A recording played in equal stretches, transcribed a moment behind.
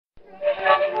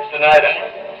tonight,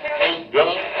 huh?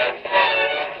 Drunk?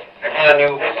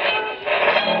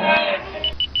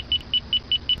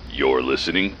 You're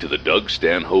listening to the Doug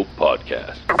Stanhope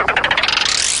Podcast.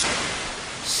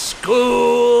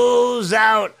 School's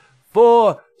out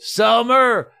for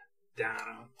summer.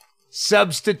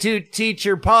 Substitute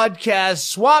teacher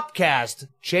podcast, SwapCast.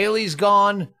 Chaille's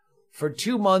gone for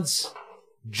 2 months.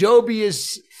 Jobi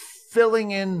is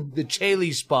filling in the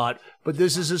Chaille spot, but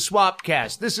this is a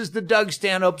SwapCast. This is the Doug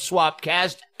Stanhope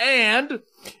SwapCast, and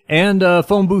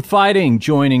phone booth fighting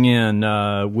joining in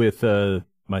with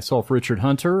myself, Richard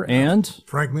Hunter, and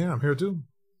Frank Mir. I'm here too.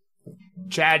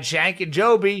 Chad, Shank, and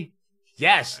Jobi.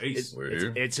 Yes, it's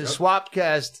a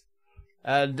SwapCast.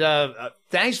 And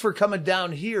thanks for coming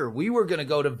down here. We were going to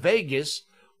go to Vegas,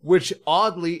 which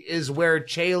oddly is where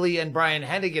Chaille and Brian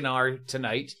Hennigan are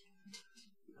tonight.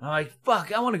 I'm like,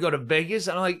 fuck, I want to go to Vegas.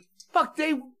 And I'm like, fuck,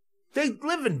 they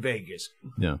live in Vegas.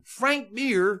 Yeah. Frank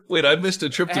Mir. Wait, I missed a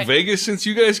trip to Vegas since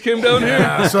you guys came down here?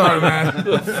 Yeah, sorry, man.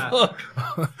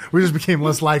 We just became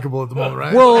less likable at the moment,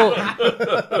 right?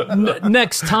 well,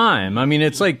 next time. I mean,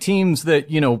 it's like teams that,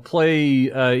 play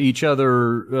each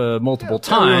other multiple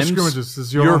times. Scrimmages. This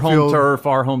is your home field. turf,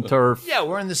 our home turf. Yeah,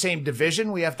 we're in the same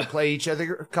division. We have to play each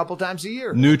other a couple times a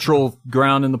year. Neutral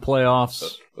ground in the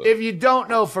playoffs. If you don't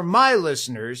know, for my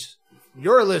listeners,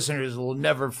 your listeners will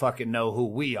never fucking know who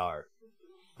we are.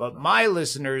 But my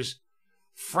listeners,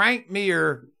 Frank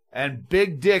Mir and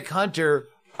Big Dick Hunter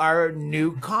are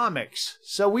new comics.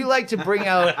 So we like to bring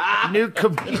out new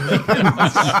comedians.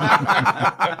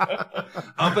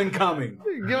 Up and coming.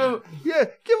 Give them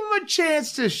a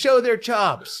chance to show their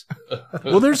chops.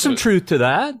 Well, there's some truth to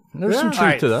that. There's some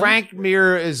truth to that. Frank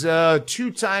Mir is a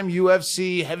 2-time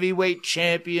UFC heavyweight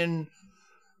champion.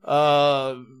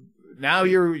 Now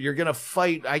you're gonna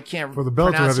fight. I can't for the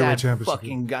Bellator pronounce heavyweight that championship.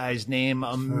 Fucking guy's name.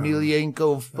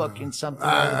 Emelianenko fucking something.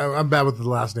 I'm bad with the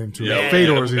last name too. Yeah,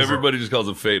 Fedor's everybody just calls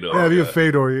him Fedor. Yeah, if you have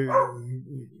Fedor,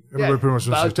 everybody pretty much knows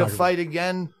about to talking fight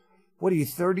again. What are you,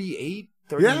 38,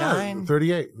 39? Yeah,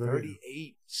 38.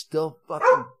 38. Still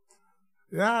fucking.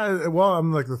 Yeah, well,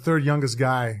 I'm like the third youngest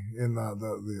guy in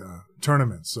the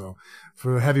tournament, so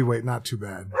for heavyweight, not too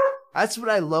bad. That's what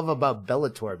I love about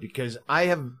Bellator, because I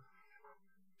have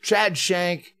Chad,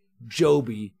 Shank,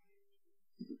 Jobi,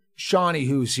 Shawnee,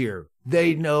 who's here.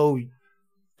 They know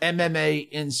MMA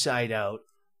inside out.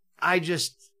 I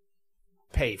just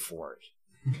pay for it.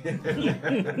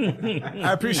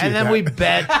 I appreciate and then that. we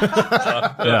bet.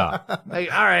 Yeah. Like,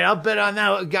 all right, I'll bet on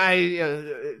that guy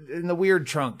in the weird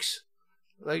trunks.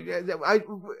 Like,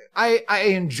 I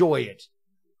enjoy it.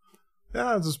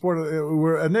 Yeah, it's a sport.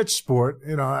 We're a niche sport.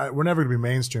 We're never going to be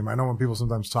mainstream. I know when people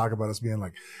sometimes talk about us being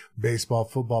like baseball,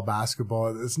 football,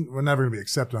 basketball, we're never going to be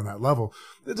accepted on that level.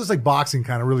 It's just like boxing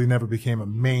kind of really never became a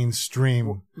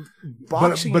mainstream.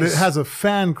 Boxing but it has a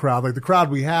fan crowd. Like the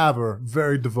crowd we have are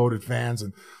very devoted fans,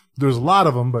 and there's a lot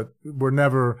of them, but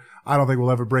I don't think we'll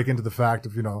ever break into the fact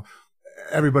of,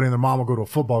 everybody and their mom will go to a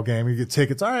football game. You get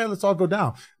tickets. All right, let's all go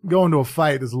down. Going to a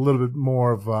fight is a little bit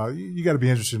more of, you got to be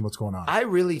interested in what's going on. I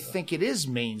really think it is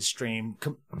mainstream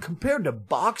compared to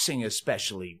boxing,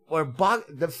 especially. Or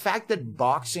the fact that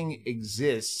boxing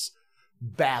exists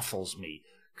baffles me.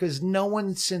 Because no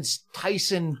one since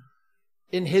Tyson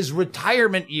in his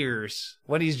retirement years,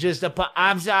 when he's just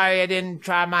I'm sorry, I didn't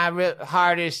try my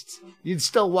hardest. You'd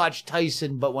still watch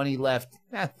Tyson, but when he left,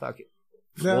 fuck it.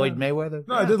 Floyd Mayweather?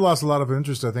 No, I did lost a lot of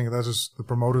interest. I think that's just the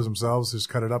promoters themselves just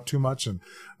cut it up too much, and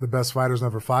the best fighters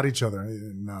never fought each other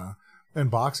in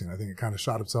boxing. I think it kind of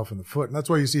shot itself in the foot. And that's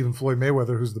why you see even Floyd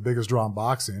Mayweather, who's the biggest draw in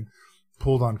boxing,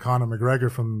 pulled on Conor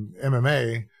McGregor from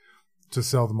MMA to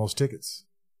sell the most tickets.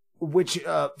 Which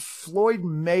Floyd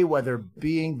Mayweather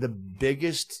being the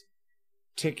biggest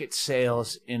ticket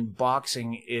sales in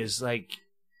boxing is like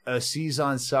Aziz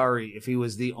Ansari if he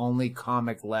was the only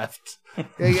comic left.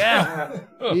 Yeah,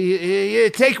 you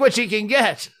take what you can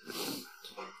get.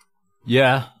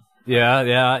 Yeah.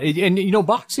 And,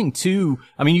 boxing, too,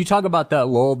 I mean, you talk about that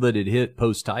lull that it hit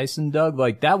post-Tyson, Doug,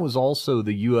 like that was also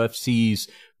the UFC's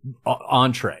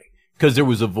entree because there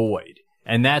was a void.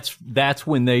 And that's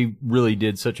when they really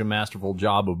did such a masterful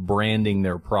job of branding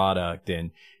their product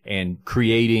and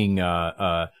creating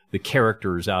the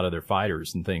characters out of their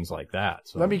fighters and things like that.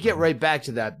 So let me get right back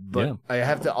to that, but I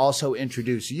have to also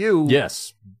introduce you.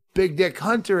 Yes. Big Dick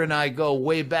Hunter and I go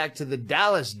way back to the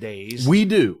Dallas days. We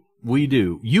do.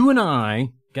 You and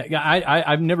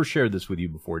I've never shared this with you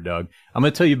before, Doug. I'm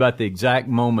going to tell you about the exact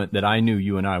moment that I knew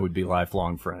you and I would be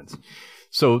lifelong friends.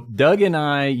 So Doug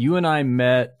and you and I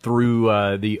met through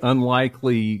the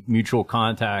unlikely mutual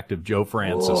contact of Joe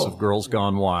Francis of Girls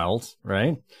Gone Wild,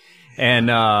 right? And,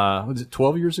 was it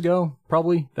 12 years ago?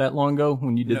 Probably that long ago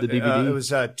when you did the DVD? It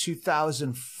was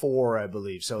 2004, I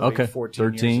believe. So okay. 14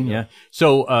 13, years ago. yeah.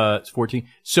 So, it's 14.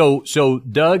 So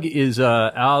Doug is,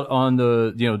 out on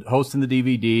the, hosting the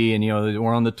DVD and,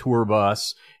 we're on the tour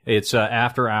bus. It's,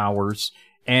 after hours.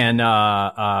 And,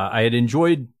 I had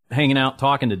enjoyed hanging out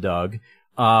talking to Doug.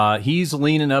 He's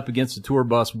leaning up against the tour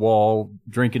bus wall,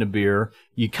 drinking a beer.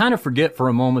 You kind of forget for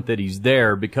a moment that he's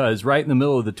there because right in the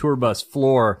middle of the tour bus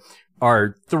floor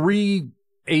are 3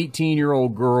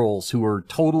 18-year-old girls who are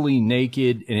totally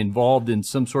naked and involved in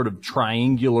some sort of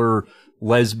triangular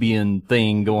lesbian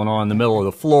thing going on in the middle of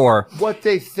the floor. What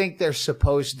they think they're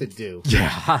supposed to do.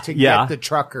 Yeah. To get the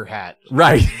trucker hat.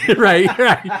 Right.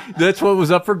 That's what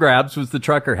was up for grabs was the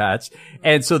trucker hats.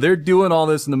 And so they're doing all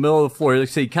this in the middle of the floor. Like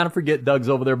I say, you kind of forget Doug's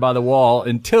over there by the wall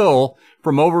until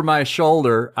from over my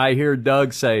shoulder, I hear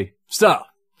Doug say, "So,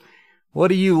 what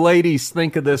do you ladies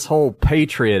think of this whole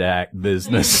Patriot Act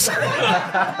business?"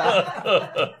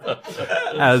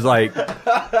 I was like,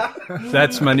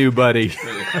 that's my new buddy.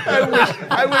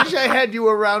 I wish I had you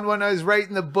around when I was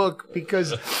writing the book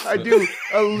because I do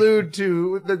allude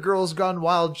to the Girls Gone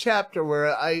Wild chapter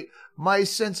where my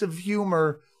sense of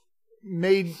humor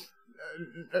made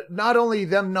not only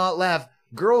them not laugh,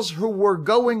 girls who were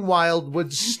going wild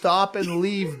would stop and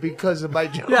leave because of my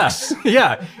jokes. Yes,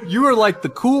 yeah. You were like the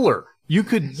cooler. You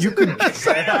could.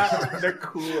 They're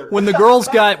cooler. When the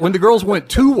girls went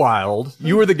too wild,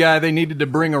 you were the guy they needed to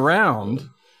bring around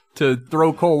to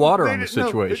throw cold water on the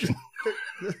situation.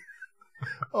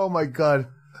 Oh my God.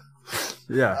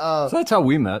 Yeah. So that's how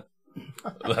we met.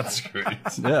 That's great.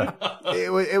 Yeah.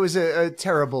 It was a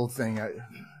terrible thing.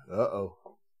 Uh-oh.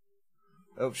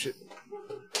 Oh, shit.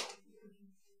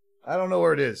 I don't know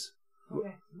where it is.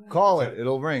 Call it.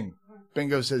 It'll ring.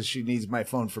 Bingo says she needs my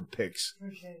phone for pics.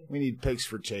 We need pics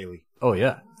for Chaille. Oh,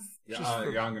 yeah. Yeah,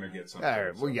 I'm going to get some. All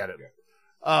right, we got it.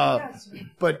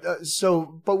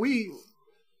 But we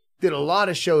did a lot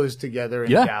of shows together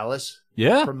in Dallas.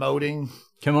 Yeah. Promoting.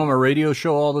 Came on my radio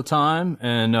show all the time.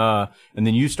 And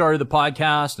then you started the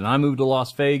podcast and I moved to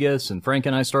Las Vegas and Frank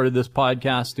and I started this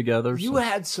podcast together. You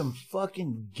had some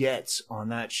fucking gets on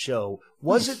that show.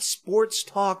 Was it sports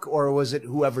talk or was it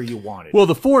whoever you wanted? Well,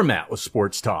 the format was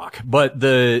sports talk, but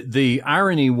the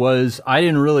irony was I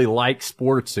didn't really like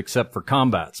sports except for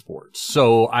combat sports.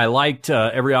 So I liked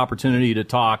every opportunity to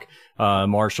talk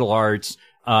martial arts.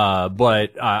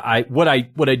 But what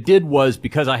I did was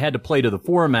because I had to play to the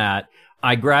format,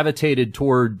 I gravitated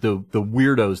toward the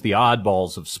weirdos, the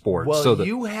oddballs of sports. Well, so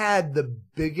you had the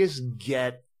biggest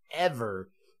get ever,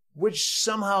 which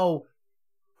somehow,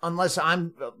 unless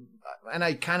I'm, and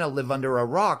I kind of live under a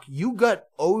rock, you got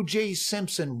O.J.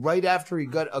 Simpson right after he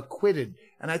got acquitted.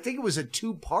 And I think it was a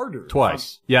two-parter.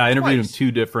 Twice. Yeah, I interviewed him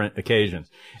 2 different occasions.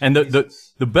 And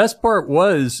the best part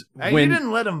was and when you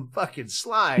didn't let him fucking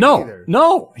slide either.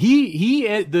 No,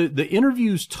 the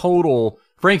interviews total,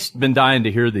 Frank's been dying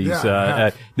to hear these.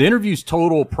 The interviews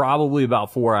total probably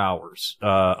about 4 hours,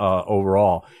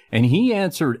 overall. And he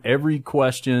answered every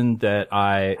question that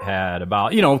I had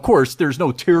about, of course, there's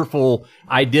no tearful,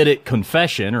 I did it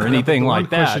confession or anything like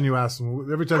that. One question you asked him,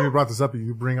 every time you brought this up,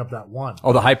 you bring up that one.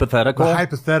 Oh, the hypothetical? The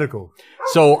hypothetical.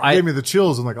 So it gave me the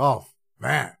chills. I'm like, oh,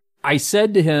 man. I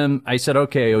said to him,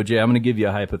 okay, OJ, I'm going to give you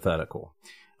a hypothetical.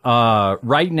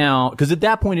 Right now, because at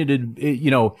that point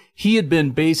he had been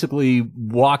basically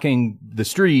walking the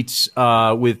streets,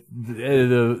 with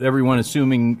everyone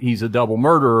assuming he's a double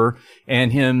murderer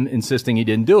and him insisting he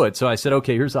didn't do it. So I said,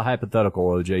 okay, here's the hypothetical,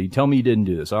 OJ. You tell me you didn't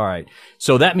do this. All right.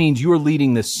 So that means you are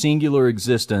leading this singular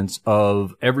existence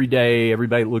of every day,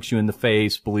 everybody looks you in the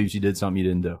face, believes you did something you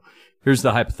didn't do. Here's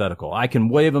the hypothetical. I can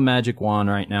wave a magic wand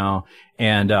right now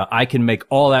and I can make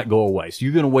all that go away. So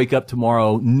you're going to wake up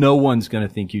tomorrow. No one's going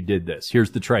to think you did this.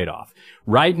 Here's the trade-off.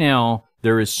 Right now,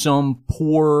 there is some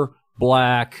poor,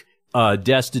 black,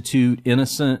 destitute,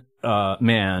 innocent,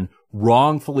 man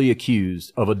wrongfully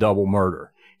accused of a double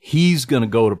murder. He's going to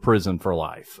go to prison for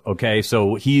life. Okay.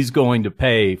 So he's going to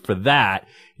pay for that.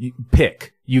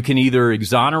 Pick. You can either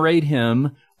exonerate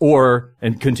him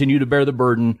and continue to bear the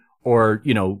burden, or,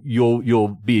 it'll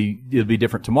be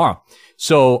different tomorrow.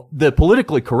 So the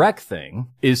politically correct thing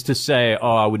is to say,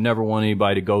 oh, I would never want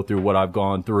anybody to go through what I've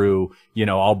gone through.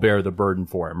 I'll bear the burden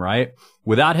for him, right?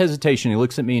 Without hesitation, he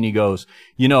looks at me and he goes,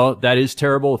 that is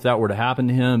terrible if that were to happen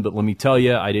to him. But let me tell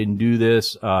you, I didn't do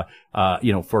this,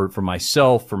 for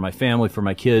myself, for my family, for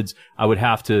my kids. I would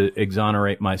have to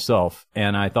exonerate myself.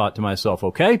 And I thought to myself,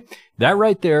 okay, that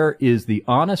right there is the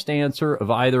honest answer of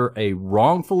either a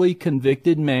wrongfully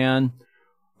convicted man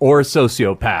or a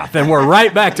sociopath, and we're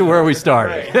right back to where we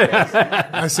started.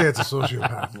 I say it's a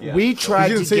sociopath. Yeah. We tried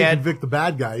you didn't to say get convict the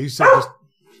bad guy. You said just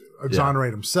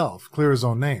exonerate himself, clear his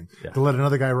own name. To let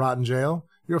another guy rot in jail,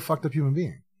 you're a fucked up human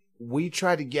being. We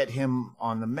tried to get him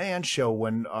on the Man Show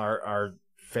when our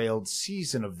failed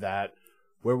season of that,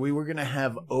 where we were going to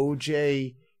have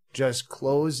OJ just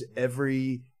close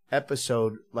every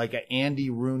episode like an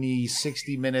Andy Rooney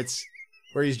 60 Minutes,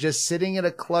 where he's just sitting at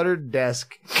a cluttered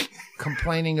desk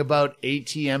complaining about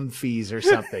ATM fees or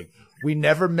something. We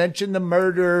never mention the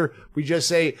murder. We just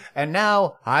say, and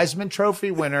now Heisman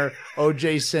Trophy winner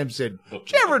O.J. Simpson.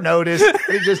 Did you ever notice?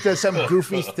 He just does some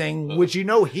goofy thing, which you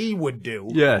know he would do.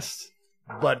 Yes.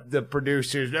 But the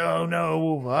producers, oh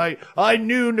no, I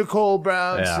knew Nicole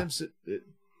Brown Simpson.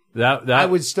 That I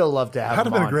would still love to have That'd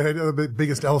him have been on. a great idea. The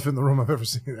biggest elephant in the room I've ever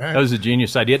seen. That was a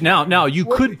genius idea. Now you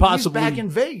could possibly. He's back in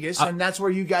Vegas, and that's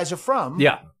where you guys are from.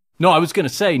 Yeah. No, I was going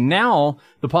to say, now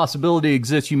the possibility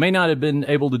exists. You may not have been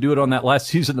able to do it on that last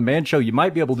season of the Man Show. You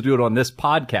might be able to do it on this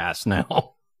podcast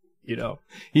now. You know,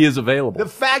 he is available. The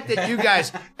fact that you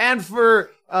guys, and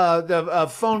for the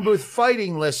phone booth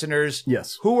fighting listeners,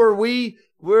 yes, who are we?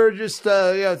 We're just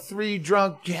three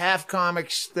drunk half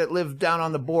comics that live down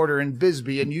on the border in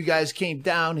Bisbee, and you guys came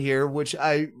down here, which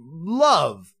I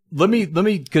love. Let me,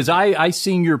 because I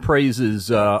sing your praises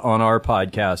on our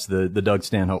podcast, the Doug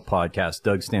Stanhope podcast,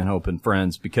 Doug Stanhope and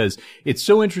Friends, because it's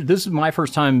so interesting. This is my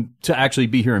first time to actually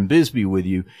be here in Bisbee with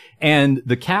you, and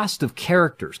the cast of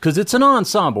characters, because it's an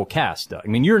ensemble cast, Doug. I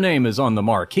mean, your name is on the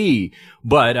marquee,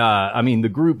 but I mean, the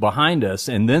group behind us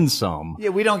and then some. Yeah,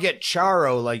 we don't get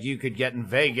Charo like you could get in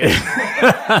Vegas.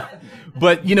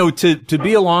 But, you know, to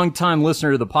be a long-time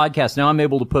listener to the podcast, now I'm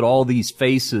able to put all these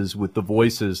faces with the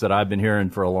voices that I've been hearing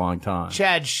for a long time.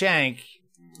 Chad Shank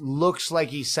looks like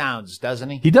he sounds, doesn't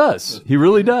he? He does. He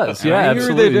really does. Yeah,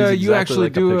 absolutely. That, you actually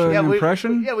do an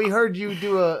impression? We heard you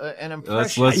do an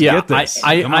impression. Let's get this.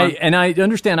 I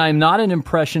understand I'm not an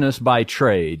impressionist by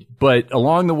trade, but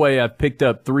along the way I've picked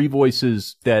up 3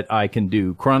 voices that I can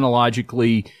do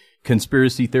chronologically: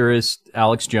 conspiracy theorist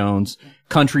Alex Jones,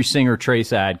 country singer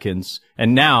Trace Adkins,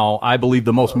 and now I believe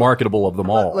the most marketable of them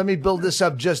all. Let me build this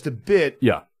up just a bit.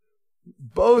 Yeah.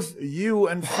 Both you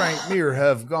and Frank Mir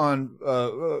have gone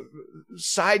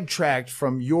sidetracked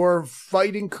from your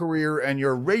fighting career and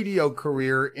your radio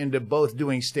career into both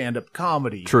doing stand-up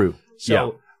comedy. True.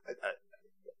 So,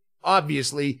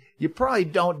 obviously, you probably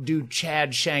don't do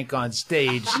Chad Shank on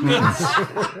stage.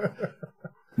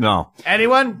 No.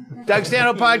 Anyone? Doug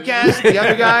Stanhope podcast? The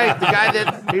other guy? The guy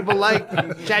that people like?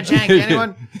 Chad Shank?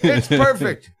 Anyone? It's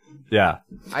perfect. Yeah.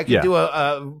 I can do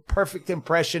a perfect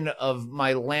impression of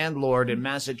my landlord in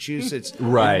Massachusetts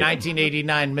in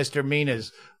 1989, Mr.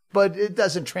 Minas. But it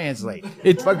doesn't translate.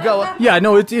 But go. Yeah,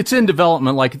 no, it's in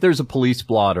development. Like, if there's a police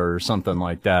blotter or something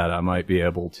like that, I might be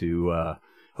able to...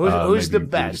 Who's the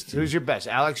best? Who's your best?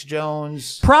 Alex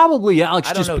Jones? Probably Alex.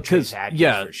 I don't know because Trace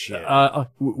Atkins for shit.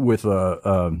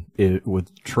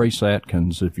 With Trace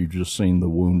Atkins, if you've just seen the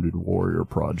Wounded Warrior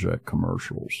Project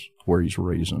commercials where he's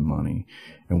raising money,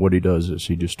 and what he does is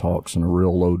he just talks in a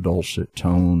real low dulcet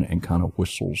tone and kind of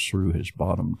whistles through his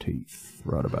bottom teeth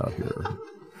right about here.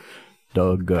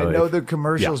 Doug, I know the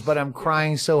commercials, but I'm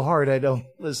crying so hard I don't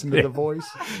listen to the voice.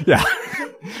 Yeah.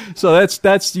 So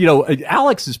that's, you know,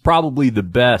 Alex is probably the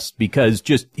best because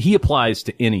just he applies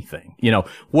to anything, you know,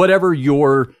 whatever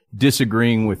you're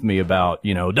disagreeing with me about,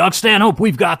 you know, Doug Stanhope,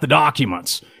 we've got the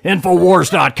documents,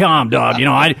 Infowars.com, Doug, you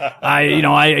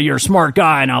know, you're a smart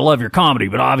guy and I love your comedy,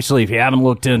 but obviously if you haven't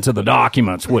looked into the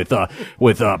documents with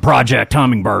Project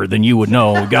Hummingbird, then you would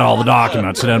know we got all the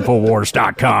documents at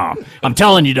Infowars.com. I'm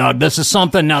telling you, Doug, this is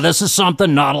something not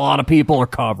a lot of really are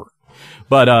covering.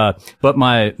 But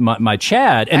my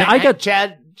Chad, and I got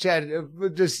Chad,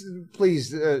 just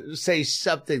please say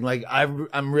something like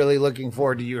I'm really looking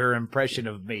forward to your impression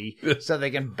of me, so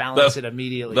they can balance it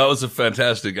immediately. That was a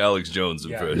fantastic Alex Jones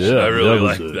impression. Yeah, I really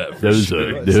liked that.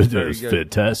 That was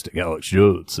fantastic, Alex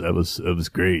Jones. That was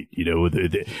great. You know,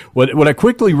 what I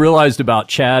quickly realized about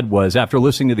Chad was after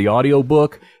listening to the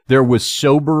audiobook, there was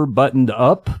sober, buttoned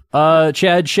up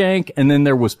Chad Shank, and then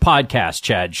there was podcast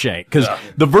Chad Shank. Because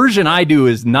the version I do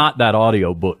is not that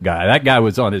audiobook guy. That guy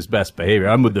was on his best behavior.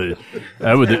 I'm with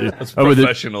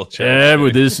professional Chad. I'm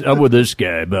with this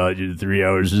guy about 3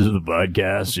 hours into the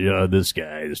podcast. You know, this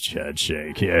guy is Chad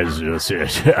Shank. He has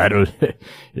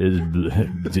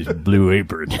his blue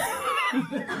apron.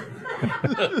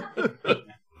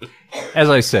 As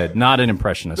I said, not an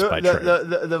impressionist by trade.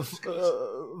 The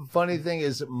funny thing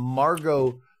is,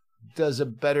 Margot does a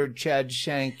better Chad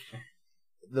Shank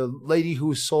the lady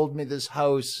who sold me this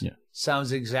house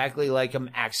sounds exactly like him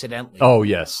accidentally. Oh,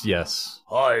 yes, yes.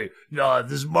 Hi,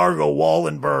 this is Margot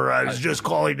Wallenberg. I was just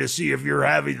calling to see if you're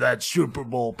having that Super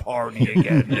Bowl party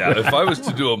again. Yeah, if I was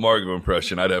to do a Margot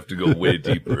impression, I'd have to go way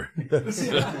deeper.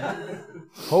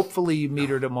 Hopefully you meet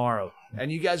her tomorrow.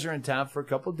 And you guys are in town for a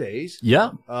couple days.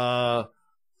 Yeah.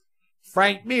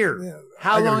 Frank Mir,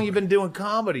 how long you been doing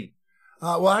comedy?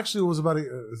 Well, actually, it was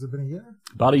has it been a year?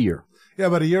 About a year. Yeah,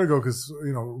 about a year ago, because,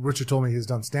 Richard told me he's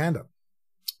done stand-up.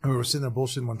 And we were sitting there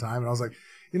bullshitting one time, and I was like,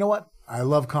 you know what? I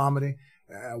love comedy.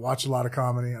 I watch a lot of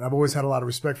comedy, and I've always had a lot of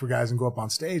respect for guys who go up on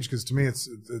stage, because to me,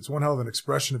 it's one hell of an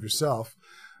expression of yourself.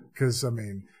 Because, I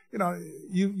mean,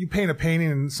 you paint a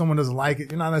painting and someone doesn't like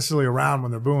it, you're not necessarily around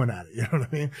when they're booing at it. You know what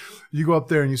I mean? You go up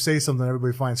there and you say something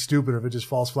everybody finds stupid, or if it just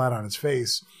falls flat on its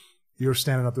face, you're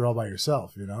standing up there all by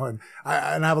yourself, and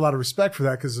I have a lot of respect for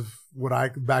that because of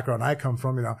background I come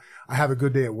from. I have a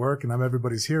good day at work and I'm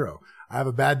everybody's hero. I have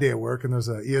a bad day at work and there's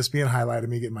a ESPN highlight of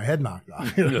me getting my head knocked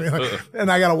off. You know what I mean?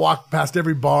 And I got to walk past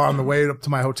every bar on the way up to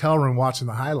my hotel room watching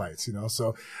the highlights,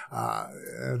 So,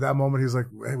 at that moment, he was like,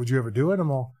 hey, would you ever do it? I'm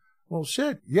all, well,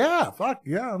 shit. Yeah. Fuck.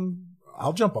 Yeah.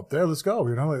 I'll jump up there. Let's go.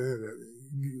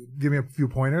 Give me a few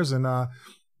pointers and,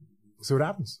 see what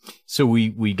happens. So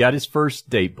we got his first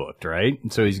date booked, right?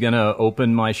 So he's going to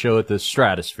open my show at the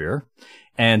Stratosphere.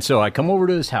 And so I come over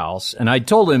to his house and I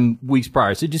told him weeks prior,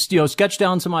 I said, just, sketch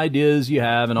down some ideas you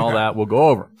have and all that. We'll go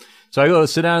over. So I go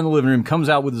sit down in the living room, comes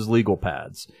out with his legal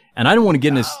pads. And I don't want to get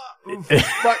in his.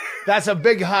 That's a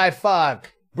big high five.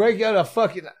 Break out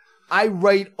I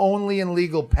write only in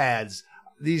legal pads.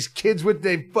 These kids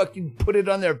they fucking put it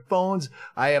on their phones.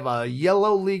 I have a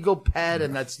yellow legal pad,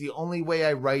 and that's the only way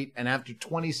I write. And after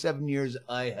 27 years,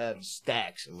 I have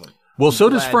stacks of them. Well, so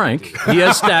does Frank. He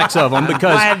has stacks of them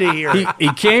because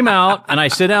he came out, and I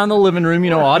sit down in the living room,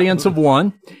 audience of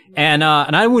one, and I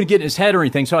didn't want to get in his head or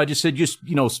anything, so I just said,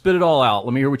 spit it all out.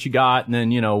 Let me hear what you got, and then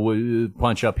we'll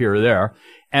punch up here or there.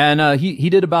 And he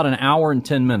did about an hour and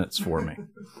 10 minutes for me,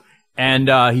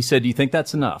 and he said, "Do you think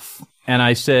that's enough?" And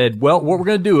I said, well, what we're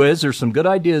going to do is there's some good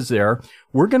ideas there.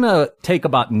 We're going to take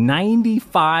about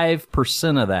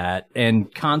 95% of that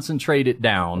and concentrate it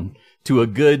down to a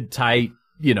good tight,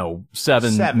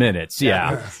 7 minutes.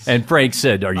 Yeah. And Frank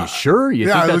said, are you sure? You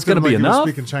think that's going to be enough? He was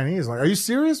speaking Chinese. Like, are you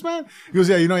serious, man? He goes,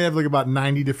 yeah, you have like about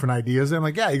 90 different ideas. And I'm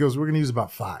like, yeah. He goes, we're going to use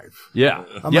about 5. Yeah.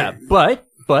 But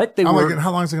they were. I'm like,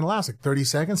 how long is it going to last? Like 30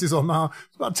 seconds? He's like, no,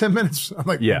 it's about 10 minutes. I'm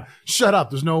like, yeah, shut up.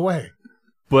 There's no way.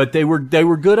 But they were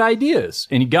good ideas.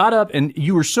 And he got up and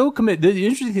you were so committed. The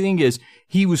interesting thing is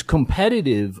he was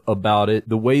competitive about it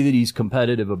the way that he's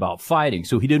competitive about fighting.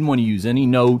 So he didn't want to use any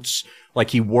notes. Like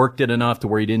he worked it enough to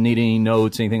where he didn't need any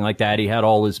notes, anything like that. He had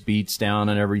all his beats down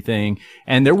and everything.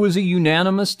 And there was a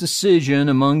unanimous decision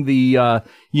among the,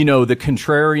 the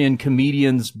contrarian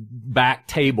comedians back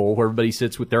table where everybody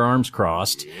sits with their arms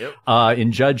crossed,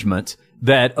 in judgment.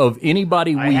 That of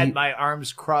anybody I had my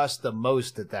arms crossed the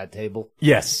most at that table.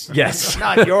 Yes.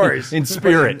 Not yours. In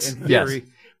spirit. In theory.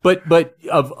 Yes. But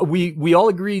we all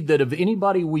agreed that of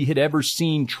anybody we had ever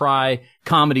seen try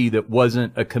comedy that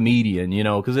wasn't a comedian,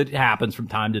 because it happens from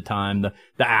time to time, the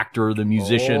actor, the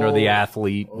musician, or the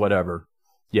athlete, whatever.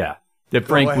 Yeah. That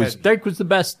Frank was the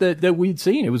best that we'd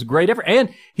seen. It was a great effort.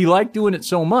 And he liked doing it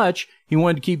so much, he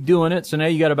wanted to keep doing it. So now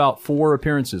you got about 4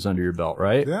 appearances under your belt,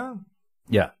 right? Yeah.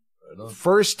 Yeah.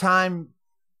 First time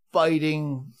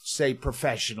fighting, say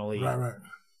professionally. Right.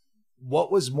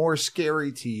 What was more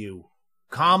scary to you,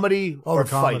 comedy or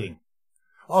fighting?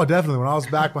 Oh, definitely. When I was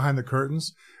back behind the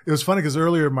curtains, it was funny because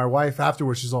earlier my wife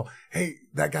afterwards, she's all, hey,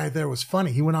 that guy there was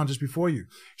funny. He went on just before you.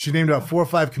 She named out 4 or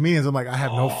 5 comedians. I'm like, I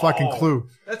have no fucking clue.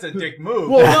 That's a dick move.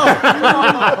 Well,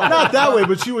 no, not that way,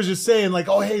 but she was just saying like,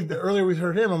 oh, hey, earlier we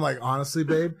heard him. I'm like, honestly,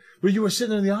 babe, but you were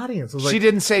sitting in the audience. I was like, she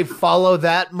didn't say follow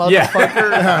that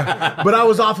motherfucker. Yeah. But I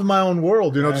was off in my own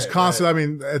world, just constantly. Right. I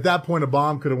mean, at that point, a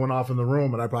bomb could have went off in the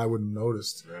room and I probably wouldn't have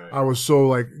noticed. Right. I was so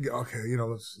like, okay,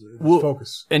 let's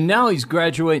focus. And now he's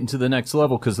graduating to the next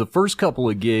level because the first couple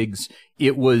of gigs,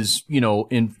 it was,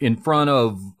 in front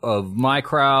of my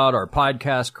crowd, our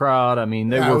podcast crowd. I mean,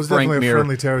 they were Frank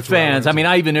Mir fans. I mean,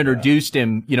 I even introduced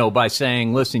him, by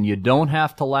saying, listen, you don't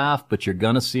have to laugh, but you're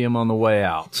going to see him on the way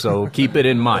out. So keep it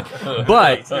in mind.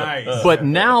 But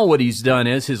now what he's done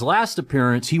is his last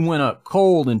appearance, he went up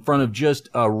cold in front of just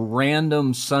a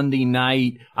random Sunday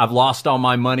night, I've lost all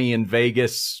my money in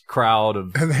Vegas crowd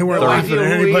of. And they weren't laughing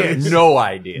at anybody. No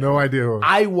idea. No idea.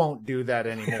 I won't do that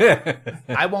anymore.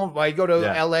 I won't. I go to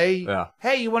L.A. Yeah.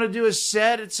 Hey, you want to do a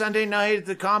set at Sunday night at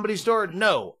the Comedy Store?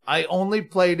 No, I only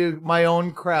play to my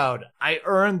own crowd. I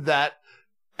earned that.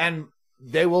 And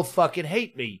they will fucking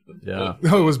hate me. Yeah.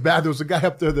 No, it was bad. There was a guy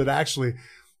up there that actually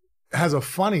has a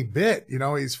funny bit. You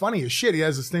know, he's funny as shit. He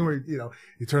has this thing where, you know,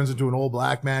 he turns into an old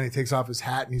black man. He takes off his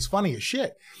hat and he's funny as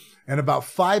shit. And about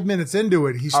 5 minutes into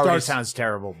it, he Already starts. sounds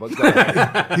terrible, but go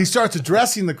ahead. He starts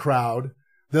addressing the crowd.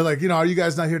 They're like, you know, are you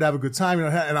guys not here to have a good time? You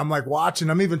know, and I'm like watching.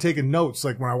 I'm even taking notes,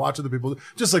 like when I watch other people,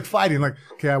 just like fighting. Like,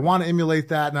 okay, I want to emulate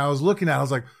that. And I was looking at it, I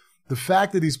was like, the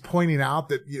fact that he's pointing out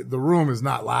that the room is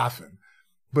not laughing,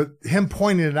 but him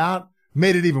pointing it out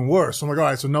made it even worse. So I'm like, all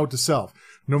right, so note to self.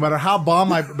 No matter how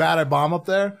bad I bomb up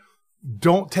there,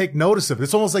 don't take notice of it.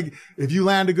 It's almost like if you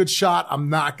land a good shot, I'm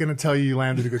not going to tell you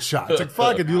landed a good shot. It's like,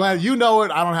 fuck it. You know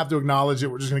it. I don't have to acknowledge it.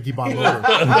 We're just going to keep on moving.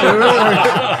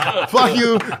 Fuck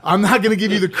you. I'm not going to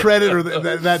give you the credit or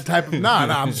that type of,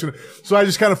 I'm just going to, so I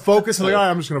just kind of focus. I'm like, all right,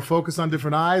 I'm just going to focus on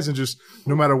different eyes and just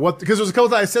no matter what, because there's a couple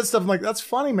times I said stuff. I'm like, that's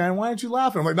funny, man. Why aren't you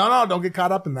laughing? I'm like, no, don't get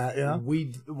caught up in that. You know?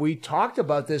 We talked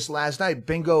about this last night.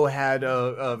 Bingo had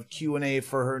a Q&A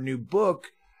for her new book,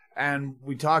 and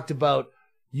we talked about,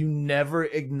 you never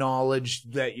acknowledge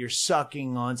that you're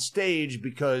sucking on stage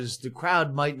because the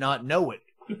crowd might not know it.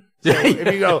 So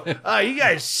if you go, oh, you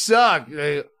guys suck.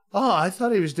 They, oh, I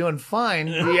thought he was doing fine.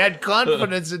 He had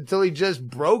confidence until he just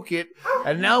broke it.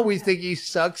 And now we think he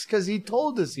sucks because he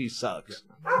told us he sucks.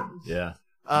 Yeah.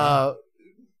 But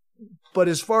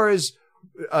as far as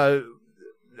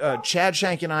Chad,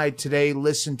 Shank, and I today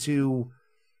listened to,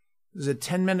 there's a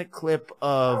 10-minute clip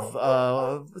of,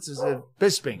 what's his name?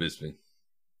 Bisbee.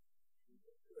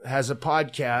 Has a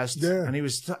podcast, and he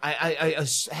was. I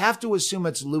have to assume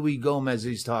it's Louis Gomez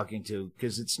he's talking to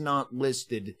because it's not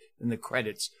listed in the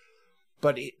credits.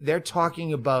 But they're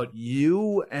talking about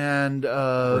you and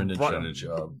Brendan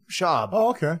Schaub. Oh,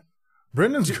 okay.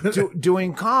 Brendan's good.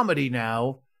 Doing comedy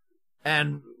now,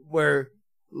 and where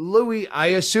Louis, I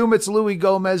assume it's Louis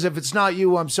Gomez. If it's not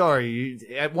you, I'm sorry.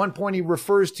 At one point, he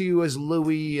refers to you as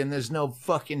Louis, and there's no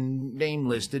fucking name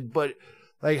listed. But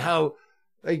like how,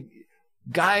 like.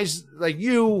 Guys like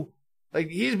you, like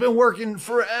he's been working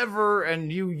forever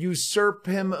and you usurp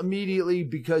him immediately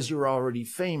because you're already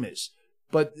famous.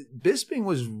 But Bisping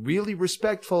was really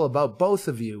respectful about both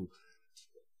of you.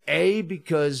 A,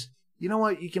 because you know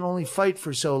what? You can only fight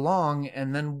for so long.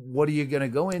 And then what are you going to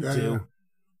go into? Yeah.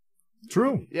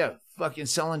 True. Yeah. Fucking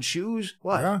selling shoes.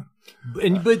 What? Yeah.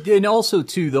 And also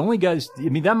too, the only guys, I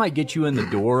mean, that might get you in the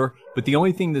door, but the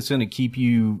only thing that's going to keep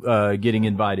you getting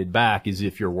invited back is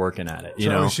if you're working at it. You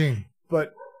Charlie know? Sheen.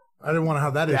 But I didn't want to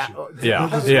have that issue.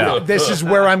 Yeah. This is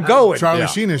where I'm going. Charlie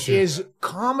Sheen issue. Is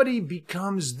comedy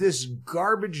becomes this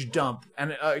garbage dump.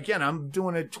 And again, I'm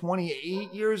doing it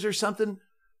 28 years or something,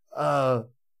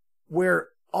 where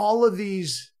all of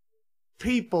these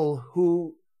people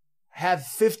who have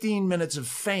 15 minutes of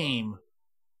fame,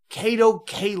 Kato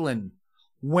Kalin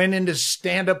went into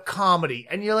stand-up comedy.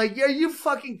 And you're like, are you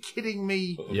fucking kidding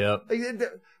me? Yep.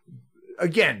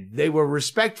 Again, they were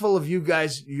respectful of you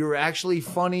guys. You're actually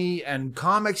funny. And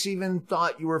comics even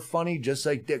thought you were funny, just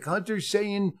like Dick Hunter's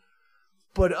saying.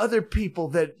 But other people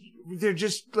that they're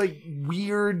just like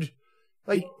weird.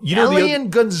 Like, Elian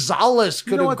Gonzalez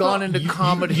could have gone into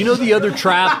comedy. You know the other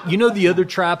trap. You know the other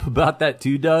trap about that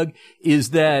too, Doug,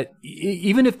 is that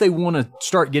even if they want to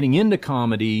start getting into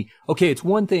comedy, okay, it's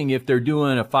one thing if they're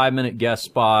doing a 5-minute guest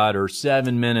spot or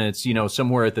 7 minutes, you know,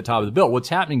 somewhere at the top of the bill. What's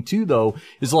happening too, though,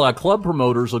 is a lot of club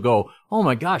promoters will go, "Oh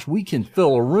my gosh, we can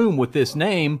fill a room with this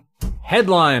name,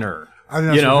 headliner."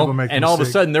 You know, and all of a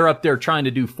sudden they're up there trying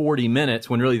to do 40 minutes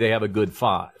when really they have a good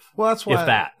 5. Well, that's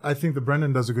why I think that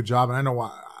Brendan does a good job, and I know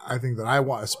why I think that I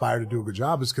aspire to do a good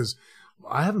job is because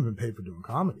I haven't been paid for doing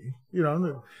comedy. You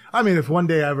know, I mean, if one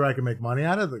day ever I can make money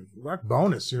out of it, like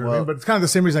bonus. You know what I mean? But it's kind of the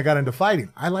same reason I got into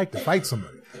fighting. I like to fight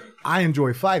somebody. I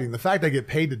enjoy fighting. The fact I get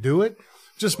paid to do it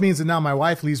just means that now my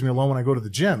wife leaves me alone when I go to the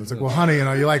gym. It's like, well, honey, you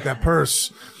know, you like that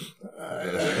purse.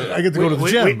 I get to go to the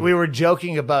gym. We were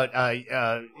joking about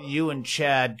you and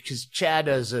Chad because Chad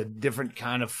is a different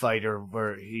kind of fighter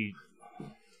where he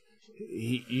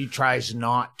tries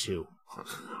not to.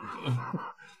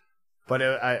 But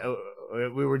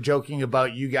we were joking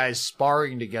about you guys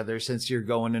sparring together since you're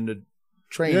going into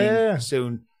training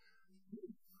soon.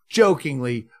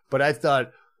 Jokingly, but I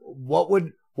thought, what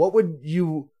would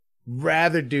you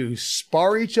rather do?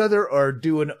 Spar each other or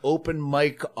do an open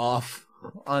mic off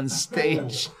on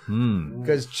stage?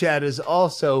 Because Chad is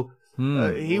also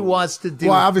He wants to do.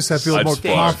 Well, obviously, I feel more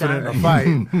confident in a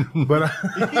fight, but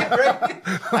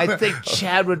I think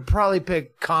Chad would probably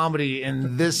pick comedy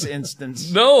in this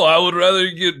instance. No, I would rather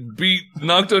get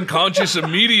knocked unconscious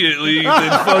immediately than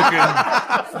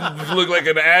fucking look like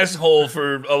an asshole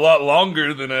for a lot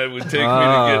longer than it would take me to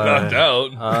get knocked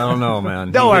out. I don't know,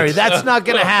 man. Don't worry, that's not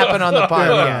going to happen on the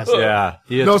podcast.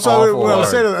 Yeah. No, so what I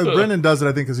was saying, Brendan does it,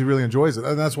 I think, because he really enjoys it,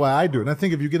 and that's why I do it. And I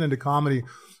think if you get into comedy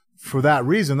for that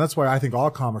reason, that's why I think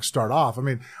all comics start off. I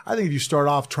mean, I think if you start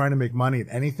off trying to make money at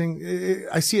anything,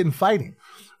 I see it in fighting.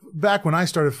 Back when I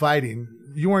started fighting,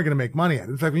 you weren't going to make money at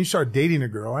it. In fact, when you start dating a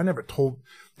girl, I never told.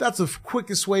 That's the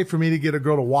quickest way for me to get a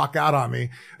girl to walk out on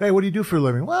me. Hey, what do you do for a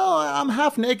living? Well, I'm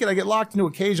half naked. I get locked into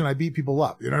a cage and I beat people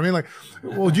up. You know what I mean? Like,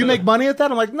 well, do you make money at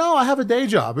that? I'm like, no, I have a day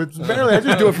job. It's barely, I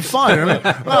just do it for fun. You know what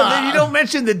I mean? Well, then you don't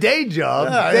mention the day job.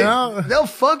 Yeah, they'll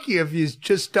fuck you if you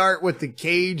just start with the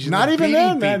cage. And not the even beating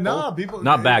then, people. man. No, people.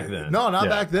 Not back then. No, not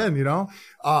back then. You know.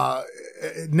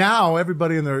 Now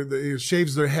everybody in their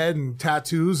shaves their head and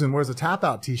tattoos and wears a tap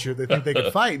out t-shirt. They think they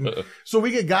can fight. And so we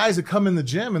get guys that come in the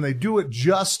gym and they do it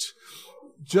just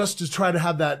to try to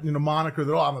have that, moniker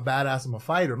that, oh, I'm a badass, I'm a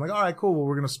fighter. I'm like, all right, cool. Well,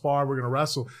 we're going to spar, we're going to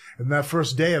wrestle. And that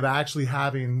first day of actually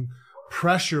having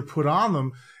pressure put on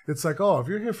them, it's like, oh, if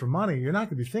you're here for money, you're not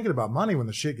going to be thinking about money when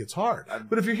the shit gets hard.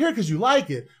 But if you're here because you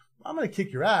like it, I'm going to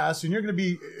kick your ass and and then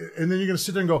you're going to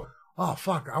sit there and go, oh,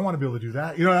 fuck, I want to be able to do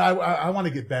that. I want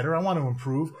to get better. I want to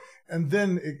improve. And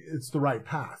then it's the right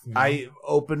path. I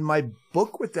opened my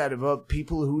book with that about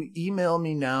people who email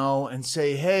me now and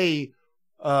say, hey,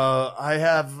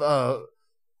 I've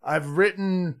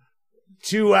written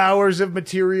 2 hours of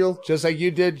material, just like you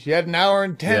did. You had an hour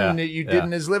and 10 that you did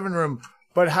in his living room.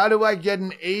 But how do I get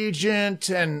an agent?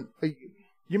 And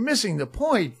you're missing the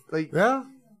point.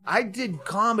 I did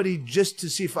comedy just to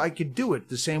see if I could do it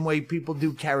the same way people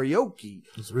do karaoke.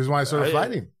 That's the reason why I started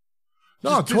fighting.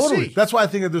 No, totally. That's why I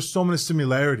think that there's so many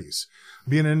similarities.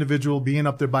 Being an individual, being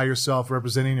up there by yourself,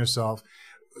 representing yourself,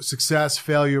 success,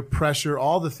 failure, pressure,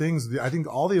 all the things. I think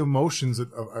all the emotions that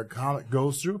a comic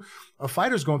goes through, a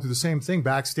fighter's going through the same thing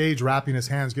backstage, wrapping his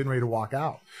hands, getting ready to walk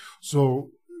out. So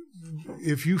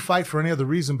if you fight for any other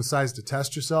reason besides to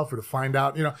test yourself or to find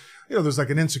out, there's like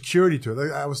an insecurity to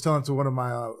it. I was telling to one of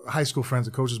my high school friends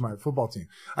that coaches my football team.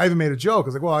 I even made a joke. I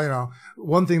was like, well,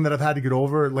 one thing that I've had to get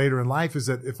over later in life is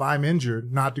that if I'm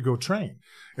injured, not to go train.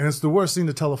 And it's the worst thing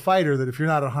to tell a fighter that if you're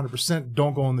not 100%,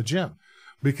 don't go in the gym.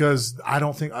 Because I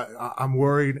don't think I'm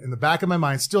worried in the back of my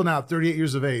mind, still now at 38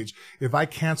 years of age, if I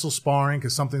cancel sparring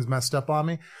because something's messed up on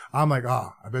me, I'm like,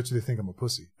 I bet you they think I'm a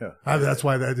pussy. Yeah. That's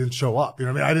why I didn't show up. You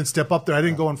know what I mean? I didn't step up there. I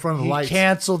didn't go in front of the lights. He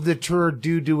canceled the tour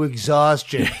due to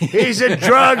exhaustion. He's a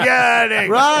drug addict.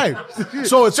 Right.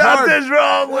 So it's hard. Something's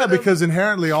wrong with him. Because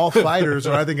inherently all fighters,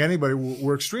 or I think anybody,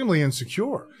 we're extremely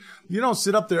insecure. You don't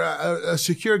sit up there, a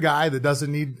secure guy that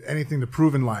doesn't need anything to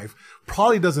prove in life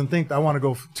probably doesn't think I want to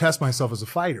go test myself as a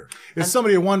fighter. If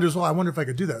somebody wonders, well, I wonder if I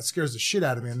could do that, it scares the shit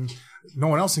out of me. And no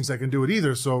one else thinks I can do it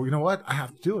either. So you know what? I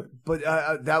have to do it. But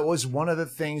that was one of the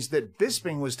things that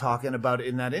Bisbee was talking about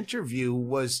in that interview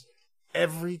was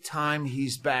every time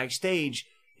he's backstage,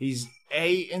 he's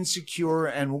insecure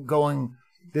and going,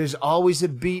 there's always a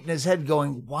beat in his head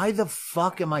going, why the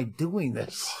fuck am I doing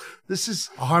this? This is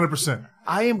 100%.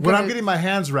 When I'm getting my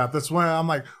hands wrapped, that's when I'm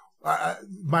like,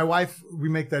 my wife, we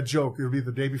make that joke. It'll be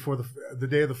the day before the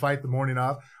day of the fight, the morning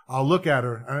of. I'll look at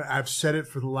her. I've said it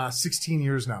for the last 16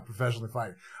 years now, professionally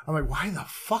fighting. I'm like, why the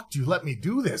fuck do you let me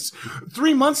do this?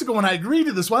 3 months ago when I agreed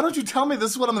to this, why don't you tell me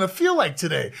this is what I'm going to feel like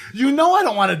today? You know I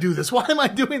don't want to do this. Why am I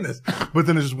doing this? But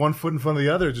then there's just one foot in front of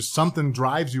the other. Just something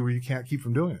drives you where you can't keep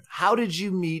from doing it. How did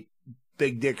you meet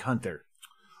Big Dick Hunter?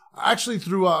 Actually,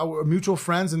 through mutual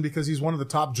friends and because he's one of the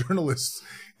top journalists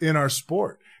in our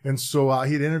sport. And so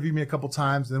he'd interviewed me a couple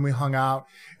times, and then we hung out,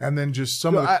 and then just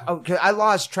I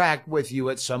lost track with you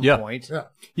at some point.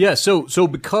 Yeah. So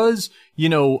because,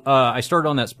 I started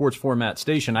on that sports format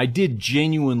station, I did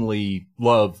genuinely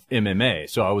love MMA.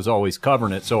 So I was always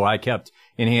covering it. So I kept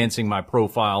enhancing my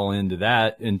profile into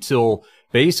that until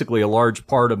basically a large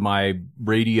part of my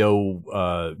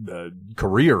radio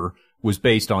career was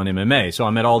based on MMA. So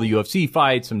I'm at all the UFC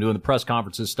fights. I'm doing the press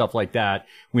conferences, stuff like that.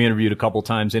 We interviewed a couple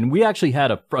times, and we actually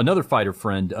had another fighter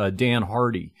friend, Dan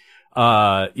Hardy.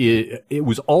 It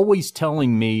was always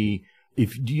telling me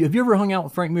have you ever hung out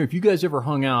with Frank Mir? If you guys ever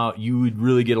hung out, you would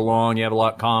really get along. You have a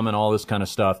lot in common, all this kind of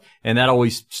stuff. And that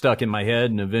always stuck in my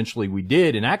head. And eventually we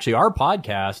did. And actually our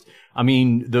podcast, I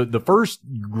mean, the first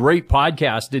great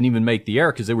podcast didn't even make the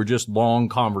air because they were just long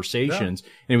conversations.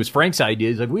 Yeah. And it was Frank's idea.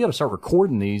 He's like, we got to start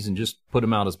recording these and just put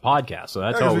them out as podcasts. So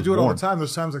that's how we do it all the time.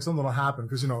 There's times like something will happen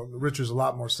because, Richard's a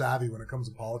lot more savvy when it comes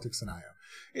to politics than I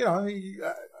am.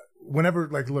 Whenever,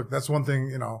 look, that's one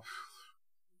thing,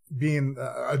 being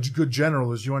a good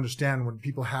general is you understand when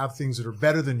people have things that are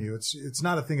better than you. It's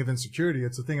not a thing of insecurity.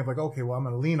 It's a thing of okay, well, I'm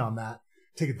going to lean on that,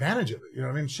 take advantage of it. You know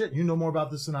what I mean? Shit, you know more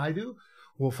about this than I do.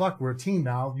 Well, fuck, we're a team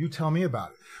now. You tell me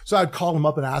about it. So I'd call him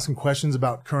up and ask him questions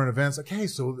about current events. Like, hey,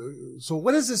 so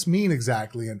what does this mean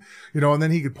exactly? And, and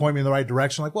then he could point me in the right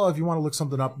direction. Like, well, if you want to look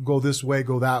something up, go this way,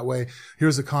 go that way.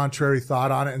 Here's a contrary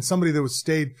thought on it. And somebody that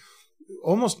stayed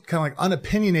almost kind of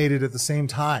unopinionated at the same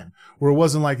time, where it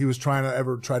wasn't like he was trying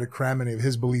to cram any of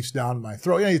his beliefs down my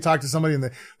throat. You talk to somebody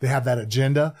and they have that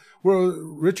agenda, where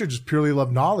Richard just purely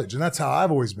loved knowledge. And that's how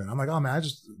I've always been. I'm like, oh man, I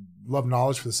just love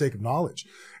knowledge for the sake of knowledge.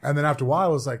 And then after a while,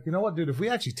 I was like, you know what, dude, if we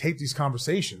actually tape these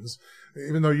conversations,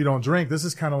 even though you don't drink, this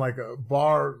is kind of like a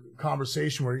bar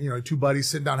conversation where, two buddies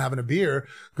sitting down having a beer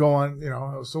going,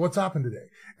 so what's happened today?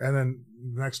 And then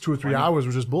the next 2 or 3 hours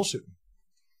were just bullshitting.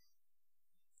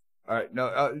 All right,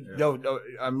 no,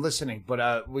 I'm listening,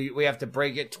 but we have to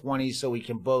break at 20 so we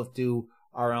can both do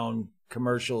our own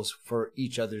commercials for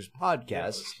each other's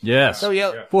podcasts. Yes. So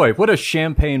yeah. Boy, what a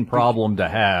champagne problem to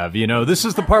have. This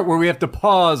is the part where we have to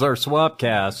pause our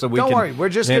SwapCast so we Don't can worry, we're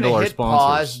just going to hit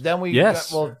pause. Then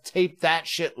we'll tape that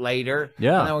shit later.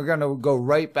 Yeah. And then we're going to go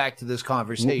right back to this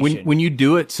conversation. When you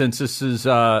do it, since this is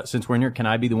since we're in here, can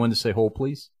I be the one to say hold,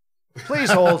 please?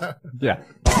 Please hold. Yeah.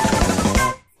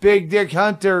 Big Dick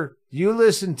Hunter, you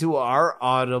listened to our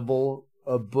Audible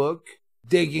book,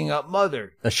 Digging Up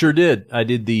Mother. I sure did. I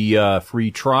did the free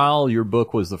trial. Your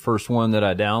book was the first one that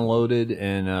I downloaded,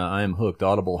 and I am hooked.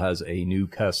 Audible has a new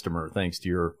customer thanks to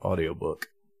your audiobook.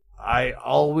 I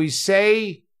always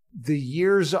say the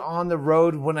years on the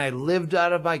road when I lived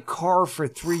out of my car for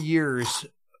 3 years.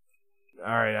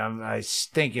 All right, I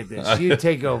stink at this. You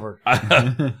take over.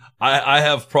 I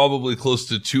have probably close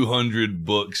to 200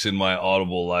 books in my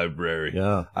Audible library.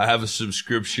 Yeah. I have a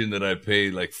subscription that I pay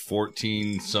like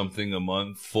 14 something a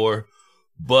month for,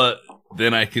 but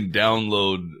then I can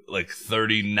download like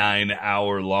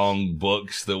 39-hour long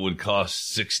books that would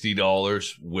cost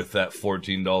 $60 with that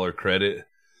 $14 credit.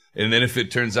 And then if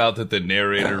it turns out that the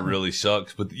narrator really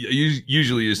sucks, but you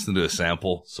usually listen to a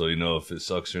sample, so you know if it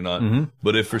sucks or not. Mm-hmm.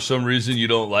 But if for some reason you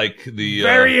don't like the...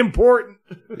 Very important.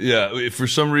 Yeah, if for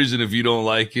some reason if you don't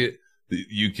like it,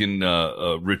 you can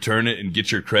return it and get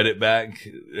your credit back.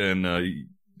 And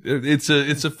it's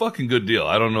a fucking good deal.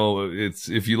 I don't know.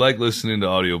 If you like listening to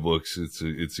audiobooks,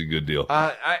 it's a good deal.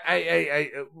 I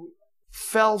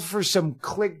fell for some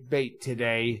clickbait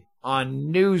today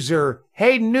on Newser.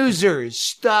 Hey, Newser,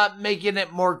 stop making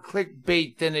it more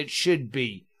clickbait than it should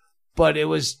be. But it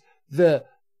was the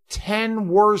 10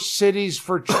 worst cities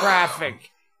for traffic.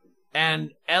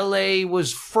 And LA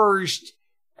was first.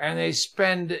 And they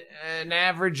spend an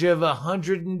average of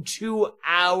 102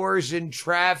 hours in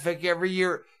traffic every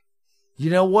year. You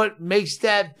know what makes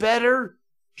that better?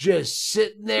 Just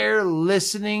sitting there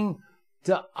listening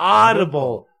to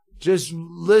Audible. Just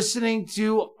listening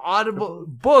to Audible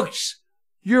books.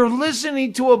 You're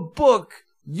listening to a book.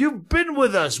 You've been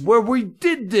with us where we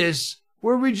did this,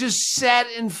 where we just sat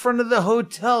in front of the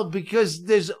hotel because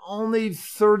there's only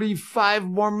 35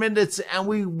 more minutes and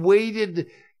we waited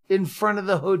in front of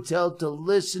the hotel to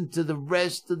listen to the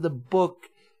rest of the book.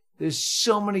 There's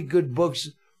so many good books.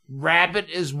 Rabbit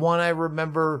is one I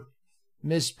remember.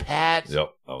 Miss Pat.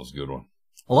 Yep, that was a good one.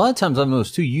 A lot of times I've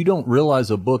noticed too, you don't realize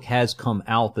a book has come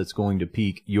out that's going to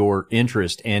pique your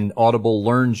interest, and Audible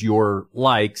learns your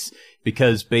likes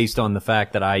because based on the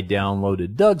fact that I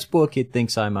downloaded Doug's book, it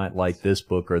thinks I might like this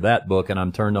book or that book, and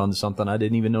I'm turned on to something I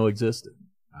didn't even know existed.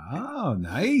 Oh,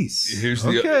 nice. Here's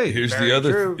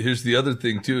the other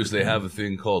thing too, is they have a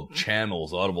thing called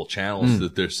channels, Audible channels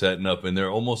that they're setting up, and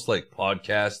they're almost like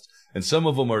podcasts. And some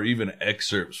of them are even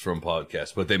excerpts from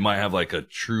podcasts, but they might have like a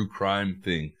true crime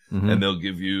thing, and they'll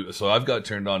give you. So I've got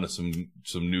turned on to some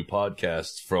new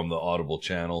podcasts from the Audible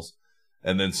channels,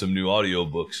 and then some new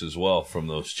audiobooks as well from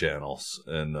those channels.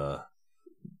 And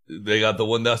they got the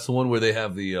one. That's the one where they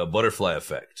have the butterfly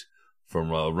effect from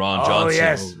Ron Johnson. Oh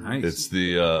yes, nice. It's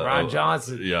the Ron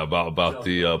Johnson. Yeah, about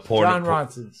the porn. John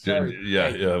Ronson. Sorry.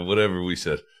 Yeah, whatever we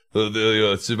said.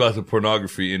 It's about the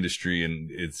pornography industry,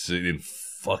 and it's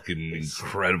fucking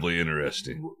incredibly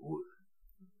interesting.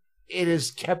 It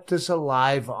has kept us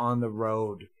alive on the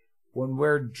road. when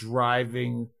we're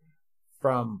driving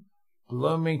from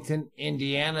Bloomington,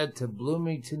 Indiana to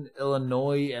Bloomington,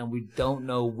 Illinois, and we don't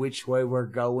know which way we're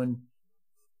going,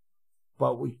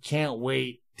 but we can't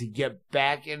wait to get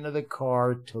back into the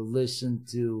car to listen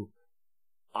to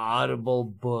Audible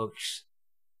books.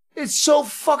 It's so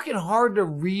fucking hard to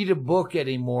read a book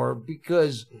anymore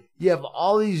because you have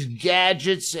all these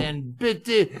gadgets and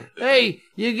hey,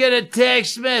 you get a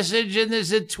text message and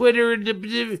there's a Twitter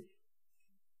and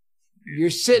you're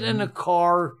sitting in a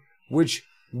car, which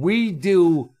we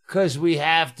do because we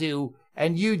have to,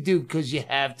 and you do because you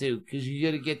have to, because you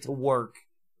got to get to work.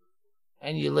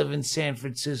 And you live in San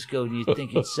Francisco and you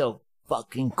think it's so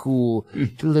fucking cool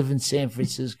to live in San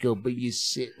Francisco, but you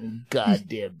sit in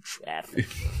goddamn traffic.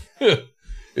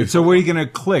 So where are you going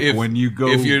to click when you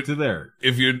go to there?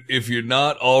 If you're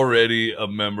not already a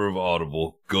member of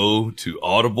Audible, go to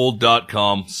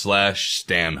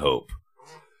audible.com/Stanhope.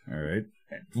 All right.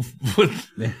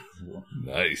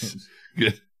 Nice.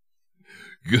 Good.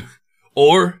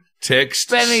 Or text.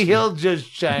 Benny Hill just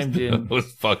chimed in. That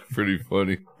was pretty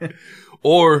funny.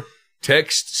 Or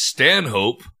text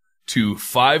Stanhope to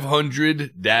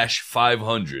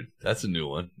 500-500. That's a new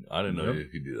one. I didn't know you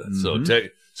could do that. Mm-hmm.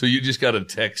 So you just got to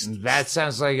text. That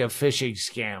sounds like a phishing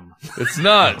scam. It's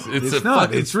not. It's not.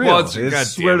 Fucking it's real. sponsor. It's God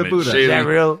swear damn to Buddha. Is that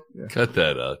real? Cut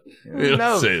that out. No,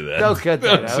 Don't say that. Don't cut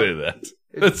that out. Don't say that.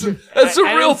 That's a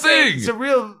real thing. It's a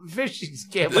real phishing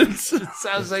scam. It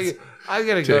sounds like I'm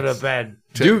going to go to bed.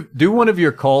 Do one of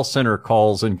your call center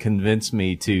calls and convince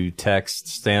me to text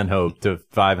Stanhope to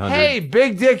 500. Hey,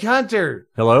 Big Dick Hunter.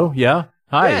 Hello? Yeah?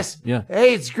 Hi. Yes. Yeah.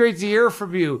 Hey, it's great to hear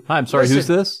from you. Hi, I'm sorry. Listen, who's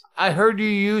this? I heard you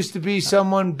used to be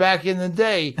someone back in the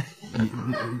day.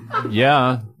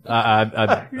 Yeah.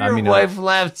 I Your mean, wife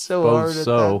laughed so hard at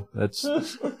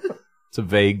that. It's a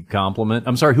vague compliment.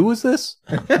 I'm sorry. Who was this?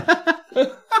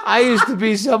 I used to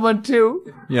be someone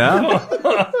too.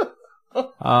 Yeah.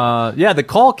 Yeah, the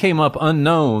call came up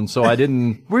unknown, so I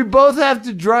didn't. We both have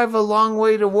to drive a long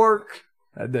way to work.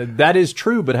 That is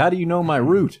true, but how do you know my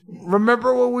route?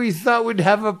 Remember when we thought we'd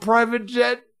have a private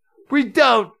jet? We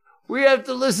don't. We have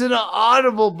to listen to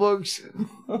Audible books.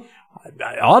 Well,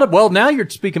 now you're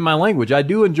speaking my language. I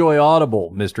do enjoy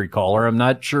Audible, mystery caller. I'm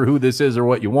not sure who this is or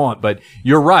what you want, but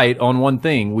you're right on one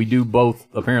thing. We do both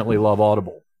apparently love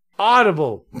Audible.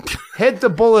 Audible. Hit the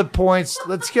bullet points.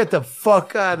 Let's get the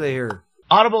fuck out of here.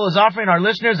 Audible is offering our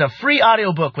listeners a free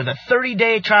audiobook with a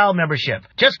 30-day trial membership.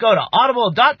 Just go to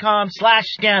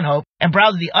audible.com/Stanhope and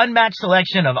browse the unmatched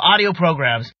selection of audio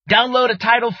programs. Download a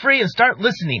title free and start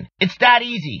listening. It's that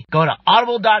easy. Go to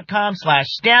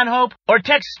audible.com/Stanhope or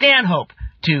text Stanhope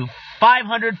to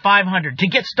 500-500 to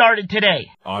get started today.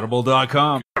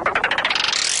 Audible.com. All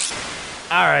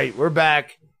right, we're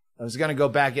back. I was going to go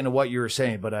back into what you were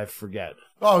saying, but I forget.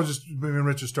 Oh, it was just me and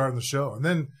Richard starting the show. And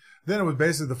then it was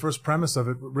basically the first premise of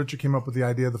it. Richard came up with the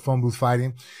idea of the phone booth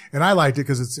fighting. And I liked it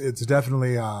because it's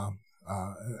definitely an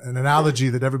analogy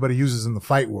that everybody uses in the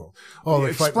fight world. Oh,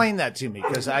 explain that to me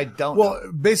because I don't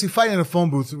know. Basically, fighting in a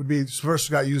phone booth would be first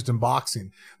got used in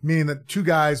boxing, meaning that two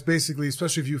guys basically,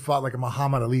 especially if you fought like a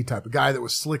Muhammad Ali type, a guy that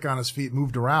was slick on his feet,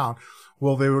 moved around.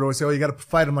 Well, they would always say, oh, you got to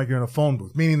fight him like you're in a phone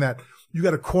booth, meaning that you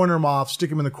got to corner him off,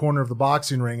 stick him in the corner of the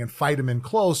boxing ring and fight him in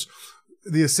close.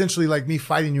 Essentially like me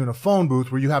fighting you in a phone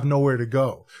booth where you have nowhere to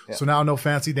go. Yeah. So now no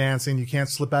fancy dancing. You can't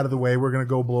slip out of the way. We're going to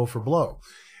go blow for blow.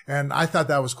 And I thought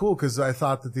that was cool because I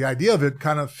thought that the idea of it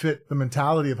kind of fit the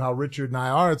mentality of how Richard and I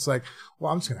are. It's like,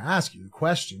 well, I'm just going to ask you the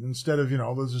question instead of,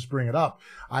 let's just bring it up.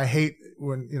 I hate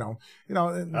when,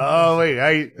 oh,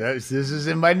 wait, this is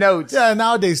in my notes. Yeah.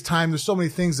 Nowadays time, there's so many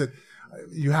things that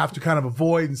you have to kind of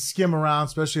avoid and skim around,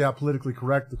 especially how politically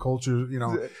correct the culture,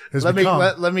 has become.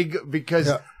 Let me go, because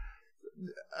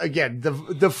again,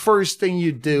 the first thing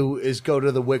you do is go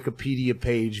to the Wikipedia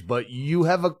page, but you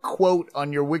have a quote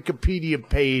on your Wikipedia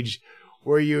page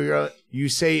where you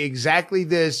say exactly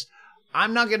this.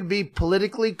 I'm not going to be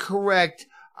politically correct.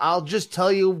 I'll just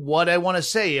tell you what I want to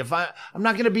say. I'm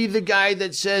not going to be the guy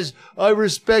that says I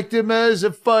respect him as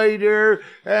a fighter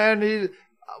and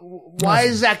why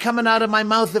is that coming out of my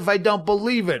mouth if I don't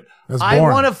believe it? I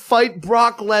want to fight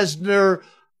Brock Lesnar.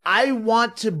 I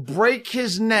want to break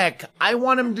his neck. I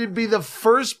want him to be the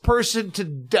first person to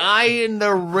die in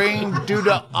the ring due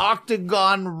to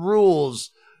octagon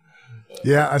rules.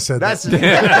 Yeah, I said that.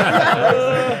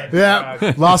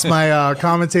 Yeah, lost my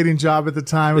commentating job at the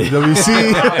time at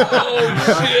WC.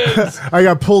 Oh, shit. I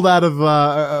got pulled out of,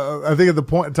 I think at the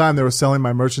point in time they were selling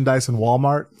my merchandise in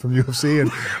Walmart from UFC,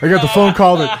 and I got the phone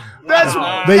call that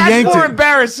That's more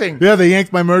embarrassing. Yeah, they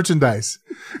yanked my merchandise.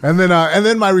 And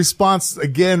then my response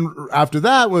again after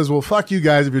that was, well, fuck you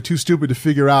guys if you're too stupid to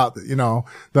figure out that,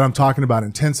 that I'm talking about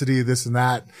intensity, this and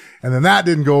that. And then that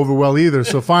didn't go over well either.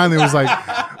 So finally it was like,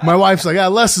 my wife's like,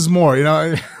 less is more,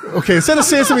 Okay, instead of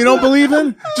saying something you don't believe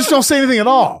in, just don't say anything at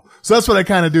all. So that's what I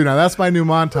kind of do now. That's my new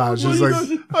montage. It's like,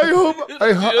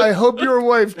 I hope your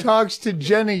wife talks to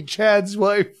Jenny, Chad's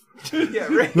wife. Yeah,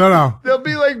 right. No. They'll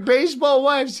be like baseball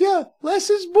wives. Yeah, less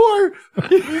is more.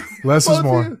 Less is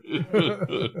more.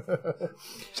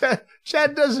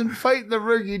 Chad doesn't fight in the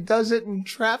ring. He does it in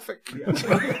traffic.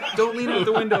 Don't lean out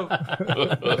the window.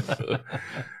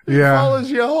 Yeah.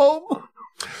 Follows you home.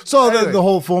 So anyway. the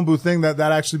whole phone booth thing, that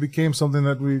actually became something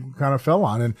that we kind of fell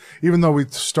on. And even though we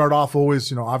start off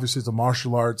always, obviously it's a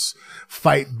martial arts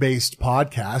fight-based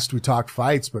podcast. We talk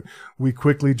fights, but we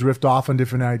quickly drift off on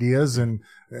different ideas and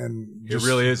it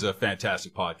really is a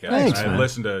fantastic podcast. Thanks, I man.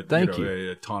 listened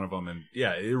to a ton of them, and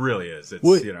yeah, it really is. It's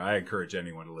I encourage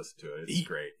anyone to listen to it. It's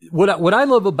great. What I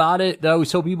love about it that I always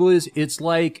tell people is it's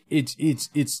like it's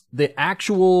the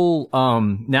actual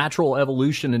natural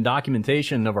evolution and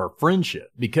documentation of our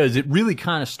friendship, because it really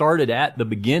kind of started at the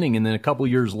beginning, and then a couple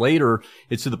years later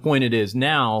it's to the point it is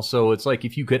now. So it's like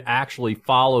if you could actually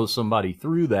follow somebody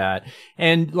through that,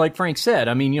 and like Frank said,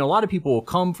 I mean, a lot of people will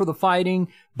come for the fighting,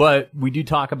 but we do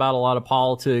talk about a lot of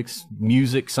politics,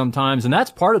 music sometimes, and that's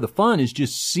part of the fun, is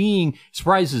just seeing,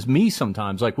 surprises me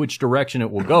sometimes, like which direction it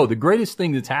will go. The greatest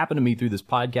thing that's happened to me through this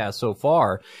podcast so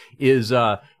far is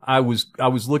I was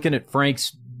looking at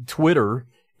Frank's Twitter,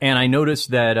 and I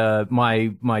noticed that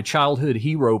my childhood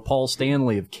hero, Paul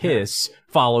Stanley of Kiss,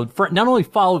 not only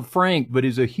followed Frank, but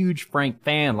is a huge Frank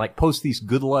fan, like posts these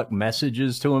good luck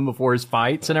messages to him before his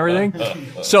fights and everything.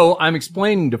 So I'm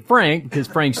explaining to Frank, because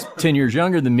Frank's 10 years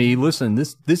younger than me, listen,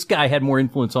 this guy had more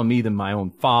influence on me than my own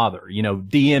father.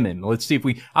 DM him. Let's see if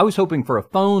I was hoping for a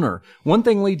phoner. One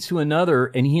thing leads to another,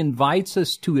 and he invites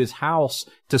us to his house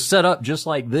to set up just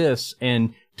like this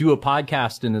and do a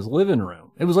podcast in his living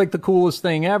room. It was like the coolest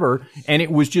thing ever, and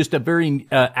it was just a very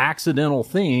accidental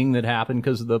thing that happened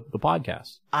because of the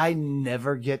podcast. I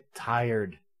never get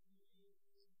tired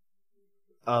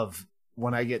of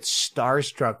when I get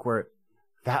starstruck where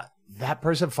that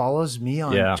person follows me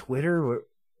on Twitter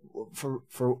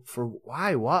for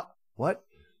why? What?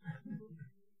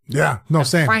 Yeah, no,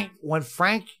 same.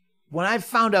 When I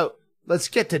found out, let's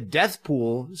get to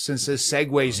Deathpool since this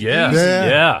segues.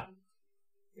 Yeah.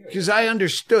 Because I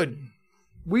understood.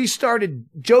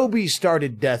 Jobi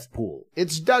started Deathpool.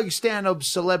 It's Doug Stanhope's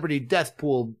celebrity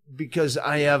Deathpool because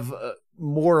I have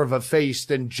more of a face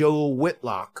than Joe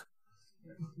Whitlock.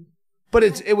 But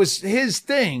it was his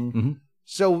thing. Mm-hmm.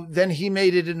 So then he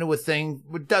made it into a thing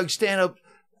with Doug Stanhope.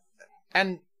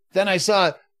 And then I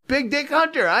saw Big Dick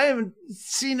Hunter. I haven't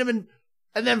seen him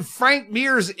and then Frank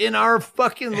Mir's in our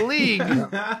fucking league.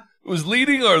 Was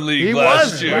leading our league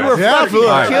last year. We were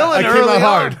fucking killing early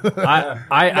hard.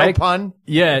 No pun.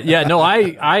 Yeah. No,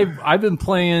 I've been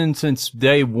playing since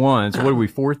day one. So what are we,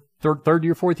 third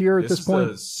year, fourth year at this point?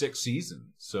 This is the 6th season.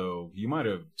 So you might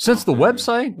have since the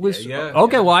website was okay. Yeah.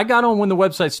 Well, I got on when the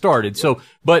website started. Yeah. So,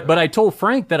 but I told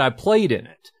Frank that I played in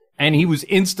it, and he was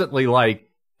instantly like,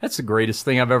 "That's the greatest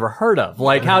thing I've ever heard of."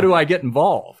 Like, how do I get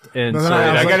involved? And so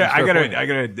I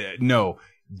gotta know.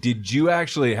 Did you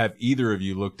actually have either of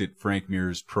you looked at Frank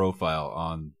Mir's profile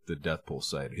on the Deathpool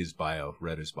site? His bio,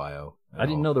 read his bio. I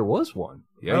didn't know there was one.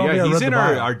 Yeah, he's in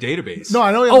our database. No,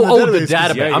 I know. The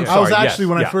database. I'm sorry. I was actually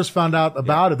when I first found out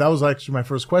about it, that was actually my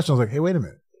first question. I was like, "Hey, wait a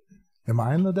minute, am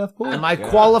I in the Deathpool? Am I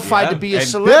qualified to be a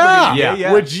celebrity?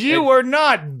 Yeah. Which you are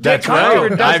not. Dick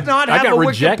Hunter does not have a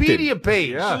rejected. Wikipedia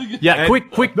page. Yeah.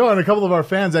 Quick. No, and a couple of our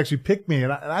fans actually picked me,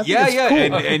 and I think it's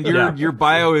cool. And your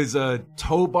bio is a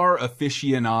tow bar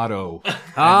aficionado. And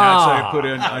that's what I put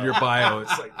in on your bio.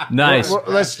 It's like nice. Well,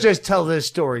 let's just tell this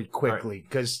story quickly,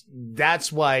 because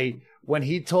that's why when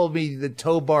he told me the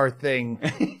tow bar thing,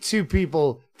 two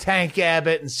people, Tank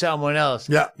Abbott and someone else,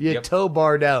 you tow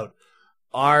barred out.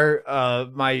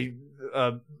 My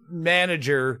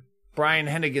manager, Brian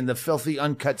Hennigan, the filthy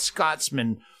uncut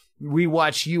Scotsman, we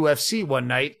watched UFC one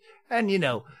night, and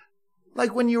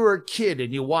like when you were a kid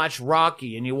and you watch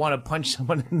Rocky and you want to punch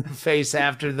someone in the face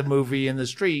after the movie in the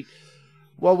street,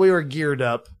 well, we were geared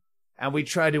up and we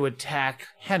tried to attack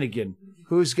Hennigan,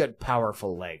 who's got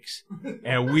powerful legs.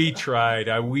 And we tried,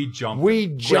 we jumped. We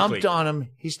jumped on him.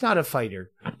 He's not a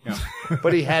fighter,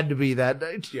 but he had to be that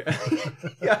night.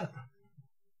 Yeah.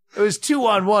 It was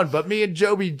 2-on-1, but me and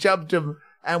Jobi jumped him,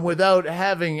 and without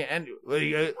having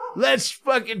let's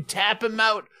fucking tap him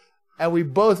out. And we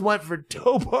both went for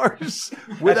tow bars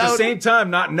at the same time,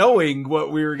 not knowing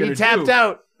what we were going to do. He tapped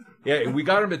out. Yeah, we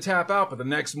got him to tap out, but the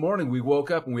next morning we woke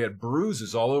up and we had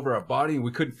bruises all over our body, and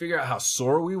we couldn't figure out how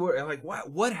sore we were. Like,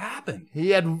 what happened?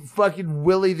 He had fucking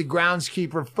Willie the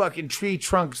groundskeeper fucking tree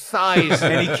trunk thighs,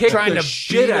 and he kicked trying the to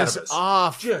shit beat out us of us.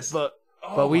 off.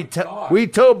 But we God. we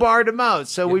tow barred him out,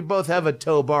 so we both have a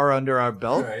tow bar under our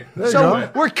belt. Right.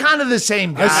 So we're kind of the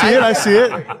same guy. I see it.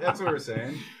 That's what we're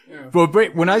saying. Yeah.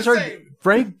 But when I started,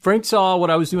 Frank saw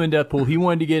what I was doing in Deathpool. He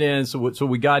wanted to get in, so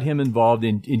we got him involved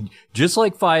in just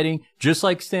like fighting, just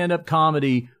like stand-up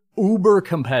comedy, uber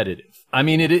competitive. I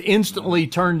mean, it instantly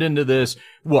turned into this.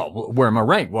 Well, where am I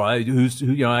ranked? Well, I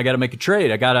got to make a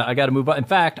trade. I got to move on. In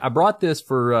fact, I brought this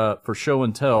for show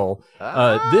and tell.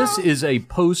 This is a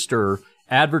poster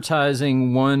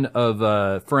advertising one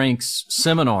of Frank's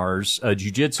seminars, a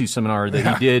jiu-jitsu seminar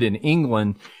that he did in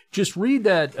England. Just read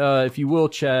that, if you will,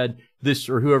 Chad. This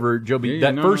or whoever, Jobi,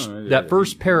 that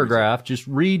first paragraph. Just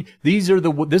read. This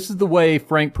is the way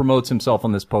Frank promotes himself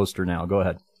on this poster. Now, go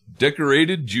ahead.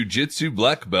 Decorated jiu-jitsu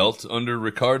black belt under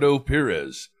Ricardo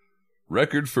Perez.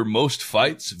 Record for most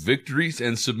fights, victories,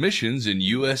 and submissions in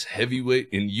UFC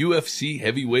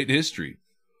heavyweight history.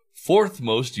 Fourth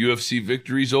most UFC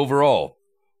victories overall.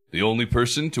 The only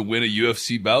person to win a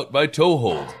UFC bout by toe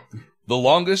hold. The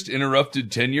longest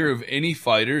interrupted tenure of any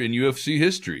fighter in UFC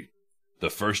history. The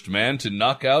first man to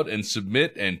knock out and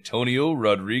submit Antonio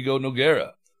Rodrigo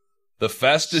Nogueira. The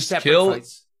fastest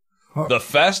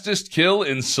kill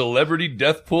in celebrity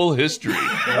death pool history.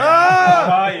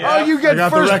 You get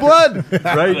first blood.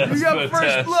 Right. You got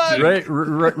first blood.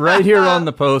 Right here on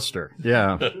the poster.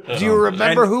 Yeah. Do you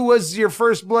remember who was your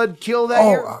first blood kill that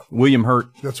year? William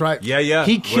Hurt. That's right. Yeah.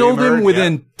 He killed him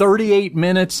within 38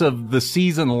 minutes of the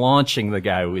season launching. The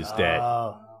guy was dead.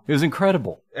 It was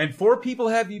incredible. And 4 people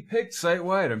have you picked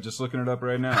site-wide. I'm just looking it up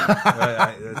right now.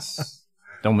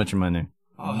 Don't mention my name.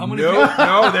 How many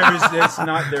No,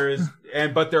 there is,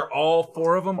 but they're all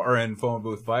 4 of them are in phone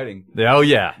booth fighting. Oh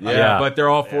yeah. But they're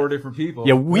all 4 different people.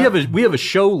 Yeah, we have a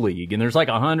show league, and there's like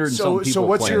 100 and some people. So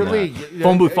what's playing your that. league?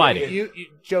 Phone booth fighting.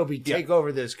 Jobi, take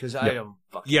over this because I don't.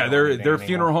 Yeah, their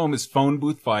funeral home is phone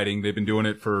booth fighting. They've been doing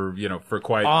it for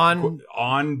quite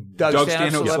on Doug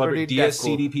Stanhope Celebrity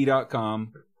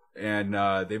DSCDP.com,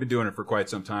 and they've been doing it for quite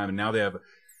some time. And now they have,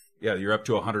 you're up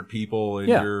to 100 people in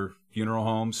your funeral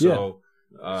home. So.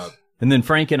 And then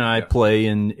Frank and I play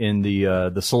in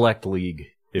the select league,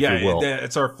 if you will.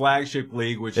 It's our flagship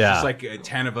league, which is just like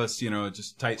 10 of us,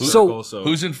 just tight circle. So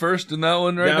who's in first in that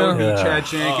one right that now? Would be Chad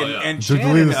Shank and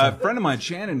Shannon, a friend of mine,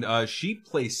 Shannon. She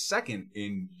placed second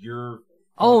in your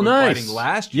nice fighting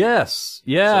last year. Yes,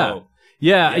 yeah. So,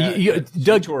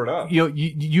 Doug, tore it up.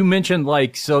 You mentioned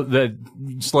so the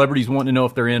celebrities wanting to know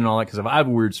if they're in and all that because I have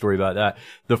a weird story about that.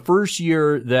 The first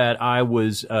year that I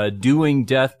was doing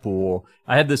Deathpool,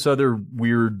 I had this other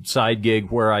weird side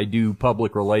gig where I do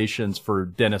public relations for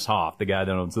Dennis Hoff, the guy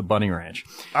that owns the Bunny Ranch.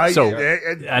 I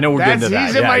know we're getting to that.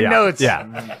 He's in my notes.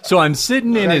 Yeah. So I'm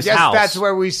sitting in his house. That's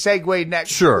where we segue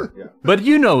next. Sure. Yeah. But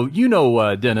you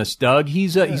know Dennis, Doug.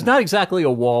 He's not exactly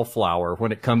a wallflower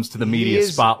when it comes to the media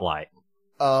spotlight.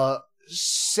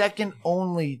 Second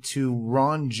only to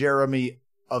Ron Jeremy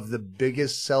of the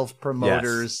biggest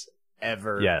self-promoters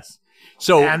ever. Yes.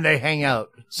 And they hang out.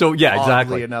 So yeah,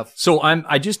 exactly. Enough. So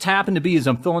I just happened to be, as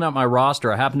I'm filling out my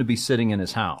roster, I happened to be sitting in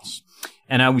his house.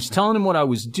 And I was telling him what I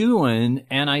was doing,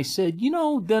 and I said,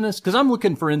 Dennis, because I'm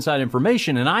looking for inside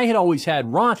information, and I had always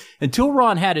had Ron, until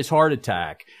Ron had his heart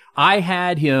attack, I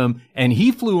had him, and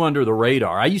he flew under the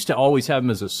radar. I used to always have him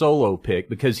as a solo pick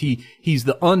because he's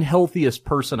the unhealthiest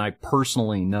person I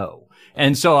personally know.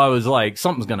 And so I was like,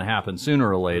 something's going to happen sooner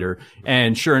or later.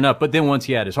 And sure enough, but then once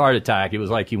he had his heart attack, it was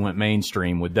like he went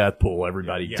mainstream with Deathpool.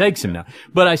 Everybody takes him now.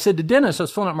 But I said to Dennis, I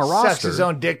was filling out my roster. Sucks his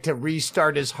own dick to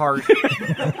restart his heart.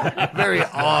 Very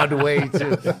odd way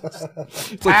to.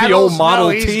 It's like the old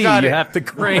Model T you have to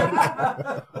crank.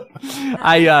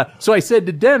 So I said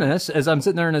to Dennis, as I'm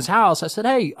sitting there in his house, I said,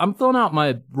 hey, I'm filling out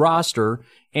my roster.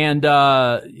 And,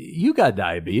 you got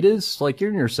diabetes, like you're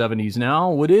in your 70s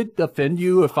now. Would it offend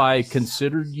you if I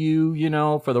considered you,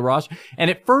 for the roster? And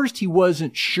at first he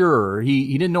wasn't sure.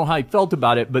 He didn't know how he felt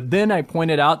about it. But then I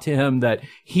pointed out to him that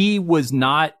he was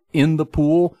not in the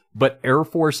pool, but Air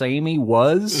Force Amy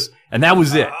was. And that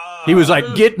was it. He was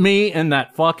like, get me in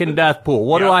that fucking death pool.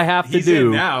 What do I have to do? He's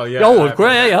in now, yeah. Oh,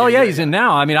 great. Hell yeah, he's in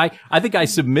now. I mean, I think I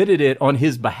submitted it on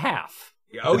his behalf.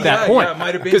 At that point, it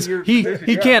might have been because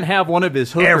he can't have one of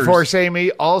his hookers. Air Force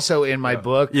Amy, also in my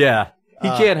book. Yeah, he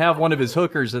can't have one of his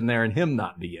hookers in there and him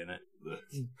not be in it.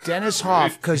 Dennis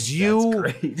Hoff, because you.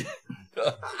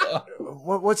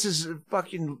 What's his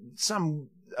fucking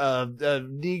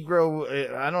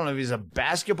Negro? I don't know if he's a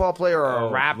basketball player or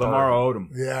a rapper. Lamar Odom.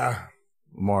 Yeah.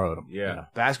 Lamar Odom. Yeah.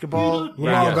 Basketball?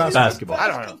 Basketball. I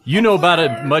don't know. You know about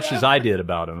it much as I did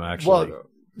about him, actually. Well,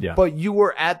 yeah. But you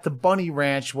were at the Bunny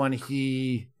Ranch when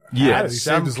he Yeah. had He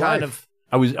some saved his kind life. of...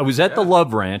 I was at the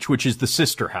Love Ranch, which is the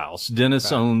sister house.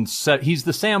 Dennis owns, he's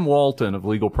the Sam Walton of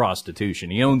legal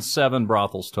prostitution. He owns 7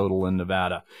 brothels total in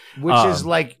Nevada. Which is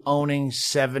like owning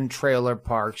 7 trailer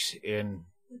parks in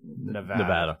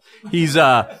Nevada. He's,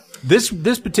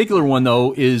 this particular one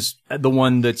though is the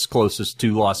one that's closest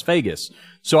to Las Vegas.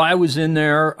 So I was in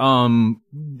there,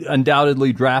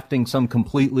 undoubtedly drafting some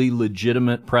completely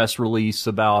legitimate press release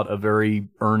about a very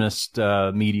earnest,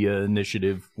 media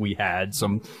initiative we had,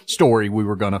 some story we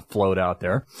were going to float out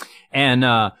there. And,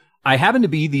 I happened to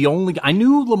be the only, I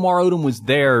knew Lamar Odom was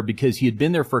there because he had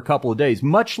been there for a couple of days,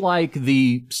 much like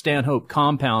the Stanhope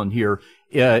compound here.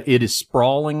 It is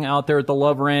sprawling out there at the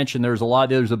Love Ranch, and there's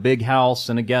a big house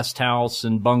and a guest house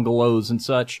and bungalows and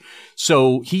such.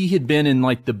 So he had been in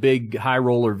like the big high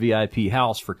roller VIP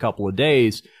house for a couple of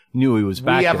days, knew he was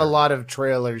back We have there. a lot of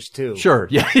trailers too. Sure.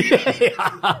 Yeah.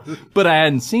 But I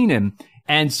hadn't seen him.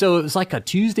 And so it was like a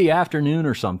Tuesday afternoon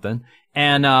or something.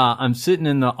 And, I'm sitting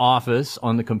in the office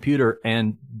on the computer,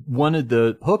 and one of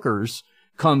the hookers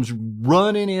comes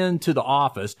running into the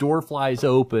office. Door flies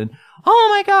open.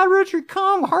 Oh my God, Richard,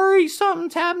 come, hurry.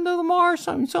 Something's happened to Lamar.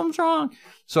 Something's wrong.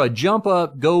 So I jump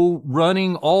up, go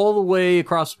running all the way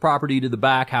across the property to the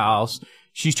back house.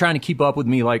 She's trying to keep up with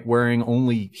me, like wearing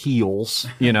only heels,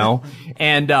 you know,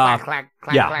 and,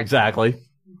 exactly.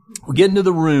 We get into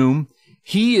the room.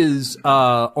 He is,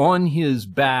 on his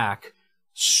back,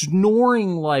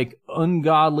 snoring like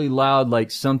ungodly loud, like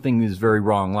something is very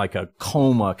wrong, like a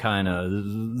coma kind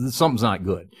of, something's not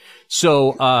good.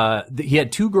 So, he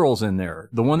had 2 girls in there,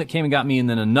 the one that came and got me, and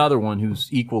then another one who's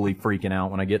equally freaking out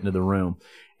when I get into the room.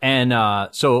 And,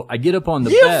 so I get up on the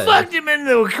bed. You fucked him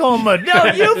into a coma. No,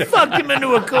 you fucked him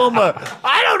into a coma.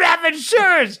 I don't have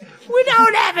insurance. We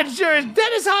don't have insurance.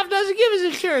 Dennis Hoff doesn't give us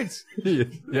insurance.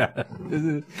 Yeah.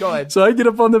 Go ahead. So I get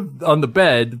up on the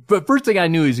bed, but first thing I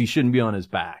knew is he shouldn't be on his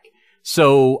back.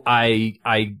 So I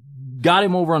got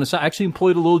him over on his side. I actually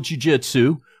employed a little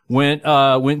jujitsu,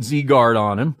 went Z-guard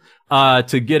on him,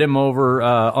 to get him over,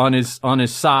 on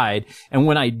his side. And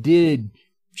when I did,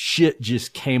 shit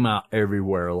just came out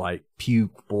everywhere, like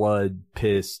puke, blood,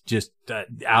 piss, just,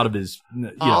 out of his,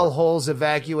 all holes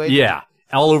evacuated. Yeah.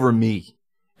 All over me.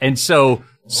 And so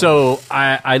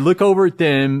I look over at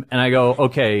them and I go,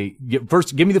 okay,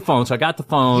 first give me the phone. So I got the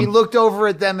phone. He looked over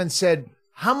at them and said,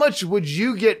 how much would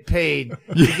you get paid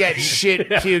to get shit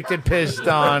puked and pissed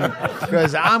on?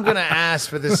 Because I'm going to ask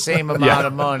for the same amount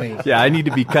of money. Yeah, I need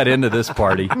to be cut into this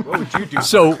party. What would you do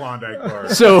for the Klondike bar?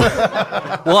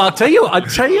 Well, I'll tell you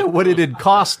what it had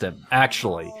cost him,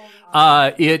 actually.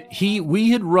 We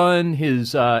had run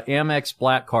his, Amex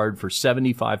Black Card for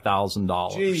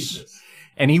 $75,000. Jesus.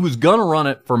 And he was gonna run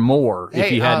it for more if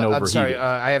he hadn't overheated. I'm sorry,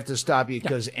 I have to stop you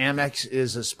because Amex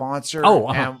is a sponsor. Oh,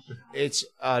 and it's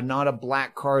not a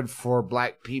black card for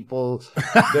black people.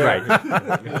 Right.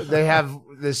 They have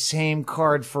the same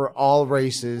card for all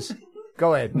races.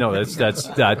 Go ahead. No, that's,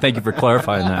 thank you for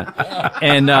clarifying that.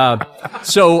 And,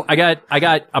 so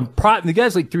the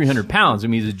guy's like 300 pounds. I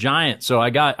mean, he's a giant. So I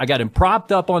got him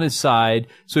propped up on his side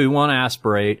so he won't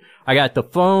aspirate. I got the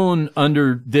phone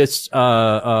under this,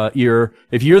 ear.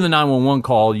 If you hear the 911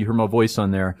 call, you hear my voice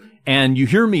on there. And you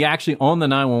hear me actually on the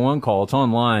 911 call. It's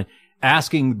online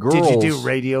asking the girls. Did you do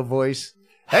radio voice?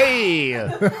 Hey,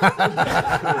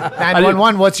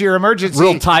 911, what's your emergency?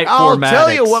 Real tight I'll formatics.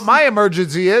 tell you what my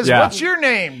emergency is. Yeah. What's your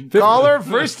name? Caller,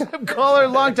 first time caller,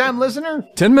 long time listener?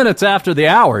 10 minutes after the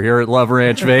hour here at Love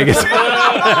Ranch, Vegas. Nicely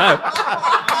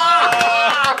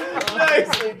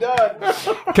done.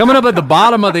 Coming up at the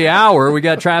bottom of the hour, we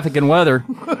got traffic and weather.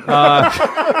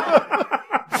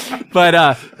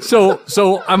 So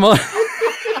I'm on,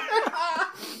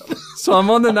 I'm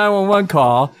on the 911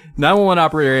 call. 911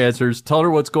 operator answers, tell her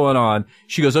what's going on.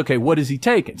 She goes, okay, what is he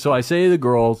taking? So I say to the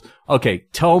girls, okay,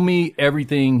 tell me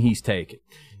everything he's taking.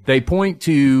 They point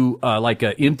to, like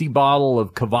an empty bottle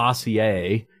of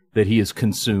Cavassier that he has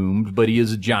consumed, but he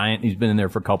is a giant. He's been in there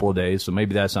for a couple of days, so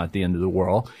maybe that's not the end of the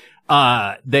world.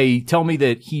 They tell me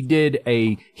that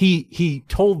he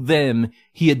told them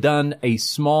he had done a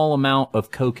small amount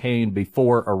of cocaine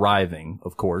before arriving,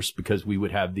 of course, because we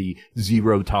would have the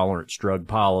zero tolerance drug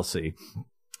policy.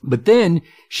 But then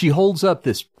she holds up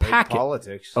this packet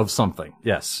of something.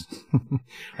 Yes.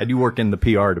 I do work in the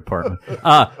PR department.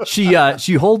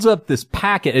 She holds up this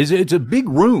packet. It's a big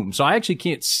room, so I actually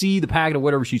can't see the packet of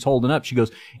whatever she's holding up. She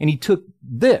goes, and he took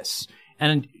this,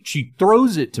 and she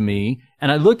throws it to me,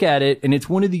 and I look at it, and it's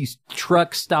one of these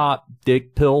truck stop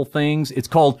dick pill things. It's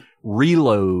called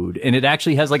reload. And it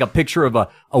actually has like a picture of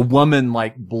a woman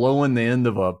like blowing the end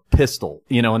of a pistol,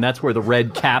 you know, and that's where the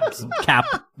red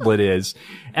caplet is.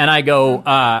 And I go,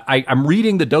 I'm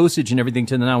reading the dosage and everything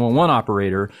to the 911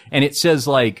 operator, and it says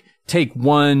like, take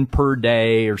 1 per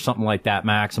day or something like that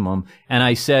maximum. And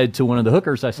I said to one of the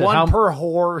hookers, I said, 1 per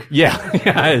whore.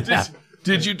 Yeah.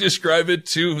 Did you describe it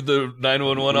to the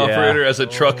 911 operator as a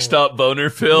truck stop boner,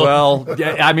 Phil? Well,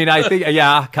 yeah, I mean, I think,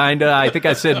 yeah, kinda. I think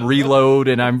I said reload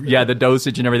and the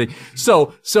dosage and everything.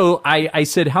 So I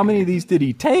said, how many of these did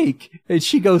he take? And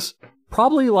she goes,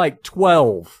 probably like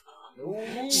 12.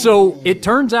 So it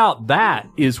turns out that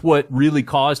is what really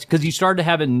caused, because he started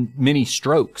having many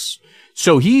strokes.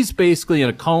 So he's basically in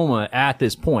a coma at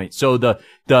this point. So the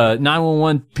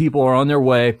 911 people are on their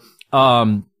way.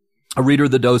 A reader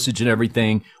of the dosage and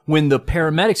everything. When the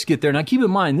paramedics get there, now keep in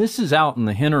mind, this is out in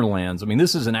the hinterlands. I mean,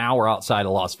 this is an hour outside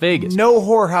of Las Vegas. No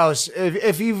whorehouse.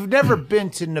 If you've never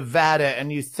been to Nevada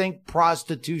and you think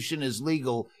prostitution is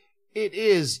legal, it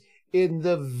is in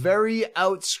the very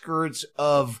outskirts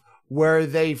of where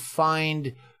they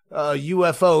find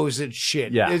UFOs and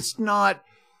shit. Yeah. It's not,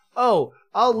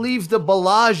 I'll leave the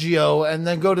Bellagio and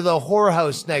then go to the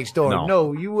whorehouse next door.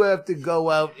 No, you have to go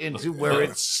out into where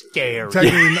it's scary.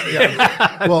 Technically,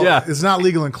 it's not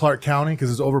legal in Clark County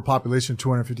because it's overpopulation,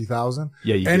 250,000.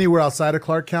 Yeah, anywhere outside of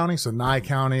Clark County, so Nye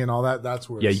County and all that, that's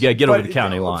where. Yeah, you gotta get over the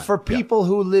county line. For people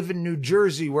who live in New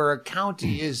Jersey, where a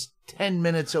county is 10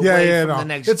 minutes away from the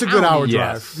next it's a good hour county.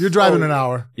 drive. Yes. You're driving an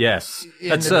hour. Yes.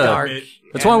 That's the dark.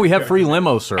 That's why we have free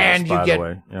limo service, And you by get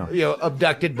the way.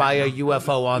 abducted by a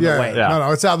UFO on the way. Yeah.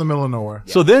 No, it's out in the middle of nowhere.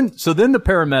 So then the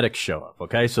paramedics show up,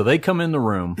 okay? So they come in the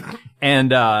room,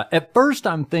 and at first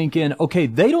I'm thinking, okay,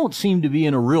 they don't seem to be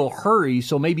in a real hurry,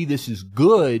 so maybe this is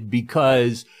good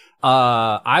because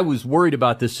I was worried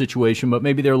about this situation, but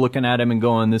maybe they're looking at him and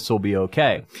going, this will be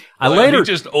okay. He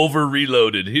just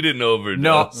over-reloaded. He didn't overdose.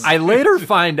 No, I later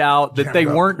find out that they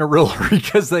weren't in a real hurry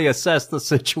because they assessed the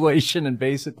situation and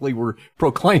basically were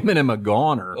proclaiming him a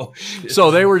goner. Oh, shit.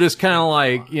 So they were just kind of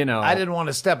like, you know. I didn't want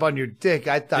to step on your dick.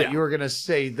 I thought you were going to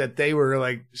say that they were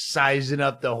like sizing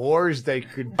up the whores they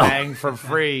could bang for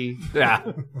free.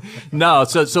 Yeah. No,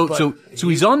 so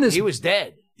he's on this. He was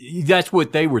dead. That's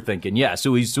what they were thinking. Yeah.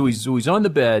 So he's on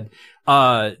the bed.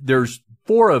 There's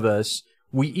 4 of us.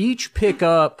 We each pick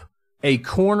up a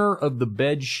corner of the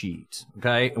bed sheet.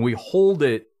 Okay. And we hold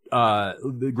it,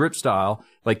 the grip style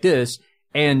like this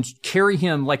and carry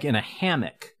him like in a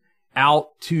hammock out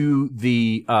to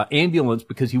the, ambulance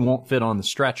because he won't fit on the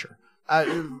stretcher.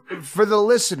 For the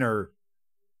listener,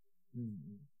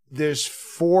 there's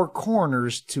 4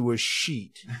 corners to a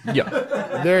sheet.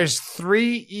 Yeah. There's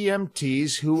 3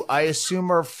 EMTs who I assume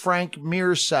are Frank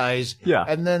Mir size. Yeah.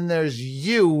 And then there's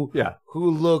you who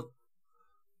look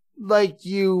like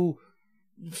you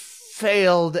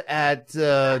failed at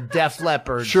Def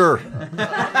Leppard. Sure.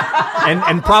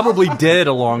 and probably did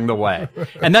along the way.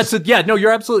 And that's it. Yeah, no,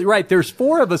 you're absolutely right. There's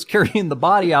 4 of us carrying the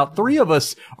body out. 3 of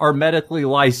us are medically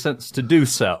licensed to do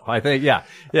so. I think, yeah.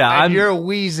 And you're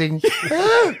wheezing.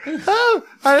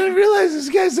 I didn't realize this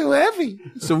guy's so heavy.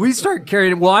 So we start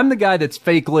carrying it. Well, I'm the guy that's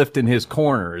fake lifting his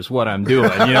corner is what I'm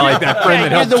doing. You know, like that friend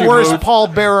that helps you're the you worst move.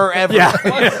 pallbearer ever. Yeah.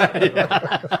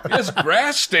 He has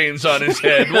grass stains on his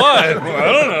head. What?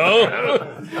 I don't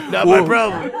know. Not my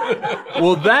problem.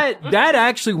 Well, that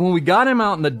actually, when we got him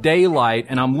out in the daylight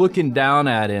and I'm looking down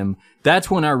at him, that's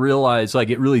when I realized, like,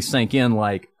 it really sank in,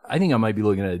 like, I think I might be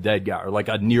looking at a dead guy or like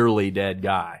a nearly dead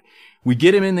guy. We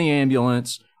get him in the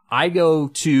ambulance. I go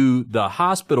to the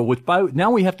hospital, which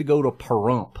now we have to go to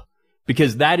Pahrump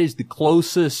because that is the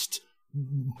closest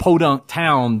podunk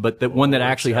town, but the one that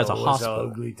actually has a hospital. An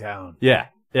ugly town. Yeah.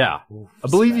 Oof, I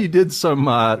believe you did some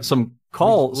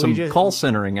call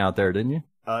centering out there, didn't you?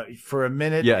 For a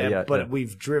minute. But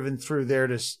we've driven through there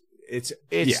to. It's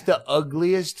the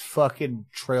ugliest fucking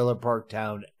trailer park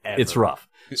town ever. It's rough.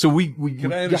 So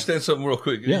Can I understand something real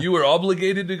quick? Yeah. You were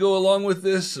obligated to go along with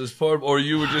this or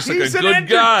you were just like a good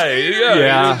guy?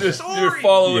 Yeah. You're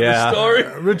following the story.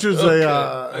 Richard's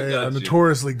a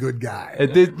notoriously good guy.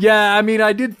 I mean,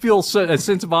 I did feel a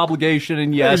sense of obligation,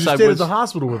 and yes, I stayed at the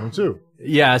hospital with him too.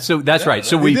 Yeah, so that's right.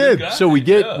 So we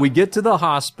get to the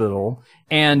hospital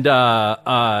and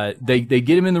they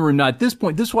get him in the room. Now at this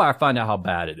point, this is why I find out how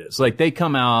bad it is. Like they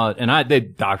come out and the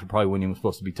doctor probably wasn't even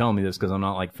supposed to be telling me this because I'm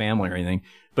not like family or anything.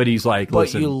 But he's like,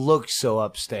 listen. But you look so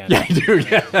upstanding. Yeah, I do.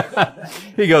 Yeah.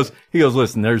 He goes,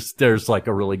 listen, there's like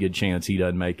a really good chance he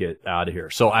doesn't make it out of here.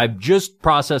 So I'm just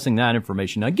processing that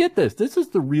information. Now get this. This is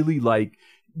the really like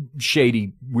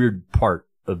shady, weird part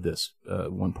of this,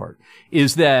 one part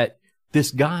is that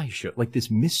this guy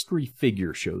this mystery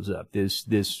figure shows up.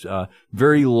 This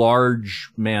very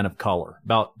large man of color,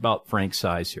 about Frank's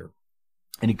size here,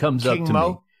 and he comes up to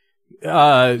me.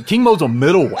 King Mo's a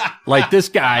middleweight. Like this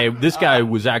guy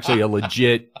was actually a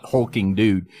legit hulking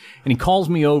dude. And he calls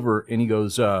me over and he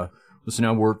goes, listen,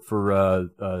 I work for,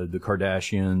 the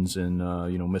Kardashians and,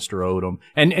 Mr. Odom.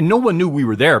 And no one knew we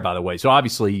were there, by the way. So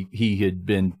obviously he had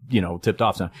been, tipped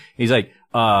off. He's like,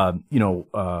 I'm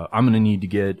going to need to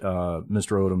get,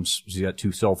 Mr. Odom's, he's got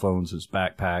 2 cell phones, his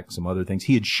backpack, some other things.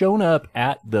 He had shown up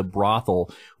at the brothel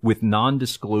with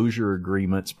non-disclosure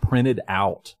agreements printed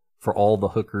out for all the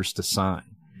hookers to sign.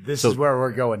 This is where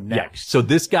we're going next. Yeah. So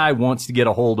this guy wants to get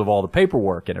a hold of all the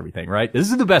paperwork and everything, right? This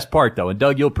is the best part, though. And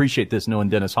Doug, you'll appreciate this knowing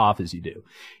Dennis Hoff as you do.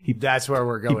 That's where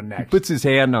we're going next. He puts his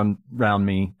hand around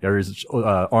me, or his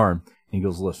arm, and he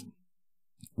goes, listen,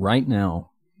 right now,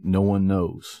 no one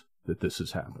knows that this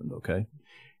has happened, okay?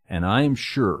 And I am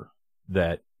sure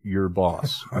that your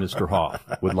boss, Mr. Hoff,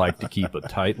 would like to keep a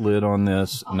tight lid on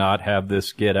this, not have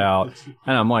this get out.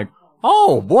 And I'm like,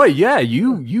 oh boy, yeah,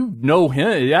 you know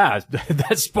him. Yeah,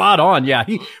 that's spot on. Yeah,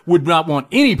 he would not want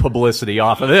any publicity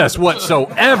off of this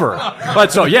whatsoever.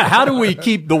 But so, yeah, how do we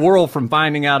keep the world from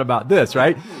finding out about this,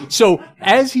 right? So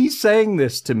as he's saying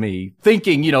this to me,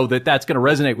 thinking, that that's going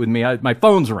to resonate with me, my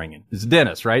phone's ringing. It's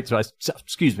Dennis, right? So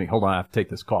excuse me, hold on, I have to take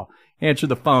this call. Answer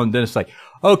the phone. Dennis like,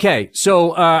 okay,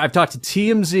 so I've talked to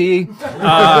TMZ.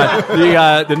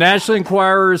 The National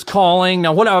Enquirer is calling.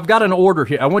 Now, I've got an order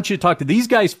here. I want you to talk to these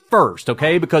guys first,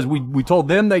 okay? Because we told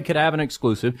them they could have an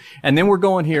exclusive, and then we're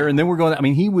going here, and then we're going. I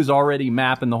mean, he was already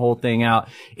mapping the whole thing out.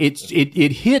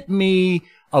 It hit me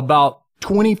about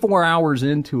 24 hours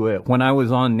into it when I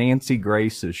was on Nancy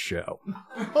Grace's show.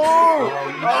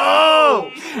 Oh!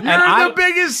 You're the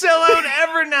biggest sellout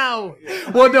ever now.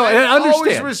 Well, no, I understand. I've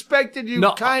always respected you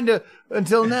kind of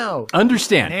until now.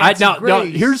 Understand. Now,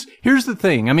 here's the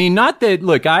thing. I mean, not that,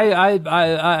 look, I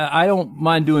don't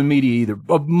mind doing media either,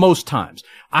 most times.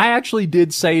 I actually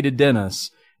did say to Dennis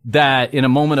that in a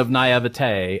moment of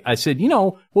naivete, I said,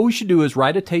 what we should do is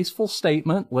write a tasteful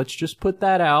statement. Let's just put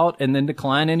that out and then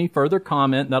decline any further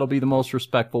comment. That'll be the most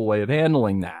respectful way of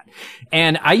handling that.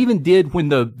 And I even did when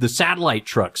the satellite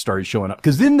truck started showing up,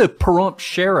 because then the Pahrump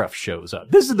sheriff shows up.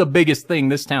 This is the biggest thing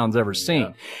this town's ever seen.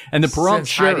 Yeah. And the Pahrump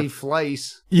sheriff. Heidi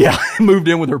Fleiss. Yeah, moved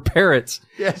in with her parrots.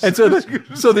 Yes. And so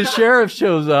the sheriff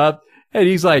shows up. And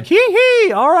he's like,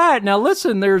 hee, all right, now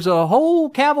listen, there's a whole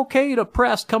cavalcade of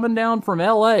press coming down from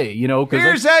L.A.,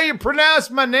 Here's how you pronounce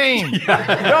my name. Don't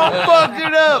fuck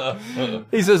it up.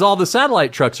 He says all the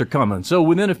satellite trucks are coming. So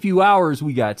within a few hours,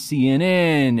 we got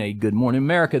CNN, Good Morning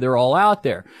America, they're all out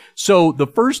there. So the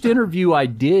first interview I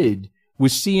did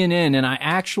was CNN, and I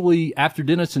actually, after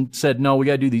Dennis said, no, we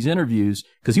got to do these interviews,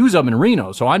 because he was up in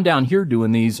Reno, so I'm down here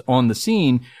doing these on the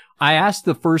scene, I asked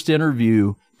the first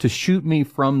interview to shoot me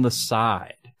from the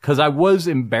side, because I was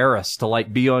embarrassed to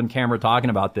be on camera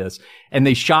talking about this. And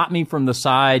they shot me from the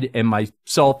side, and my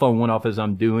cell phone went off as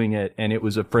I'm doing it. And it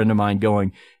was a friend of mine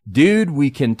going, dude, we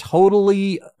can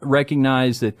totally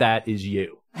recognize that is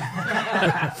you.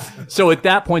 So at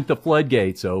that point, the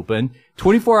floodgates open.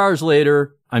 24 hours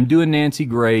later, I'm doing Nancy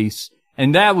Grace.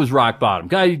 And that was rock bottom.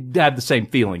 I had the same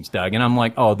feelings, Doug. And I'm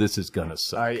like, oh, this is going to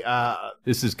suck.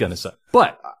 This is going to suck.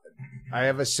 But I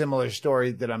have a similar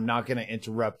story that I'm not going to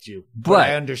interrupt you, but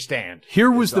I understand. Here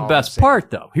was the best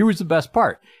part, though. Here was the best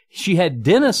part. She had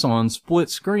Dennis on split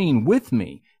screen with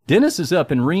me. Dennis is up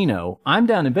in Reno. I'm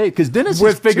down in Vegas because Dennis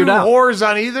has figured out. With 2 whores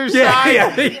on either side?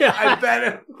 Yeah. I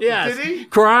bet. Yes. Did he?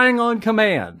 Crying on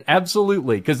command.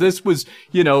 Absolutely. Because this was,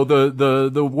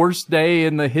 the worst day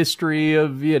in the history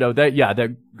of,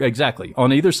 that exactly.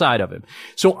 On either side of him.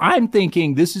 So I'm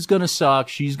thinking this is going to suck.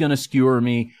 She's going to skewer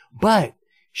me. But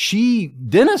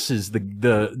Dennis is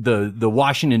the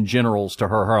Washington Generals to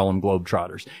her Harlem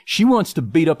Globetrotters. She wants to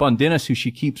beat up on Dennis, who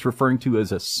she keeps referring to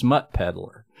as a smut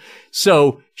peddler.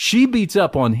 So she beats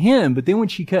up on him, but then when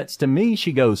she cuts to me,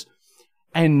 she goes,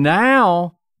 and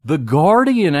now the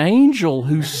guardian angel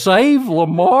who saved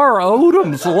Lamar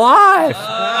Odom's life.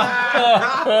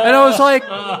 And I was like,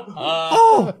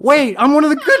 oh, wait, I'm one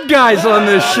of the good guys on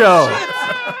this show.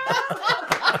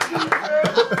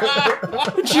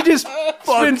 And she just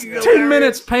spends 10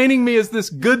 minutes painting me as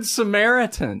this good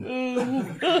Samaritan.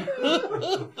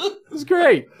 It was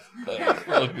great.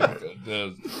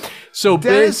 So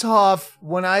Dennis Hoff,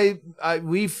 when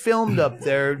we filmed up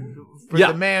there for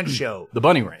the Man Show. The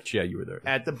Bunny Ranch. Yeah, you were there.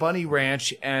 At the Bunny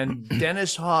Ranch, and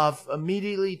Dennis Hoff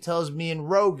immediately tells me and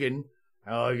Rogan,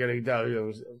 I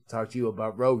gotta talk to you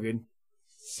about Rogan.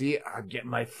 See, I'm getting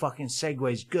my fucking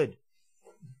segues good.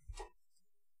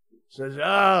 Says,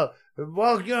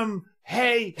 welcome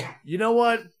hey, you know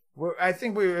what? I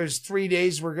think it was 3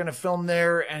 days we're going to film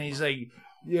there. And he's like,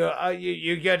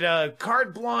 you get a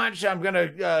carte blanche. I'm going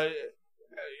to,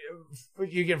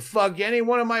 you can fuck any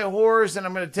one of my whores and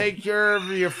I'm going to take care of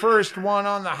your first one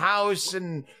on the house.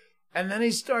 And then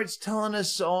he starts telling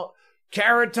us all,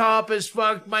 Carrot Top has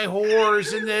fucked my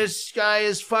whores and this guy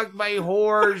has fucked my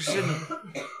whores.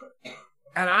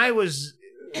 And I was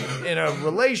in a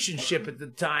relationship at the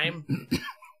time.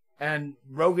 And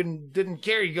Rogan didn't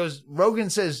care. Rogan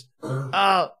says,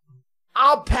 I'll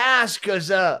pass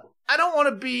because I don't want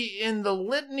to be in the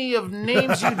litany of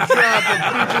names you drop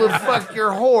of people who fuck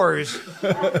your whores.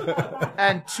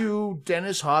 And to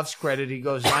Dennis Hoff's credit, he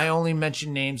goes, I only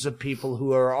mention names of people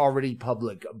who are already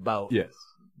public about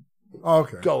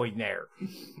going there.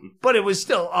 But it was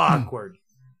still awkward.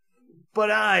 But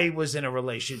I was in a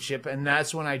relationship, and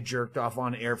that's when I jerked off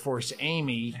on Air Force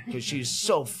Amy because she's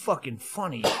so fucking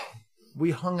funny.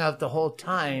 We hung out the whole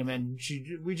time, and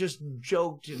we just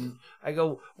joked, and I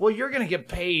go, well, you're going to get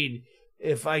paid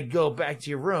if I go back to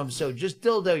your room, so just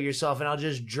dildo yourself, and I'll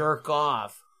just jerk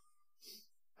off.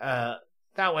 That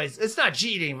way, it's not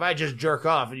cheating if I just jerk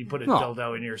off and you put a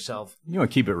dildo in yourself. You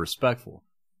want to keep it respectful.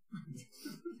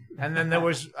 And then there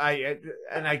was, I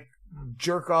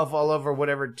jerk off all over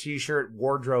whatever T-shirt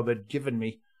wardrobe had given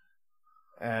me.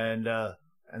 And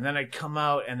then I come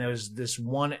out and there was this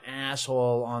one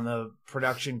asshole on the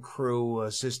production crew,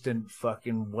 assistant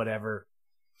fucking whatever.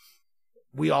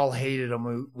 We all hated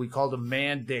him. We called him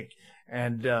Man Dick.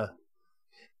 And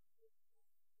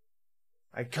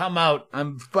I come out,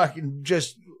 I'm fucking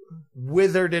just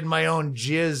withered in my own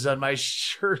jizz on my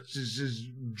shirt, is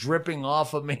just dripping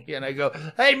off of me. And I go,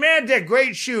 hey, Man Dick,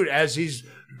 great shoot, as he's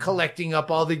collecting up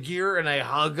all the gear, and I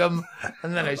hug him,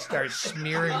 and then I start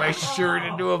smearing my shirt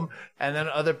into him, and then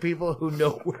other people who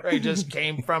know where I just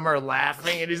came from are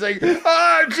laughing, and he's like,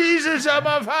 oh, Jesus, I'm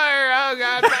on fire, oh,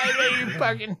 God, you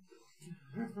fucking...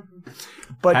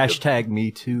 But, hashtag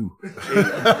me too.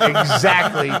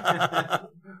 Exactly.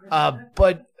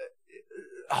 But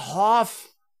Hoff,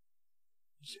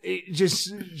 just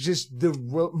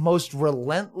the most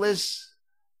relentless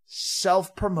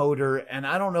self-promoter, and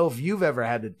I don't know if you've ever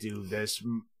had to do this.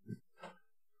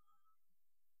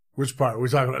 Which part are we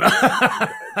talking about?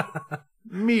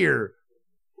 Mir,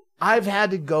 I've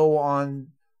had to go on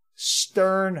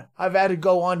Stern, I've had to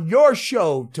go on your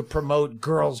show to promote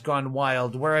Girls Gone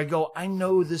Wild, where I go, I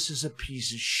know this is a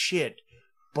piece of shit,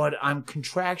 but I'm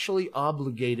contractually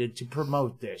obligated to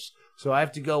promote this, so I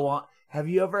have to go on. Have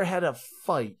you ever had a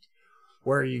fight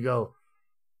where you go,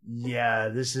 yeah,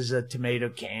 this is a tomato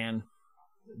can,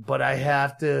 but I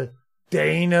have to,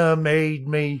 Dana made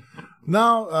me?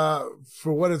 No,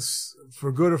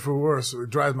 for good or for worse, it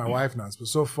drives my wife nuts. But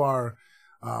so far,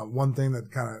 one thing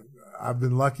that kind of I've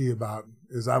been lucky about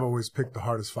is I've always picked the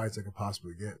hardest fights I could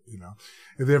possibly get. You know,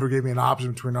 if they ever gave me an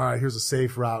option between, all right, here's a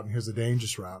safe route and here's a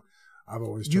dangerous route, I've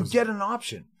always chosen. You get an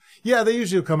option. Yeah, they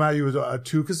usually come at you with a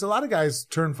two, because a lot of guys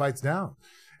turn fights down.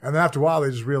 And then after a while,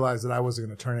 they just realized that I wasn't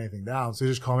going to turn anything down. So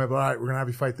they just call me up, all right, we're going to have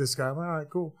you fight this guy. I'm like, all right,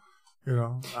 cool. You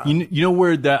know, you know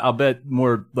where that, I'll bet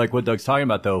more like what Doug's talking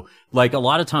about though, like a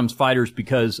lot of times fighters,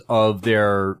 because of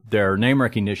their name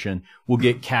recognition, will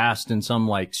get cast in some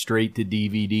like straight to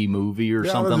DVD movie or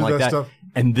something like that. Stuff.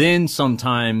 And then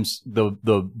sometimes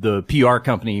the PR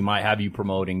company might have you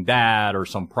promoting that or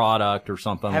some product or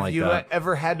something like that. Have you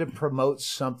ever had to promote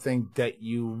something that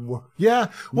you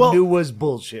knew was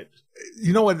bullshit?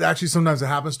 You know what? Actually, sometimes it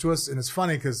happens to us, and it's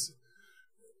funny because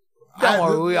don't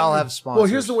worry, we all have sponsors. Well,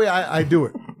 here's the way I do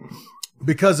it.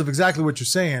 Because of exactly what you're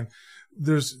saying,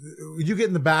 you get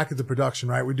in the back of the production,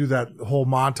 right? We do that whole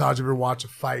montage. You ever watch a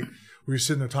fight where you're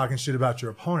sitting there talking shit about your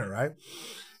opponent, right?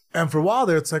 And for a while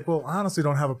there, it's like, well, I honestly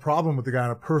don't have a problem with the guy on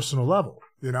a personal level,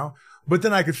 you know? But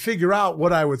then I could figure out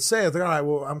what I would say. I was like, all right,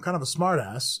 well, I'm kind of a smart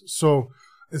ass. So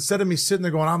instead of me sitting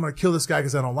there going, I'm going to kill this guy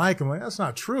because I don't like him, I'm like, that's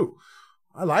not true.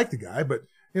 I like the guy, but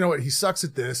you know what? He sucks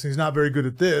at this, and he's not very good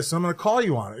at this. So I'm going to call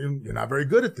you on it. You're not very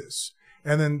good at this.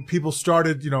 And then people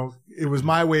started, you know, it was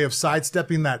my way of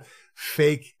sidestepping that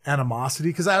fake animosity,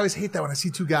 because I always hate that when I see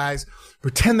two guys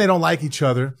pretend they don't like each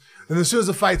other, and as soon as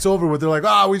the fight's over with, they're like,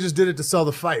 oh, we just did it to sell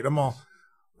the fight. I'm all,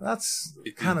 that's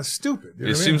kind of stupid.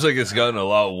 It seems like it's gotten a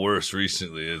lot worse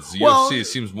recently. It's UFC. It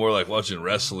seems more like watching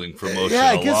wrestling promotion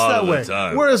it gets a lot that of way. the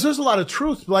time. Whereas there's a lot of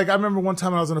truth. Like I remember one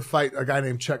time when I was in a fight, a guy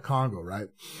named Czech Congo, right?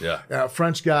 Yeah.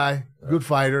 French guy, good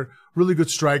fighter, really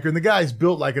good striker. And the guy's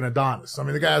built like an Adonis. I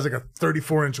mean, the guy has like a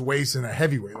 34-inch waist and a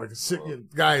heavyweight. Like the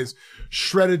guy is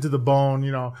shredded to the bone,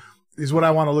 you know. He's what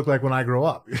I want to look like when I grow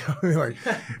up. You know? Like,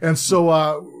 and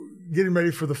so, getting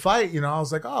ready for the fight, you know, I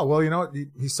was like, oh, well, you know what?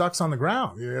 He sucks on the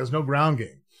ground. He has no ground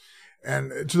game.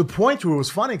 And to the point where it was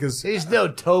funny because he's no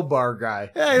tow bar guy.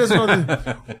 Yeah, he doesn't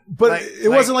know. But it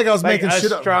wasn't like I was making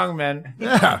shit up. Strong man.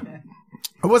 Yeah,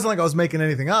 it wasn't like I was making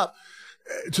anything up.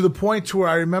 To the point to where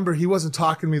I remember he wasn't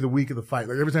talking to me the week of the fight.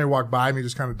 Like every time he walked by me, he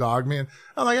just kind of dogged me. And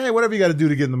I'm like, hey, whatever you got to do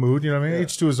to get in the mood. You know what I mean? Yeah.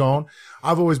 Each to his own.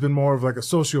 I've always been more of like a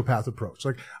sociopath approach.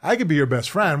 Like I could be your best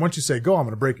friend. Once you say go, I'm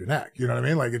going to break your neck. You know what I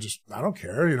mean? Like I don't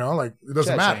care. You know, like it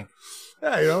doesn't matter.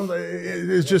 Yeah, you know,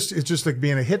 it's just like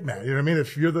being a hitman. You know what I mean?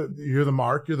 If you're the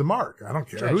mark, you're the mark. I don't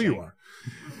care who you are.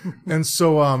 And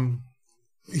so,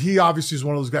 he obviously is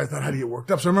one of those guys that thought how to get worked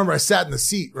up. So I remember I sat in the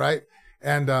seat, right?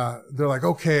 And, they're like,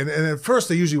 okay. And at first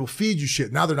they usually will feed you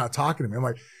shit. Now they're not talking to me. I'm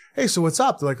like, hey, so what's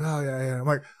up? They're like, oh yeah. I'm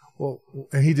like, well,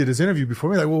 and he did his interview before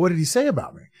me. Like, well, what did he say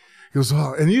about me? He goes,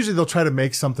 oh, and usually they'll try to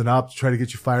make something up to try to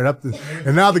get you fired up.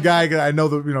 And now the guy, I know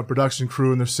the, production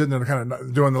crew and they're sitting there kind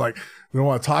of doing, they're like, they don't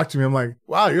want to talk to me. I'm like,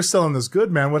 wow, you're selling this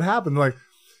good, man. What happened? They're like,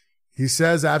 he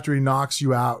says after he knocks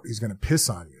you out, he's going to piss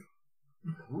on you.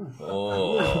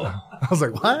 Oh. I was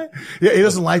like, what? Yeah, he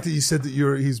doesn't like that you said that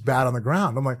he's bad on the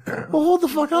ground. I'm like, well, hold the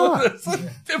fuck on. That's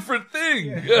a different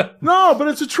thing. No, but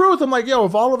it's the truth. I'm like, yo,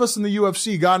 if all of us in the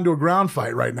UFC got into a ground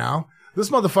fight right now, this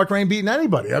motherfucker ain't beating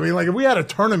anybody. I mean, like if we had a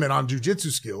tournament on jiu-jitsu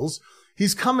skills,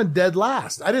 he's coming dead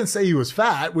last. I didn't say he was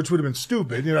fat, which would have been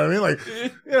stupid. You know what I mean? Like,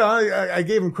 I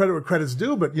gave him credit where credit's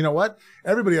due, but you know what?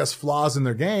 Everybody has flaws in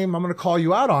their game. I'm going to call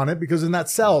you out on it because then that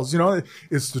sells. You know,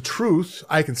 it's the truth.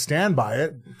 I can stand by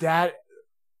it. That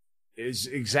is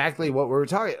exactly what we were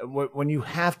talking. When you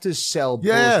have to sell,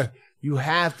 yeah. You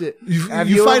have to.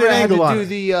 You find an angle on it.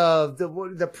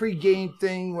 Do the pre-game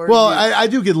thing? Where well, I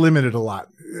do get limited a lot,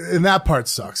 and that part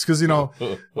sucks because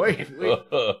Wait.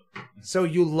 So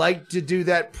you like to do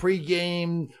that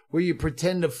pre-game where you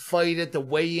pretend to fight at the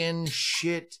weigh-in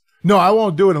shit? No, I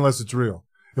won't do it unless it's real.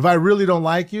 If I really don't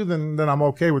like you, then I'm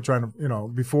okay with trying to,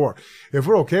 before. If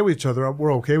we're okay with each other,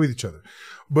 we're okay with each other.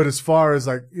 But as far as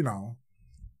like,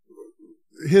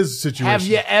 his situation. Have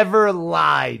you ever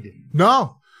lied?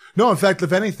 No. In fact,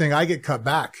 if anything, I get cut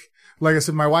back. Like I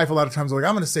said, my wife a lot of times is like,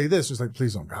 I'm going to say this. She's like,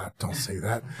 please don't, God, don't say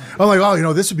that. I'm like,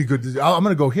 oh, this would be good. I'm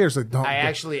going to go here. She's like, don't. I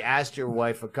actually asked your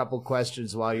wife a couple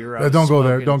questions while you're out. Don't go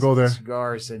there. Don't go there.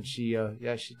 Cigars, and she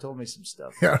told me some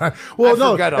stuff. Yeah. Well,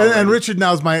 no. And Richard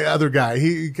now is my other guy.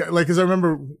 Cause I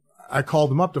remember I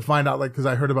called him up to find out, cause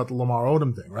I heard about the Lamar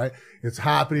Odom thing, right? It's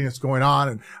happening. It's going on.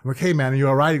 And I'm like, hey man, are you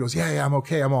all right? He goes, yeah, I'm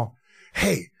okay. I'm all,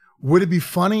 hey. Would it be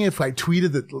funny if I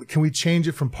tweeted that, can we change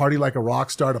it from party like a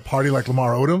rock star to party like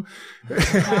Lamar Odom?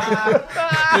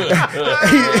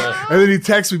 And then he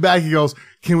texts me back. He goes,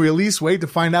 can we at least wait to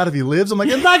find out if he lives? I'm like,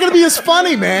 it's not going to be as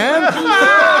funny, man.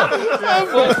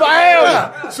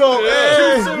 So,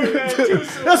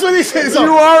 that's what he says.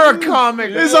 You are a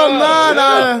comic. It's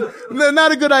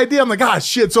not a good idea. I'm like, ah,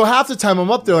 shit. So half the time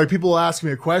I'm up there, like people will ask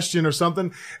me a question or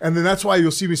something. And then that's why you'll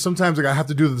see me sometimes, like I have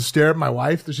to do the stare at my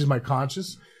wife. She's my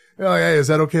conscious. Like, hey, is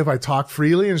that okay if I talk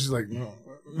freely? And she's like, no.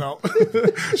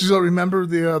 She's like, remember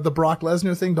the Brock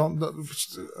Lesnar thing?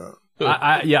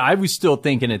 I was still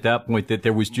thinking at that point that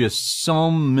there was just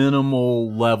some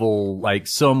minimal level, like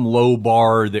some low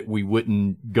bar that we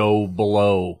wouldn't go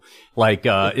below, like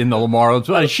in the Lamar.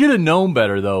 So I should have known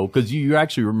better though, because you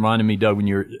actually reminded me, Doug, when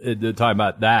you were talking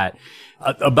about that.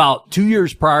 About 2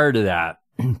 years prior to that,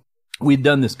 we'd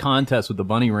done this contest with the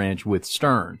Bunny Ranch with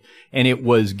Stern, and it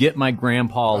was get my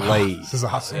grandpa laid. This is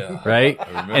awesome. Yeah. Right?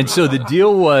 And so the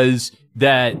deal was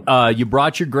that you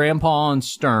brought your grandpa on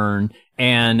Stern,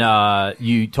 and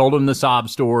you told him the sob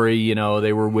story,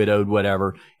 they were widowed,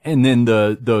 whatever. And then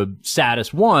the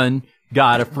saddest one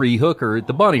got a free hooker at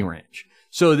the Bunny Ranch.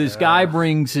 So this guy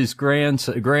brings his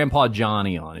Grandpa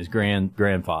Johnny on, his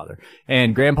grandfather.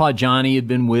 And Grandpa Johnny had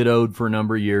been widowed for a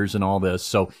number of years and all this.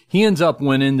 So he ends up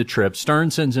winning the trip.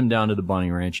 Stern sends him down to the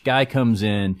Bunny Ranch. Guy comes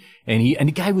in, and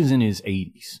the guy was in his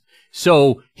 80s.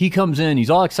 So he comes in, he's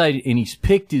all excited, and he's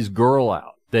picked his girl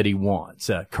out that he wants,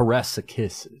 Caressa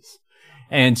Kisses.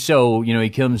 And so, he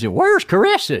comes in, where's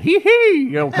Caressa?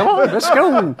 Hee. Come on, let's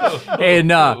go. And,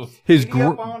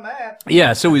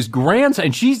 so his grandson,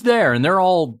 and she's there, and they're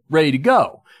all ready to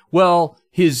go. Well,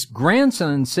 his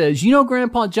grandson says,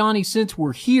 Grandpa Johnny, since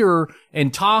we're here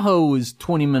and Tahoe is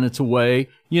 20 minutes away,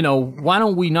 why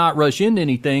don't we not rush into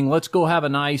anything? Let's go have a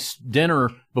nice dinner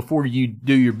before you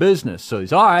do your business. So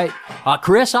he's all right.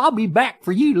 Chris, I'll be back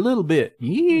for you in a little bit.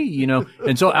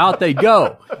 And so out they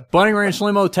go. Bunny Ranch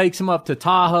limo takes him up to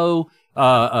Tahoe,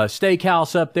 a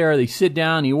steakhouse up there. They sit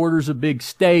down. He orders a big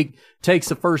steak, takes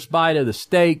the first bite of the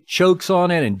steak, chokes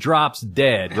on it, and drops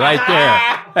dead right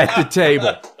there at the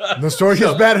table. The story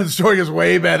gets better. The story gets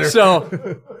way better.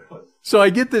 So So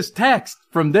I get this text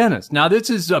from Dennis. Now,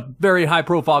 this is a very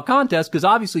high-profile contest because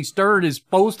obviously Stern is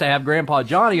supposed to have Grandpa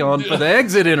Johnny on for the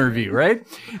exit interview, right?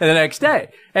 And the next day.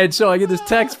 And so I get this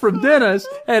text from Dennis,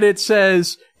 and it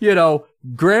says, you know,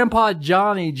 Grandpa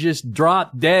Johnny just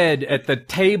dropped dead at the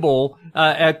table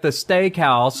at the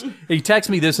steakhouse. He texts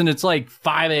me this, and it's like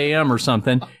 5 a.m. or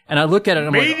something. And I look at it, and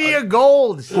I'm Media like,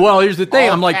 gold. Well, here's the thing.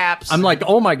 All I'm like, caps.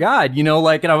 oh my God, you know,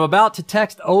 like, and I'm about to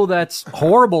text, oh, that's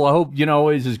horrible. I hope, you know,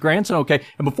 is his grandson okay?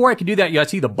 And before I can do that, you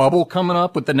see the bubble coming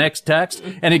up with the next text.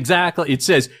 And exactly, it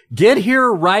says, get here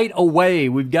right away.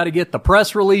 We've got to get the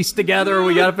press release together.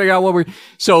 We got to figure out what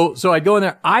so I go in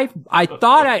there. I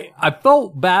thought I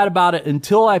felt bad about it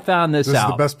until I found this out. This is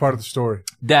the best part of the story.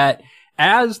 That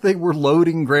as they were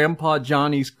loading Grandpa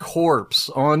Johnny's corpse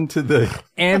onto the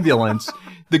ambulance,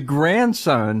 the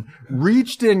grandson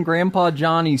reached in Grandpa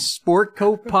Johnny's sport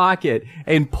coat pocket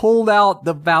and pulled out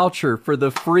the voucher for the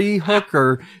free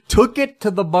hooker, took it to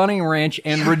the bunny ranch,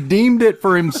 and redeemed it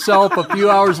for himself a few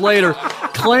hours later,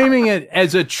 claiming it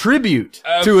as a tribute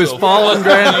to his fallen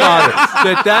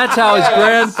grandfather. That's how his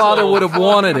grandfather would have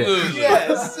wanted it.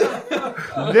 Yes.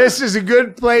 This is a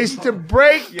good place to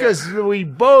break because we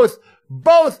both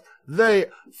the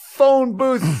Phone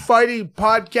Booth Fighting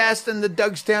Podcast and the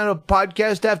Doug Stanhope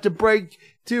Podcast have to break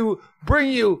to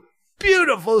bring you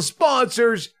beautiful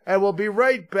sponsors, and we'll be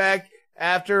right back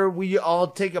after we all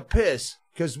take a piss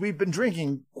because we've been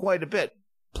drinking quite a bit.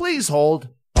 Please hold.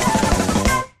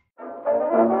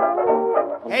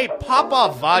 Hey, Pop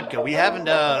Off Vodka. We haven't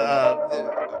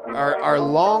our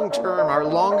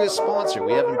longest sponsor.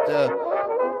 We haven't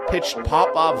pitched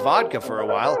Pop Off Vodka for a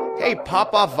while. Hey,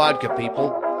 Pop Off Vodka,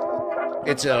 people.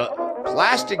 It's a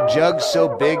plastic jug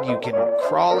so big you can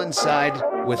crawl inside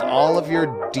with all of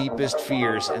your deepest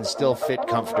fears and still fit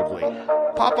comfortably.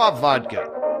 Pop Off Vodka.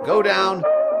 Go down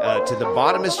to the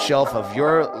bottomest shelf of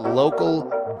your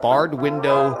local barred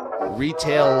window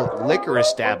retail liquor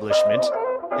establishment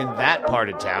in that part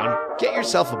of town. Get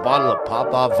yourself a bottle of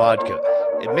Pop Off Vodka.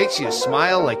 It makes you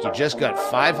smile like you just got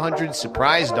 500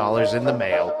 surprise dollars in the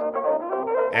mail.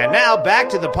 And now back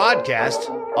to the podcast,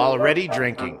 already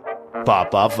drinking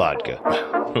Pop Off Vodka.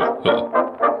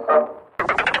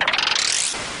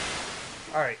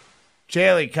 All right.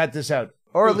 Chaille, cut this out.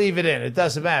 Or leave it in. It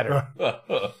doesn't matter.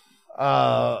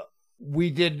 We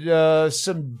did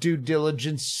some due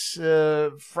diligence.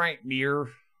 Frank Mir.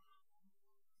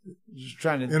 Just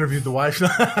trying to interviewed the wife.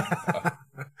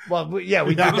 Well, yeah,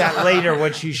 we did that later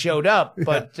when she showed up.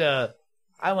 But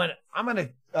I'm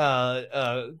going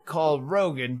to call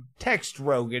Rogan, text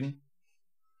Rogan.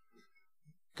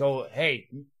 Go, hey,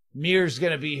 Mir's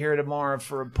going to be here tomorrow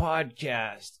for a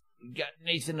podcast. You got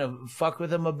anything to fuck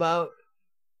with him about?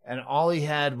 And all he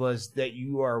had was that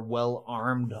you are well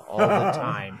armed all the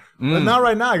time. But not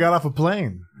right now. I got off a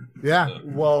plane. Yeah.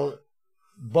 Well,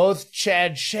 both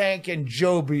Chad, Shank, and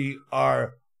Jobi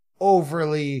are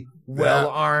overly well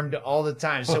armed all the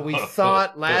time. So we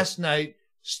thought last night,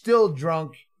 still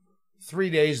drunk 3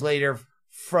 days later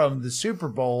from the Super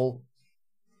Bowl,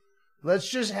 let's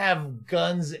just have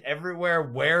guns everywhere,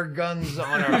 wear guns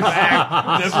on our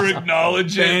back. Never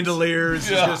acknowledge it. Bandoliers.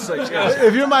 Yeah. It's just like,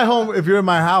 if you're in my home, if you're in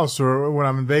my house, or when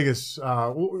I'm in Vegas,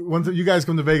 when you guys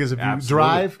come to Vegas, if you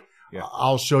drive,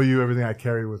 I'll show you everything I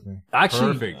carry with me.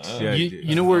 Actually, perfect.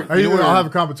 You know where? I'll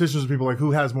have competitions with people like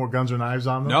who has more guns or knives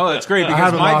on them. No, that's great because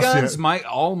haven't my lost guns, yet.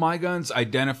 all my guns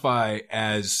identify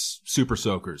as super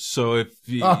soakers. So if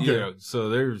you know, so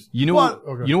there's you know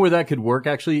where that could work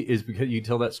actually is because you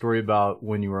tell that story about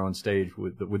when you were on stage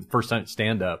with the first time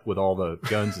stand up with all the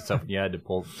guns and stuff and you had to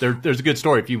pull. There's a good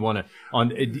story if you want to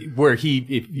where if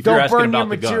you're asking burn about your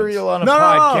the guns. material on a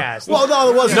podcast. Well,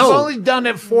 no, it wasn't. He's only done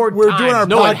it 4 times. We're doing our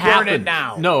Don't podcast. burn it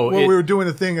now. No, we were doing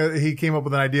a thing. He came up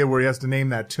with an idea where he has to name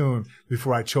that tune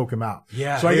before I choke him out.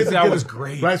 Yeah, so that was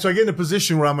great. Right, so I get in a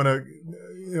position where I'm going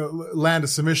to land a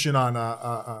submission on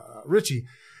Richie,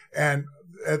 and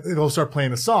they'll start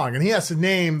playing a song, and he has to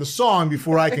name the song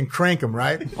before I can crank him.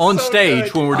 Right on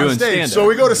stage when we're doing stand up. So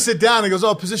we go to sit down. And he goes,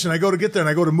 "Oh, position." I go to get there, and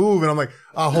I go to move, and I'm like,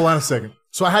 "Oh, hold on a second."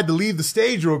 So I had to leave the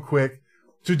stage real quick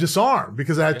to disarm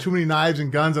because I had too many knives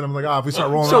and guns, and I'm like, if we start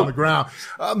rolling on the ground,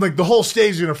 I'm like, the whole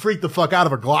stage is gonna freak the fuck out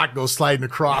if a Glock goes sliding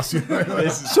across. So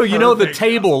the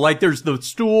table, like there's the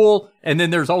stool, and then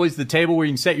there's always the table where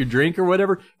you can set your drink or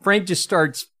whatever. Frank just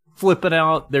starts flipping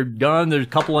out their gun. There's a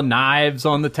couple of knives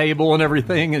on the table and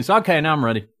everything. And it's okay. Now I'm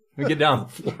ready. We get down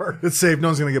the floor. It's safe. No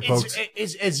one's gonna get poked.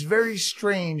 It's very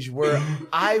strange where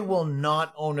I will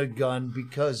not own a gun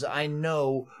because I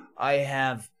know I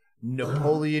have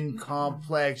Napoleon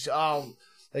complex. Like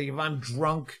if I'm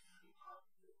drunk,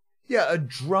 a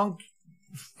drunk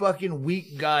fucking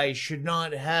weak guy should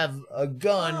not have a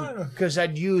gun because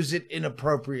I'd use it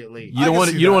inappropriately. You don't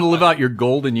want to live out your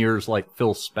golden years like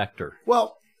Phil Spector.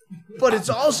 Well, but it's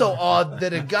also odd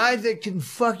that a guy that can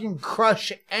fucking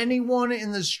crush anyone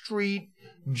in the street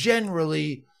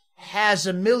generally has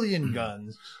a million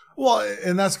guns. Well,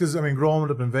 and that's because, I mean, growing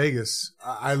up in Vegas,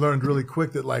 I learned really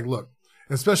quick that, like, look,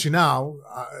 especially now,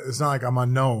 it's not like I'm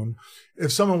unknown.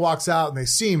 If someone walks out and they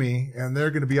see me and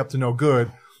they're going to be up to no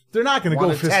good, they're not going to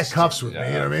go fist cuffs with me.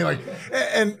 You know what I mean? Like,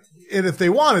 and if they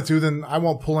wanted to, then I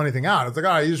won't pull anything out. It's like,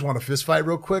 all right, you just want a fist fight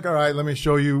real quick? All right, let me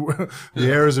show you the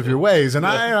errors of your ways. And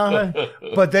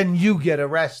but then you get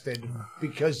arrested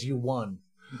because you won.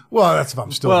 Well, that's if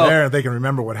I'm still there and they can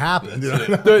remember what happened.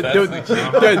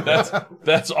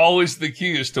 That's always the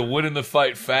key, is to winning the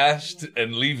fight fast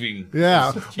and leaving.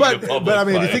 Yeah. But I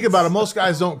mean, if you think about it, most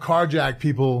guys don't carjack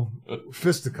people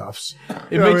fisticuffs.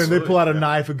 They pull out a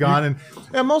knife, a gun,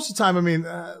 and most of the time, I mean,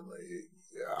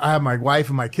 I have my wife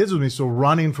and my kids with me, so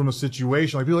running from a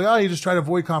situation, like people are like, oh, you just try to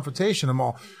avoid confrontation. I'm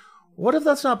all, what if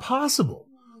that's not possible?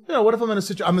 You know, what if I'm in a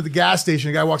situation, I'm at the gas station,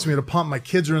 a guy walks me to pump, my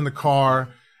kids are in the car.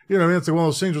 You know what I mean? It's like one of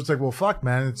those things where it's like, well, fuck,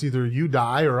 man, it's either you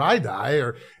die or I die,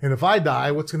 and if I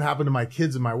die, what's going to happen to my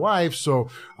kids and my wife? So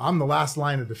I'm the last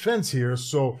line of defense here.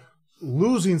 So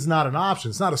losing's not an option.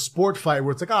 It's not a sport fight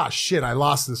where it's like, ah, shit, I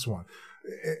lost this one.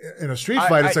 In a street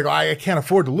fight, it's like, I can't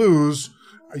afford to lose.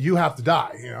 You have to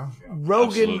die, you know?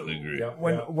 Rogan,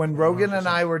 when Rogan and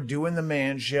I were doing the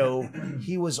Man Show,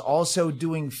 he was also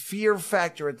doing Fear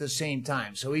Factor at the same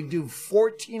time. So he'd do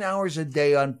 14 hours a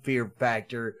day on Fear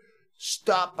Factor,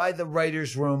 stop by the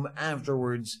writer's room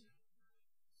afterwards,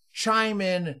 chime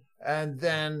in, and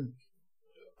then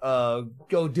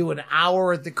go do an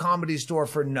hour at the Comedy Store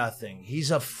for nothing.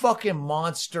 He's a fucking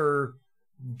monster,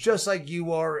 just like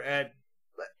you are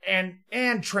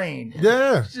and trained.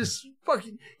 Yeah. Just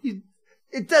fucking,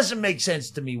 it doesn't make sense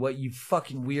to me what you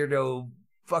fucking weirdo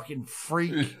fucking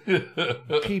freak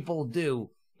people do.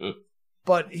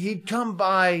 But he'd come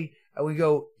by and we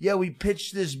go, yeah, we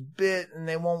pitched this bit and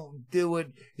they won't do it.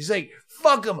 He's like,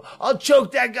 fuck him. I'll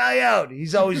choke that guy out.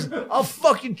 He's always, I'll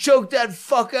fucking choke that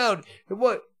fuck out.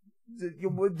 What?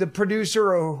 The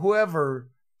producer or whoever.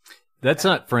 That's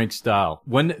not Frank's style.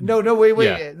 No, wait.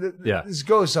 Yeah. This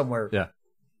goes somewhere. Yeah.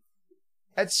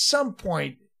 At some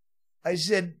point, I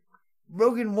said,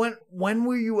 Rogan, when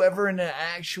were you ever in an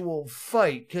actual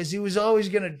fight? Because he was always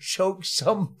going to choke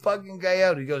some fucking guy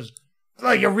out. He goes,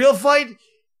 like a real fight?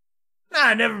 Nah,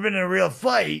 I've never been in a real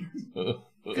fight.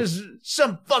 Because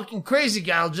some fucking crazy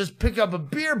guy will just pick up a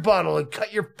beer bottle and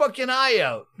cut your fucking eye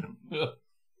out.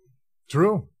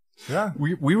 True. Yeah.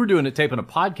 We were taping a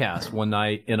podcast one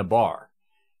night in a bar.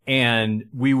 And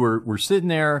we're sitting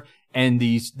there, and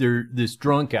this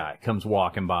drunk guy comes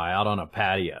walking by out on a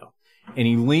patio. And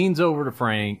he leans over to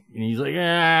Frank, and he's like,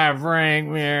 Frank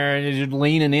Mir. And he's just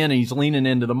leaning in, and he's leaning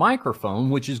into the microphone,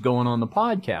 which is going on the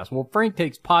podcast. Well, Frank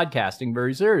takes podcasting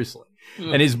very seriously.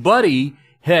 And his buddy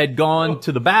had gone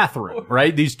to the bathroom,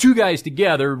 right? These two guys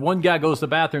together. One guy goes to the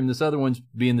bathroom, this other one's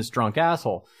being this drunk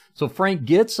asshole. So Frank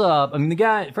gets up. I mean,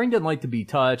 Frank doesn't like to be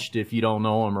touched if you don't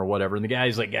know him or whatever. And the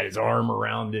guy's like got his arm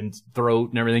around his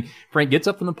throat and everything. Frank gets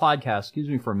up from the podcast, excuse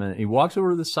me for a minute. He walks over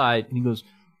to the side and he goes,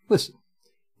 listen,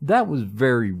 that was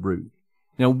very rude.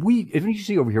 Now, if you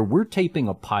see over here, we're taping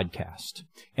a podcast.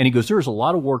 And he goes, there's a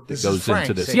lot of work that goes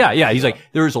into this. Yeah. He's like,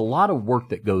 there's a lot of work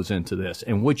that goes into this.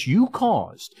 And what you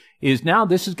caused is now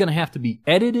this is going to have to be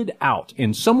edited out.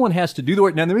 And someone has to do the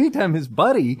work. Now, in the meantime, his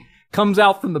buddy comes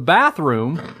out from the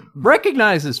bathroom,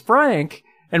 recognizes Frank,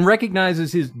 and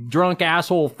recognizes his drunk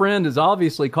asshole friend has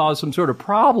obviously caused some sort of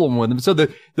problem with him. So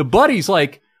the buddy's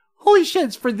like, holy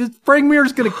shit, Frank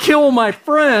Mir's going to kill my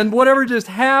friend, whatever just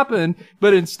happened.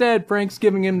 But instead, Frank's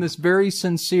giving him this very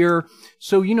sincere,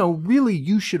 so, really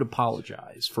you should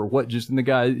apologize for what just, and the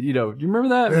guy, do you remember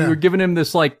that? Yeah. You were giving him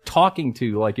this, talking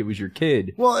to, like it was your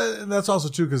kid. Well, and that's also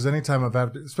true, because anytime I've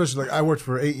had, especially, I worked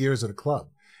for 8 years at a club,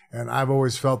 and I've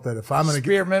always felt that if I'm going to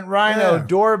Spearmint Rhino,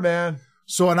 doorman.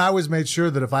 So, and I always made sure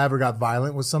that if I ever got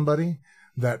violent with somebody,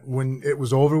 that when it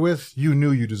was over with, you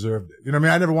knew you deserved it. You know what I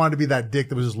mean? I never wanted to be that dick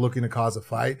that was just looking to cause a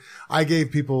fight. I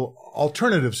gave people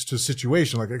alternatives to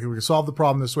situation. Like, okay, we can solve the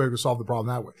problem this way, we can solve the problem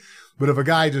that way. But if a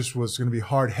guy just was going to be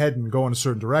hard-headed and go in a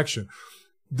certain direction,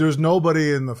 there's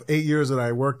nobody in the 8 years that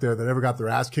I worked there that ever got their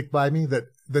ass kicked by me that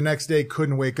the next day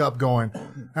couldn't wake up going,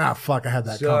 fuck, I had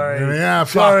that coming. Yeah,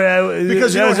 fuck. Sorry,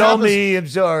 because that was all me. I'm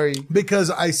sorry.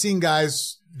 Because I seen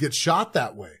guys get shot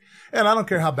that way. And I don't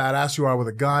care how badass you are with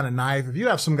a gun, a knife. If you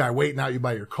have some guy waiting out you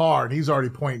by your car and he's already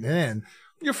pointing in,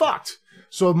 you're fucked.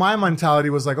 So my mentality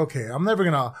was like, okay, I'm never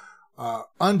going to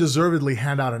undeservedly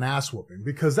hand out an ass whooping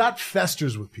because that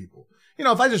festers with people. You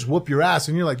know, if I just whoop your ass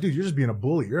and you're like, dude, you're just being a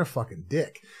bully. You're a fucking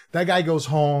dick. That guy goes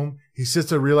home. He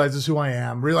sits there, realizes who I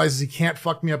am, realizes he can't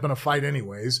fuck me up in a fight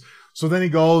anyways. So then he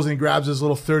goes and he grabs his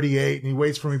little 38 and he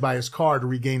waits for me by his car to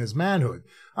regain his manhood.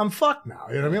 I'm fucked now.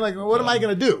 You know what I mean? Like, what am I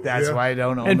going to do? That's why I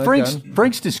don't own and a Frank's gun.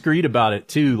 Frank's discreet about it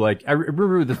too. Like I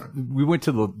remember we went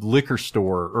to the liquor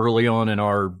store early on in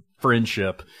our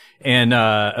friendship, and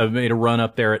I made a run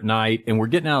up there at night, and we're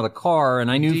getting out of the car, and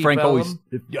I knew Deep Frank Ellum?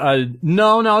 always.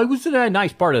 No, it was in a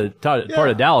nice part of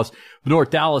Dallas, North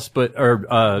Dallas, but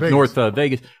North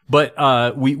Vegas.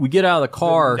 But we get out of the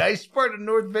car. Nice part of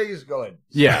North Vegas going.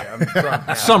 Yeah. Sorry, I'm drunk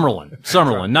now.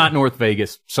 Summerlin, not North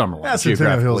Vegas, Summerlin. That's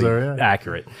Centennial Hills area.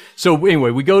 Accurate. So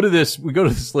anyway, we go to this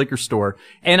liquor store,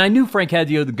 and I knew Frank had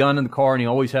the gun in the car, and he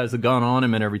always has the gun on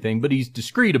him and everything, but he's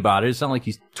discreet about it. It's not like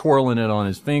he's twirling it on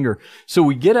his finger. So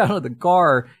we get out of the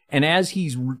car, and as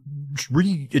he's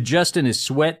readjusting his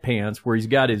sweatpants where he's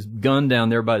got his gun down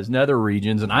there by his nether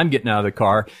regions, and I'm getting out of the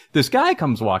car, this guy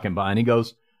comes walking by, and he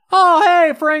goes, "Oh,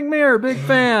 hey, Frank Mir, big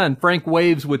fan." Frank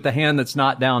waves with the hand that's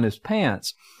not down his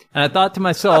pants. And I thought to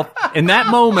myself, in that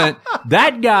moment,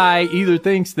 that guy either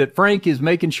thinks that Frank is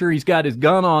making sure he's got his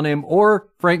gun on him, or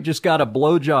Frank just got a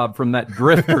blowjob from that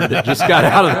drifter that just got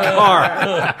out of the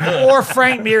car. Or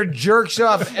Frank Mir jerks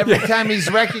off every time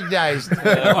he's recognized.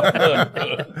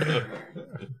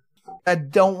 I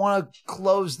don't want to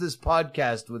close this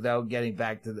podcast without getting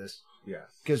back to this. Yeah.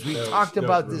 Because we talked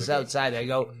about this outside. I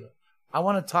go, I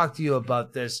want to talk to you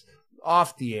about this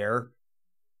off the air.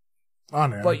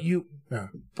 On air. But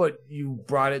you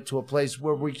brought it to a place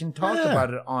where we can talk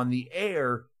about it on the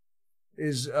air.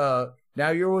 Is now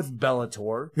you're with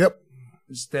Bellator. Yep.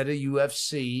 Instead of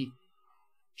UFC.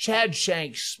 Chad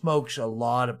Shank smokes a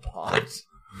lot of pot.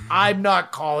 I'm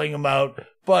not calling him out,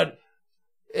 but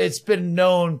it's been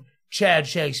known Chad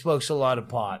Shank smokes a lot of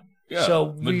pot. Yeah, so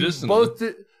we medicinal. both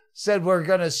said we're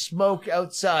going to smoke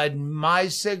outside my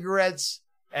cigarettes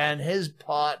and his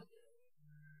pot.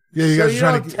 Yeah, you so guys you are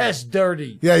trying don't to test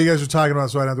dirty. Yeah, you guys were talking about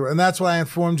so I don't do it. And that's why I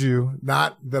informed you,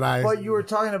 not that I. But you were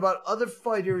talking about other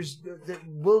fighters that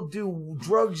will do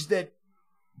drugs that.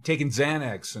 Taking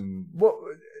Xanax and. Well,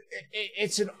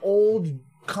 it's an old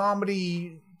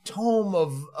comedy tome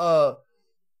of.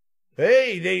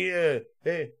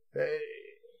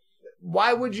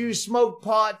 Why would you smoke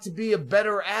pot to be a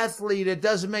better athlete? It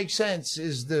doesn't make sense.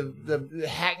 Is the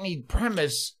hackneyed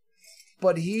premise,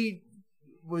 but he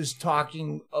was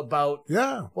talking about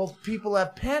well, people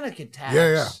have panic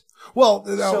attacks. Well,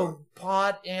 so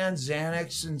pot and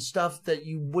Xanax and stuff that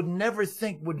you would never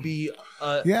think would be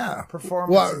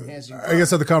performance enhancing. I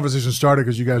guess how the conversation started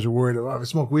because you guys were worried about if I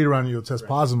smoke weed around you, you'll test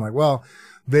positive. I'm like, well,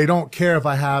 they don't care if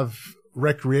I have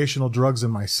recreational drugs in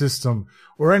my system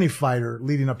or any fighter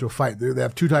leading up to a fight. They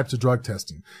have two types of drug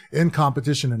testing: in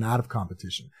competition and out of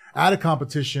competition. Out of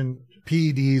competition,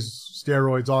 PEDs,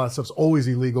 steroids, all that stuff's always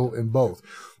illegal in both.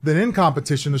 Then in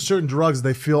competition, there's certain drugs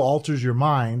they feel alters your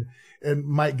mind and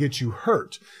might get you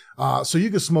hurt. So you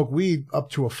could smoke weed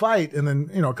up to a fight, and then,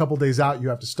 a couple days out, you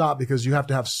have to stop because you have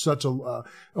to have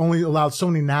only allowed so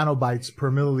many nanobites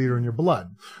per milliliter in your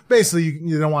blood. Basically,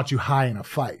 you don't want you high in a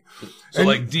fight. So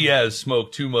like Diaz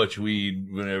smoked too much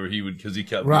weed whenever he would, because he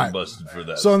kept getting busted for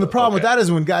that. So and the problem with that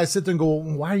is when guys sit there and go,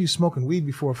 well, why are you smoking weed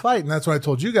before a fight? And that's what I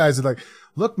told you guys, that like,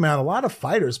 look, man, a lot of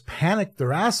fighters panic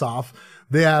their ass off.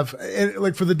 They have,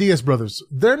 like for the Diaz brothers,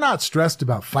 they're not stressed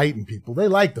about fighting people. They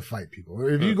like to fight people.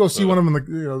 If you go see one of them in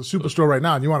the superstore right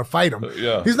now and you want to fight him,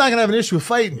 he's not going to have an issue with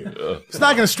fighting you. It's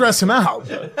not going to stress him out.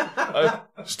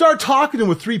 Start talking to him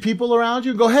with three people around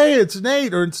you and go, hey, it's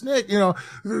Nate or it's Nick.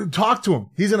 Talk to him.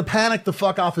 He's going to panic the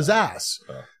fuck off his ass.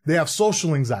 They have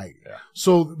social anxiety.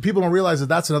 So people don't realize that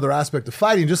that's another aspect of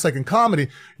fighting. Just like in comedy,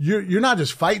 you're not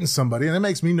just fighting somebody, and it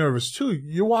makes me nervous too.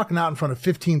 You're walking out in front of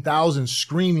 15,000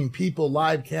 screaming people,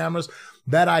 live cameras.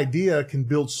 That idea can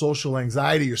build social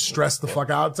anxiety. You're stressed the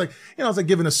fuck out. It's like, it's like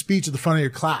giving a speech at the front of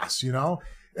your class,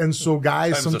 And so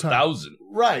guys Times sometimes 1,000.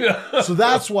 Right. So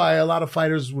that's why a lot of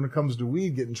fighters, when it comes to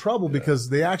weed, get in trouble because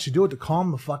they actually do it to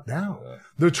calm the fuck down.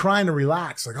 They're trying to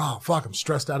relax. Like, oh, fuck, I'm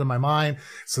stressed out of my mind.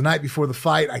 It's the night before the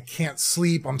fight. I can't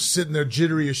sleep. I'm sitting there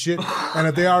jittery as shit. And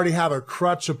if they already have a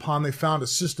crutch upon, they found a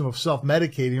system of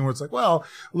self-medicating where it's like, well,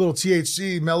 a little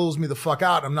THC mellows me the fuck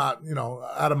out. I'm not,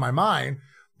 out of my mind.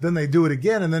 Then they do it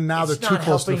again. And then now they're too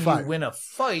close to the fight. It's not helping you win a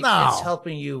fight. No. It's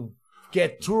helping you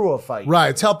get through a fight. Right.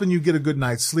 It's helping you get a good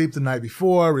night's sleep the night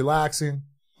before, relaxing.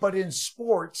 But in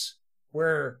sports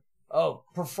where,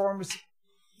 performance,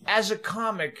 as a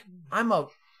comic,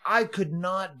 I could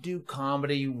not do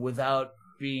comedy without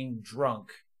being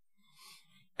drunk.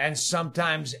 And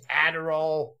sometimes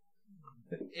Adderall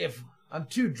if I'm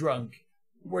too drunk,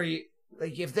 where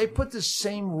if they put the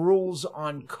same rules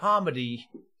on comedy,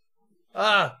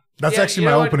 that's actually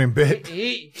my opening bit.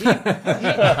 He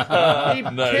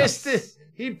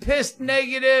pissed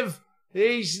negative.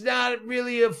 He's not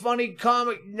really a funny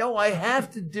comic. No, I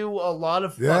have to do a lot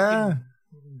of fucking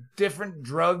different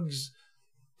drugs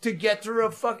to get through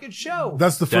a fucking show.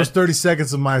 That's the first 30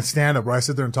 seconds of my stand-up where I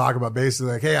sit there and talk about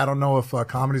basically like, hey, I don't know if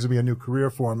comedy's going to be a new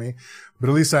career for me, but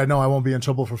at least I know I won't be in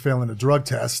trouble for failing a drug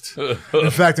test.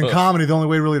 In fact, in comedy, the only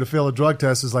way really to fail a drug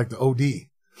test is like the OD.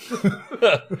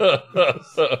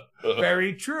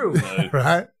 Very true.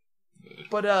 Right?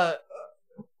 But,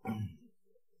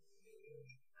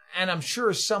 and I'm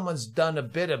sure someone's done a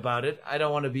bit about it. I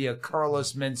don't want to be a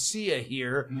Carlos Mencia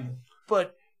here,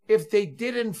 but if they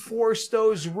did enforce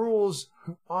those rules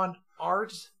on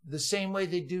art the same way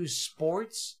they do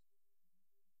sports,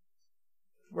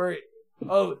 where,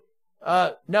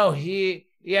 no, he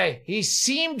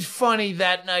seemed funny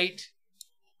that night,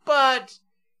 but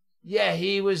yeah,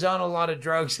 he was on a lot of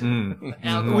drugs and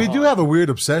alcohol. We do have a weird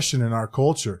obsession in our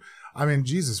culture. I mean,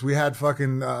 Jesus, we had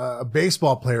fucking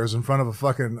baseball players in front of a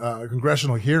fucking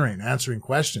congressional hearing answering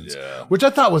questions, which I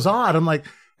thought was odd. I'm like,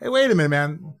 hey, wait a minute,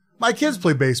 man. My kids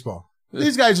play baseball.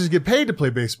 These guys just get paid to play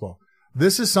baseball.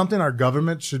 This is something our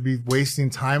government should be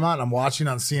wasting time on. I'm watching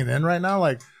on CNN right now.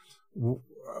 Like,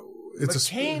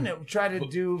 it's McCain tried to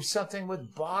do something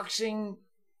with boxing.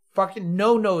 Fucking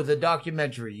No, the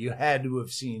documentary. You had to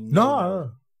have seen.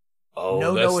 No. Oh,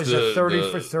 No is a 30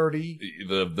 for 30.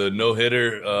 The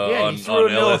no-hitter he threw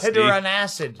a no-hitter on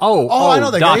acid. Oh, I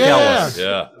know that Doc guy. Ellis.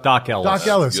 Yeah. Doc Ellis. Doc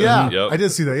Ellis, yeah. Yep. I did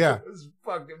see that, yeah. It was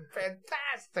fucking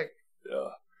fantastic.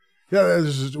 Yeah,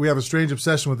 we have a strange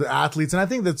obsession with the athletes, and I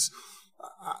think that's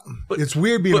it's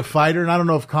weird being a fighter, and I don't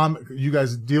know if you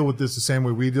guys deal with this the same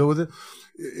way we deal with it.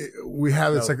 We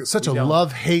have it's like such a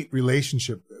love-hate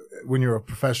relationship when you're a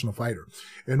professional fighter.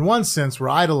 In one sense, we're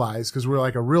idolized because we're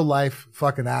like a real-life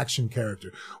fucking action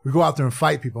character. We go out there and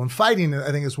fight people, and fighting,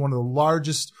 I think, is one of the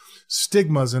largest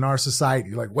stigmas in our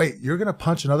society. Like, wait, you're going to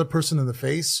punch another person in the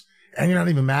face, and you're not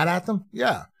even mad at them?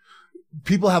 Yeah.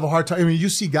 People have a hard time. I mean, you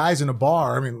see guys in a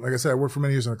bar. I mean, like I said, I worked for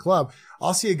many years in a club.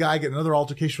 I'll see a guy get another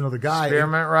altercation with another guy.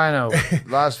 Spearmint Rhino,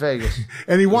 Las Vegas.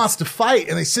 And he wants to fight,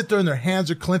 and they sit there and their hands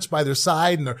are clenched by their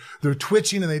side, and they're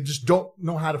twitching, and they just don't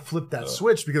know how to flip that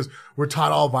switch because we're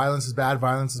taught all violence is bad,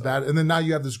 violence is bad. And then now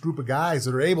you have this group of guys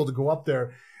that are able to go up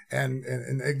there and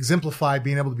exemplify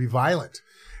being able to be violent.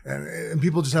 And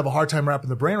people just have a hard time wrapping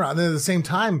their brain around. And then at the same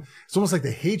time, it's almost like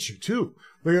they hate you too.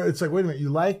 It's like, wait a minute, you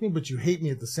like me, but you hate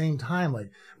me at the same time. Like,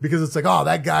 because it's like, oh,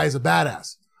 that guy's a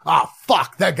badass.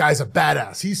 Fuck, that guy's a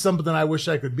badass. He's something I wish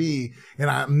I could be, and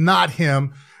I'm not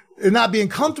him. And not being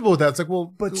comfortable with that. It's like, well,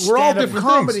 but we're all different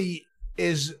comedy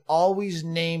is always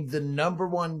named the number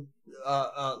one,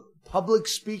 public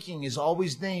speaking is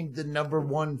always named the number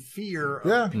one fear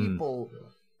of people.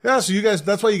 Yeah, so you guys,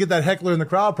 that's why you get that heckler in the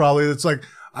crowd probably. It's like,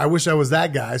 I wish I was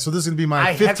that guy. So this is going to be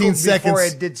my 15 seconds. Before I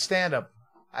did stand-up.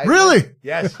 Really?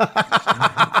 Yes.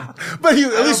 But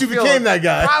at least you became that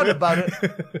guy. Proud about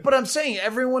it. But I'm saying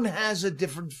everyone has a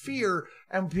different fear,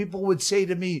 and people would say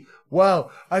to me, "Wow,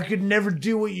 I could never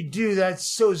do what you do. That's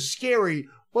so scary."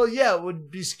 Well, yeah, it would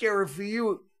be scary for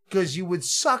you because you would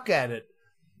suck at it.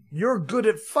 You're good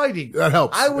at fighting. That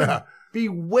helps. I would be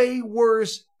way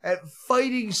worse at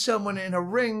fighting someone in a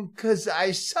ring because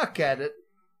I suck at it.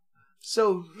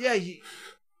 So yeah.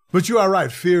 But you are right.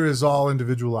 Fear is all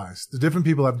individualized. The different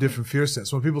people have different fear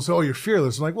sets. When people say, oh, you're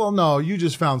fearless, I'm like, well, no, you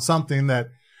just found something that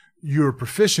you're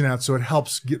proficient at, so it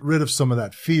helps get rid of some of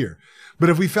that fear. But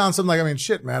if we found something like, I mean,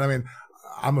 shit, man, I mean,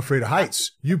 I'm afraid of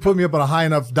heights. You put me up on a high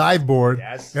enough dive board,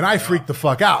 and I freak the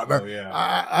fuck out. Oh, yeah.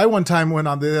 I one time went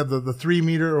on, they have the 3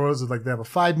 meter, or was it like they have a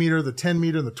 5 meter, the 10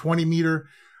 meter, and the 20 meter.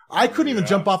 I couldn't even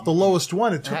jump off the lowest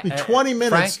one. It took me 20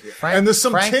 minutes. Frank, and there's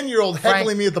some 10-year-old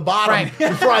heckling me at the bottom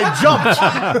before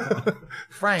I jumped.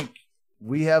 Frank,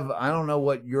 we have, I don't know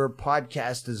what your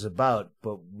podcast is about,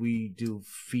 but we do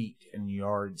feet and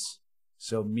yards.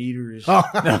 So meters.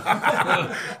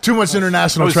 Oh. Too much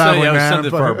international traveling, man. Send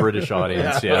it for our British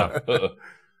audience, yeah.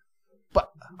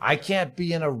 But I can't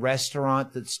be in a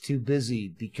restaurant that's too busy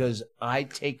because I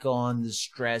take on the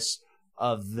stress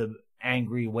of the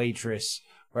angry waitress.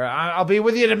 Where I'll be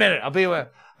with you in a minute.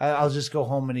 I'll just go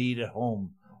home and eat at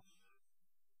home.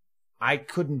 I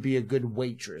couldn't be a good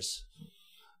waitress.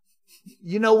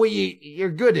 You know what you're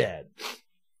good at?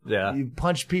 Yeah. You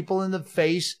punch people in the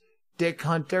face. Dick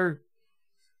Hunter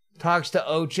talks to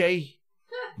OJ.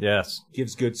 Yes.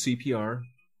 Gives good CPR.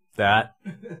 That.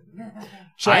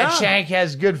 Shank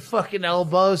has good fucking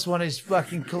elbows when he's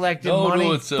fucking collecting money.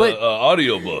 No, it's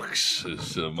audiobooks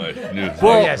is my new thing,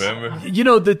 Well, remember? You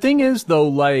know, the thing is, though,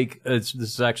 like, this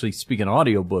is actually speaking of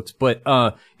audiobooks, but,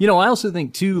 you know, I also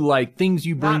think, too, like, things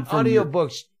you bring Not from...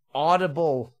 audiobooks,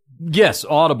 Audible. Yes,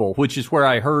 Audible, which is where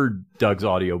I heard Doug's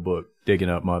audiobook,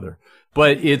 Digging Up Mother.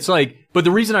 But it's like, but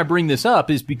the reason I bring this up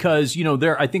is because, you know,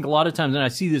 I think a lot of times, and I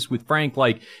see this with Frank,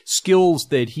 like, skills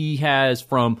that he has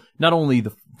from not only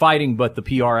the fighting, but the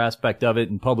PR aspect of it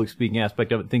and public speaking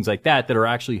aspect of it, things like that are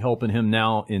actually helping him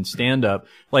now in stand up.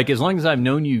 Like, as long as I've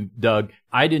known you, Doug,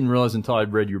 I didn't realize until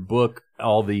I'd read your book,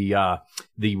 all the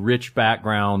rich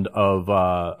background of,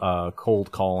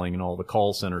 cold calling and all the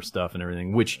call center stuff and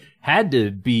everything, which had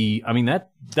to be, I mean,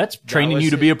 that's training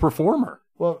you to be a performer.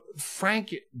 Well,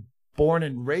 Frank, born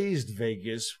and raised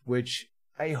Vegas, which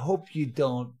I hope you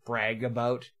don't brag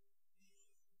about.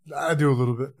 I do a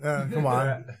little bit. Come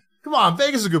on. Come on,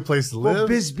 Vegas is a good place to live. Well,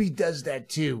 Bisbee does that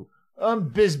too. I'm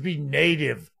Bisbee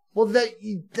native. Well,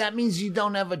 that means you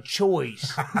don't have a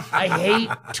choice. I hate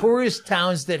tourist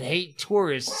towns that hate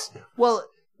tourists. Well,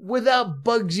 without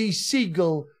Bugsy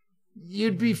Siegel,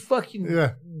 you'd be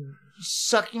fucking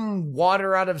sucking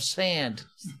water out of sand.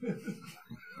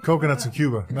 Coconuts in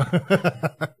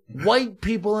Cuba. White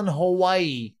people in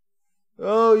Hawaii.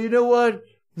 Oh, you know what?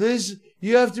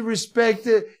 You have to respect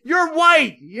it. You're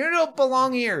white. You don't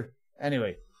belong here.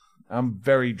 Anyway, I'm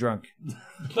very drunk.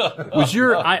 Was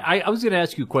I was going to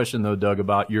ask you a question though, Doug,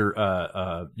 about your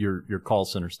call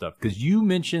center stuff. Cause you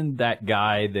mentioned that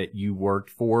guy that you worked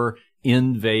for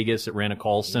in Vegas that ran a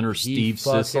call center, Steve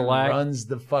Sisolak. He runs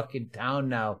the fucking town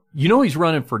now. You know, he's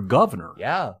running for governor.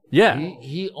 Yeah. Yeah.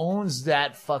 He owns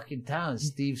that fucking town,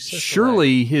 Steve Sisolak.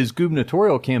 Surely his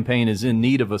gubernatorial campaign is in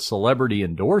need of a celebrity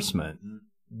endorsement.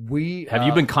 Have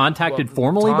you been contacted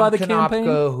formally by the campaign?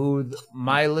 Konopka, who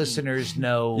my listeners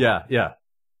know, yeah,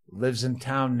 lives in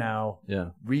town now.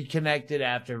 Yeah, reconnected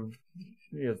after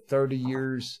 30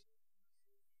 years.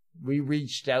 We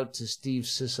reached out to Steve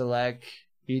Sisolak.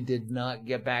 He did not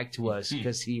get back to us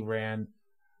because he ran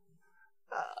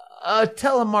a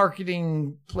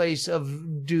telemarketing place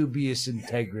of dubious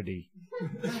integrity.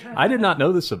 I did not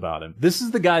know this about him. This is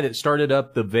the guy that started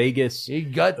up the Vegas. He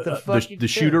got the fucking the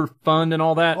shooter fund and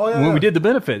all that. Oh, yeah, when we did the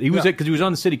benefit, he was because he was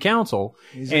on the city council.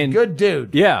 He's a good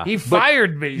dude. Yeah, he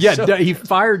fired me. Yeah, so. He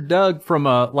fired Doug from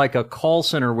a call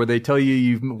center where they tell you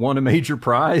you've won a major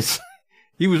prize.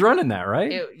 He was running that,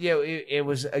 right? It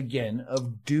was again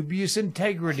of dubious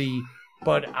integrity,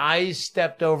 but I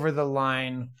stepped over the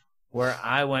line where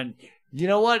I went, you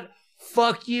know what?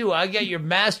 Fuck you. I got your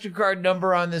MasterCard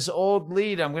number on this old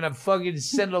lead. I'm going to fucking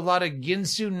send a lot of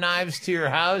Ginsu knives to your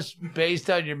house based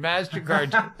on your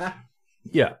MasterCard.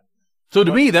 Yeah. So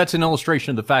to me, that's an illustration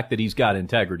of the fact that he's got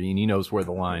integrity and he knows where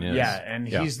the line is. Yeah, and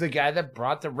he's the guy that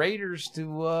brought the Raiders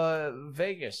to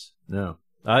Vegas. Yeah.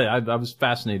 I was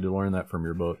fascinated to learn that from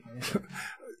your book.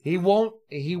 He won't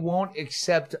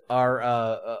accept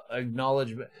our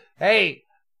acknowledgement. Hey,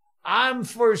 I'm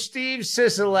for Steve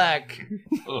Sisolak.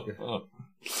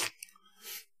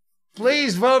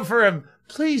 Please vote for him.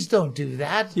 Please don't do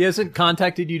that. He hasn't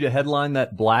contacted you to headline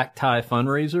that black tie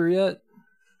fundraiser yet?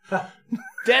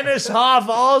 Dennis Hoff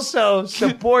also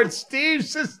supports Steve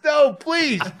Sisolak. No,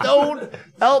 please don't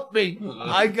help me.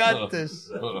 I got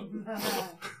this. All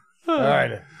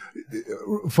right.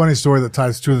 Funny story that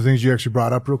ties two of the things you actually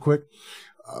brought up real quick.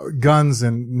 Guns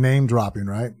and name dropping,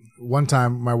 right? One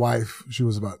time my wife, she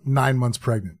was about 9 months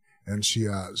pregnant and she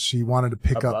wanted to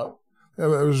pick up, it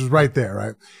was right there,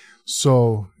 right?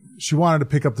 So she wanted to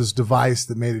pick up this device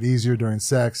that made it easier during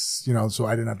sex, so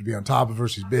I didn't have to be on top of her.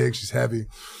 She's big, she's heavy.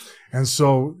 And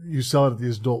so you sell it at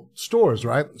these adult stores,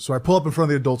 right? So I pull up in front of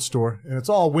the adult store and it's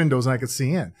all windows and I could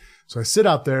see in. So I sit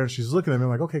out there, she's looking at me,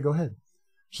 I'm like, okay, go ahead.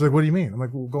 She's like, what do you mean? I'm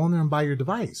like, well, go in there and buy your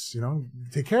device,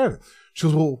 take care of it. She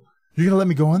goes, well, you're going to let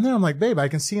me go in there? I'm like, babe, I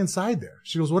can see inside there.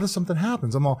 She goes, what if something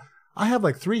happens? I'm all, I have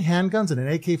like 3 handguns and an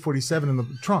AK-47 in the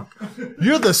trunk.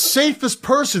 You're the safest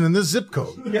person in this zip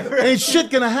code. Ain't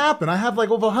shit going to happen. I have like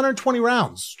over 120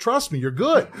 rounds. Trust me, you're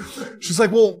good. She's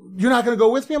like, well, you're not going to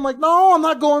go with me? I'm like, no, I'm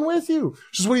not going with you.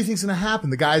 She goes, what do you think's going to happen?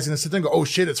 The guy's going to sit there and go, oh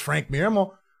shit, it's Frank Mir. I'm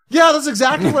all, yeah, that's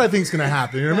exactly what I think's going to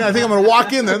happen. You know what I mean? I think I'm going to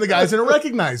walk in there and the guy's going to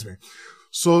recognize me.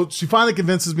 So she finally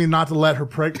convinces me not to let her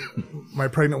my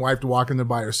pregnant wife to walk in there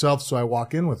by herself. So I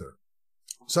walk in with her.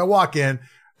 So I walk in.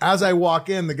 As I walk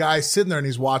in, the guy's sitting there and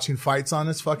he's watching fights on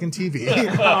his fucking TV.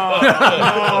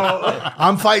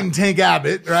 I'm fighting Tank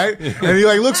Abbott, right? And he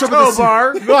looks over at the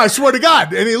bar. No, I swear to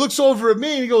God. And he looks over at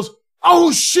me and he goes,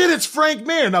 oh shit, it's Frank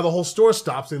Mir. Now the whole store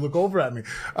stops. They look over at me.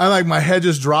 My head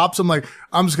just drops. I'm like,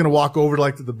 I'm just going to walk over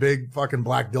to the big fucking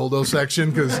black dildo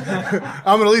section because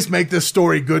I'm going to at least make this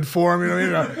story good for him. You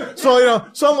know what I mean?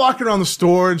 So I'm walking around the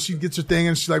store and she gets her thing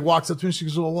and she walks up to me and she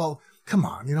goes, well, come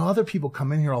on. Other people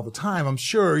come in here all the time. I'm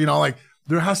sure,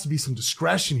 there has to be some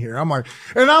discretion here. I'm like,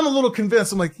 and I'm a little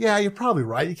convinced. I'm like, yeah, you're probably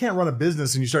right. You can't run a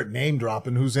business and you start name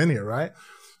dropping who's in here, right?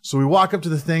 So we walk up to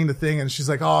the thing, and she's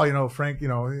like, oh, Frank,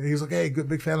 he's like, hey, good,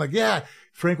 big fan. Like, yeah,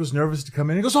 Frank was nervous to come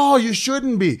in. He goes, oh, you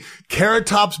shouldn't be. Carrot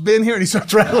Top's been here. And he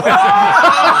starts rattling.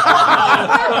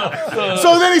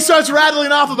 So then he starts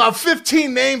rattling off about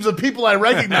 15 names of people I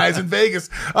recognize in Vegas.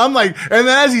 I'm like, and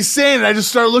then as he's saying it, I just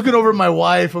start looking over at my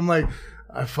wife. I'm like,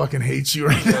 I fucking hate you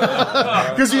right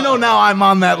now. Because now I'm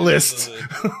on that list.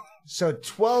 So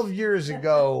 12 years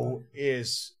ago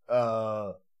is,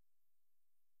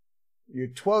 you're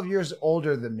 12 years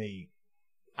older than me.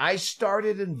 I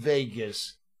started in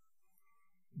Vegas.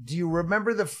 Do you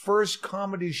remember the first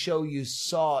comedy show you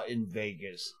saw in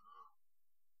Vegas?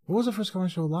 What was the first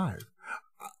comedy show live?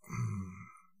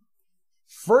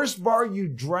 First bar you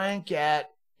drank at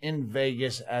in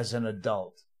Vegas as an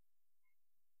adult?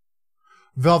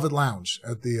 Velvet Lounge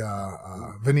at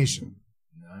the Venetian.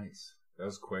 Nice. That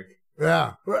was quick.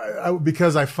 Yeah,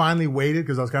 because I finally waited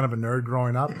because I was kind of a nerd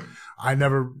growing up. I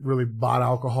never really bought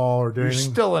alcohol or did anything.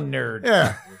 You're still a nerd.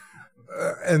 Yeah.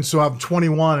 And so I'm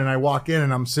 21 and I walk in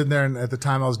and I'm sitting there, and at the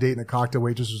time I was dating a cocktail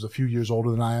waitress who was a few years older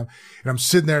than I am. And I'm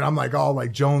sitting there and I'm like all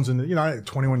like Jones and, I'm a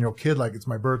 21-year-old kid, like it's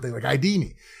my birthday, like ID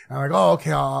me. And I'm like, oh,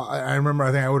 okay. I remember,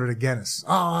 I think I ordered a Guinness.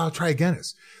 Oh, I'll try a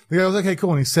Guinness. The guy was like, okay,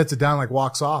 cool. And he sets it down, like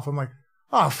walks off. I'm like,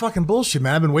 oh, fucking bullshit,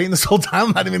 man. I've been waiting this whole time.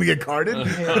 I'm not even going to get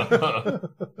carded.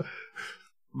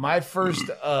 My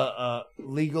first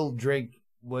legal drink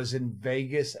was in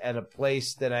Vegas at a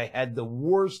place that I had the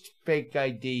worst fake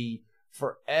ID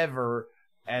forever.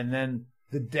 And then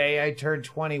the day I turned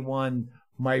 21,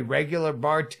 my regular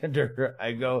bartender,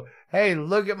 I go, hey,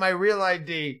 look at my real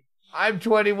ID. I'm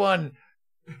 21.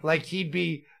 Like he'd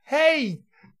be, hey,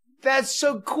 that's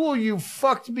so cool. You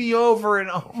fucked me over and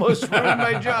almost ruined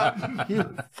my job.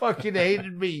 You fucking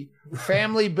hated me.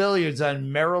 Family Billiards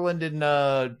on Maryland and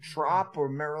Trop or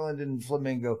Maryland and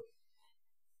Flamingo.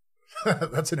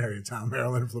 That's an area of town,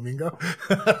 Maryland and Flamingo.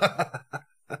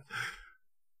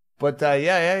 But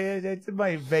yeah.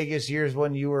 My Vegas years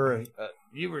when you were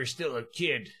still a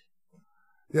kid.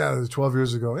 Yeah, it was 12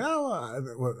 years ago. Yeah,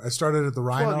 well, I started at the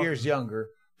Rhino. 12 years younger.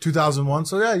 2001.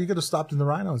 So yeah, you could have stopped in the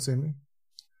Rhino and seen me.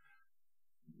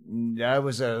 I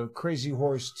was a Crazy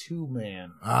Horse 2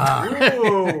 man.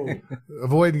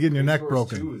 Avoiding getting your neck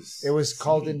broken. It was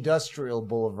called Industrial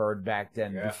Boulevard back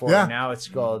then. Yeah. Before now it's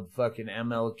called fucking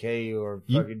MLK or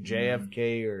fucking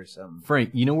JFK or something. Frank,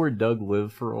 you know where Doug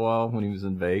lived for a while when he was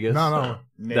in Vegas? No.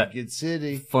 Naked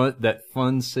City. That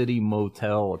Fun City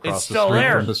Motel across the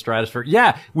street from the Stratosphere.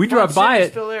 Yeah, we drove by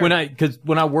it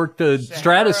when I worked the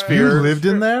Stratosphere. You lived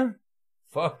in there?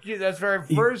 Fuck you, that's where I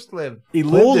first lived. He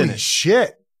lived Holy in it.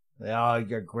 Shit. Oh, you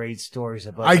got great stories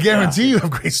about I guarantee you have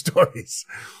great stories.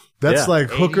 That's like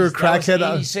hooker, 80s, crackhead.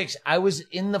 That was 86. I was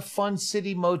in the Fun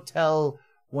City Motel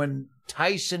when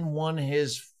Tyson won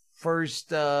his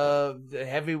first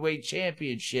heavyweight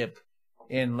championship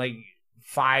in like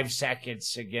 5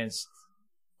 seconds against...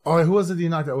 Oh, who was it you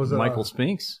knocked out? Was it Michael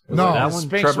Spinks? No. That one?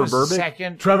 Spinks Trevor was Berbick?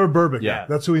 second. Trevor Berbick. Yeah.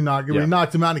 That's who he knocked. Yeah. We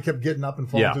knocked him out and he kept getting up and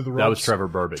falling through the ropes. That was Trevor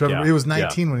Berbick. He was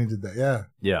 19 when he did that. Yeah.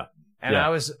 Yeah. And I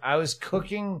was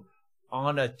cooking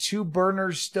on a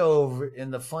 2-burner stove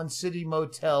in the Fun City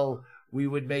Motel. We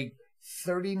would make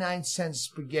 39-cent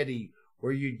spaghetti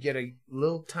where you'd get a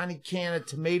little tiny can of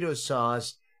tomato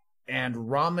sauce and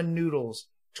ramen noodles,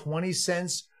 20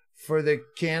 cents for the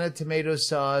can of tomato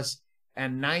sauce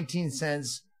and 19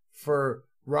 cents for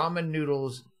ramen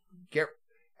noodles.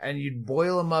 And you'd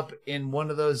boil them up in one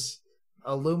of those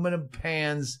aluminum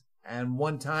pans. And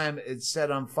one time it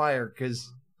set on fire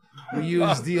because we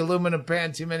used the aluminum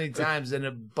pan too many times and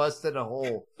it busted a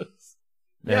hole.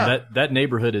 Man, that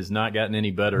neighborhood has not gotten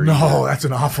any better. No, either. That's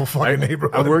an awful fucking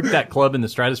neighborhood. I worked that club in the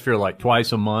Stratosphere like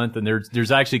twice a month, and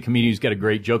there's actually a comedian who's got a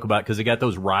great joke about it because they got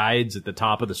those rides at the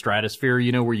top of the Stratosphere,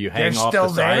 where you hang off the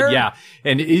side. Yeah,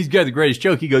 and he's got the greatest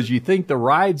joke. He goes, "You think the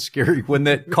ride's scary when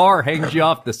that car hangs you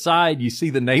off the side? You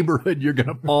see the neighborhood you're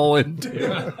gonna fall into."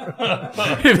 That's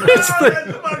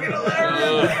fucking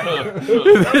hilarious.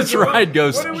 This ride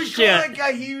goes. What did we call that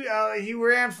guy? He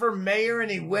ran for mayor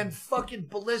and he went fucking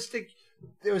ballistic.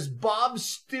 It was Bob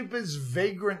Stupid's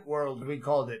Vagrant World, we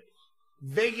called it.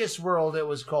 Vegas World, it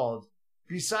was called.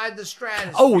 beside the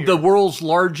Stratosphere. Oh, the world's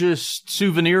largest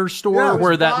souvenir store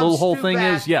where that Bob little whole thing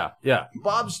Stupak. is? Yeah.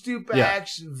 Bob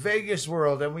Stupak's Vegas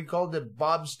World, and we called it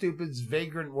Bob Stupid's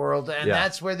Vagrant World, and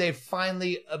that's where they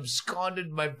finally absconded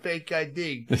my fake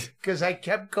ID, because I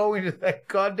kept going to that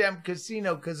goddamn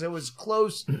casino because it was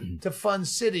close to Fun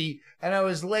City, and I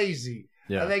was lazy.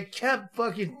 Yeah. And they kept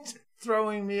fucking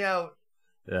throwing me out,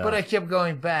 Yeah. but I kept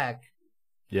going back.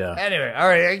 Yeah. Anyway, all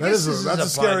right. I guess this is a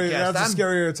scary. podcast. That's a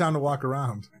scarier town to walk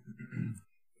around.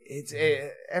 It's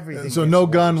everything. So gets no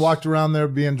gun, worse. walked around there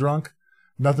being drunk.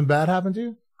 Nothing bad happened to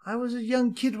you? I was a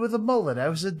young kid with a mullet. I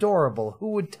was adorable.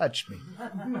 Who would touch me?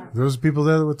 There was people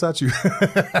there that would touch you.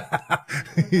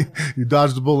 You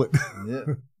dodged a bullet.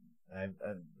 Yeah.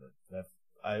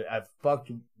 I've fucked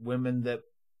women that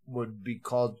would be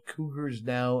called cougars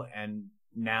now, and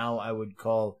now I would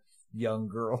call young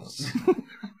girls.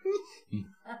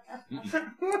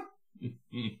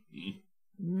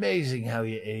 Amazing how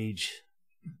you age.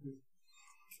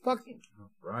 Fucking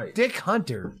Right. Dick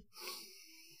Hunter.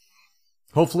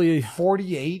 Hopefully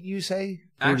 48, you say?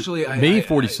 Actually, me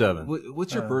 47.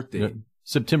 What's your birthday?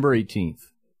 September 18th,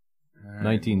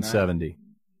 1970.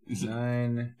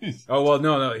 9. Oh, well,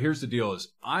 no. Here's the deal: is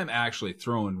I'm actually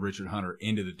throwing Richard Hunter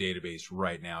into the database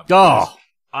right now. Oh,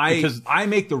 I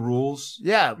make the rules.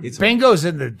 Yeah, bingo's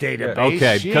in the database.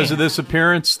 Okay, Shit. because of this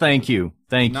appearance, thank you.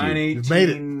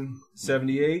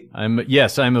 9/18/78. I'm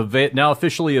now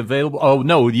officially available. Oh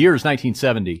no, the year is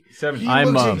 1970. He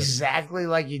looks exactly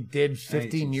like he did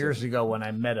 15 years ago when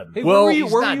I met him. Hey, well, where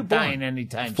he's were not you dying born?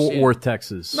 anytime Fort soon. Worth,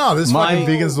 Texas. No, this fucking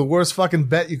vegan's the worst fucking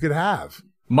bet you could have.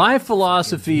 My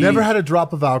philosophy. Never had a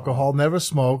drop of alcohol, never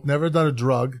smoked, never done a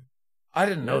drug. I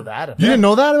didn't know that about You didn't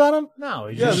know that about him? No,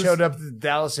 he just showed up to the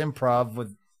Dallas Improv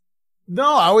with...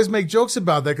 No, I always make jokes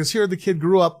about that because here the kid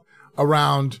grew up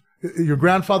around, your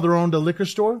grandfather owned a liquor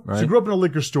store. Right. So he grew up in a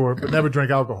liquor store, but never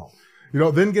drank alcohol.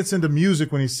 Then gets into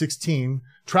music when he's 16,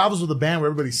 travels with a band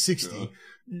where everybody's 60.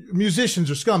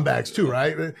 Musicians are scumbags too,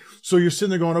 right? So you're sitting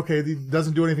there going, okay, he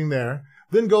doesn't do anything there.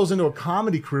 Then goes into a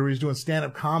comedy career. He's doing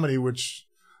stand-up comedy, which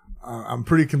I'm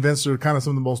pretty convinced are kind of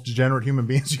some of the most degenerate human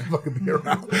beings you can fucking be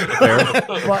around.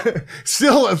 But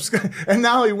still, and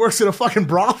now he works at a fucking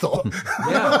brothel. But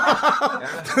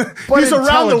He's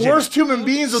around the intelligent. worst human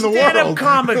beings in the Stand-up world.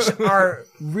 comics are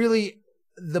really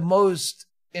the most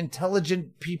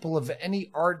intelligent people of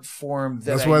any art form that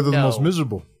That's I why they're the know. most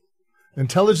miserable.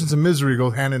 Intelligence and misery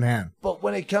go hand in hand. But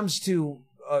when it comes to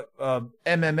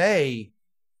MMA,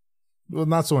 Well,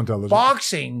 not so intelligent.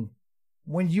 boxing,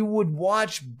 when you would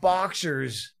watch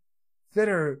boxers that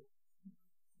are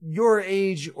your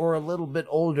age or a little bit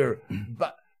older,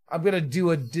 but I'm going to do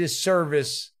a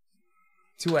disservice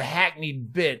to a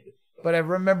hackneyed bit, but I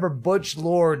remember Butch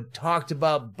Lord talked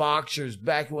about boxers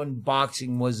back when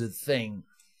boxing was a thing.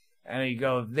 And he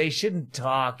goes, they shouldn't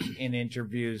talk in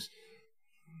interviews.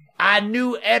 I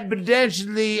knew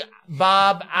evidentially,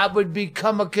 Bob, I would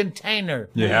become a container.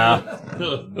 Yeah.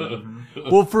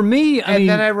 Well, for me, I mean,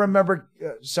 then I remember,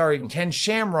 Ken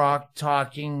Shamrock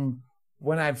talking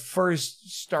when I first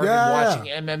started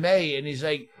watching MMA, and he's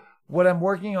like, what I'm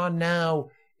working on now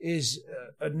is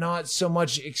not so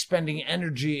much expending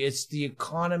energy, it's the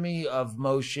economy of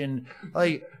motion.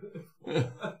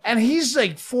 And he's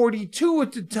like 42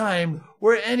 at the time,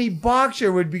 where any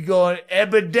boxer would be going,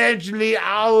 evidently,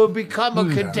 I will become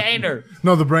a container.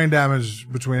 No, the brain damage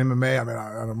between MMA, I mean,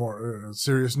 on a more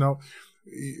serious note,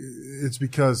 it's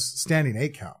because standing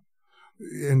 8 count.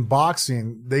 In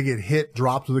boxing, they get hit,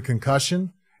 dropped with a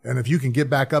concussion, and if you can get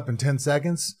back up in 10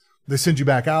 seconds, they send you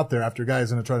back out there after a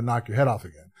guy's going to try to knock your head off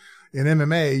again. In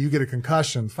MMA, you get a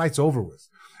concussion, fight's over with.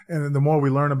 And then the more we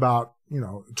learn about,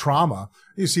 trauma,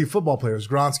 you see football players,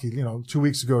 Gronsky, 2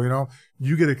 weeks ago,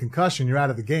 you get a concussion, you're out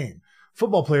of the game.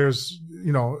 Football players,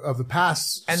 of the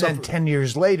past. And then 10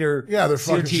 years later, they're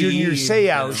fucking shooting your say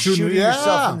out, shooting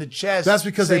yourself in the chest. That's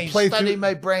because they play study through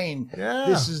my brain. Yeah.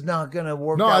 This is not going to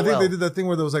work No, out I think well. they did that thing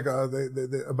where there was like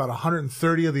about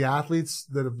 130 of the athletes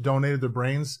that have donated their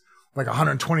brains. Like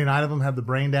 129 of them had the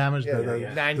brain damage. The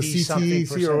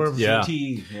 90-something% or whatever. Yeah.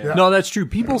 CTE. No, that's true.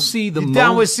 People see the You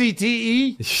down with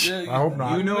CTE? I hope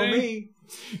not. You know me.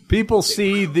 People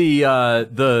see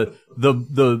the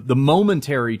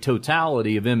momentary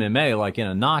totality of MMA, like in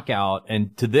a knockout,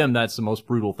 and to them that's the most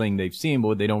brutal thing they've seen. But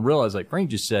what they don't realize, like Frank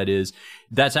just said, is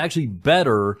that's actually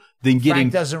better than getting.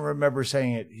 Frank doesn't remember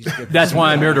saying it. He's good. That's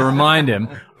why I'm here to remind him.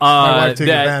 My wife take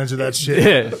advantage of that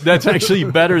shit. That's actually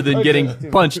better than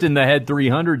getting punched in the head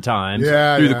 300 times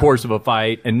through the course of a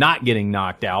fight and not getting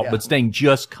knocked out, but staying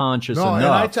just conscious No,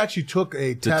 enough. and I actually took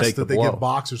a test that they give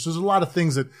boxers. So there's a lot of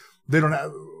things that they don't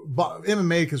have.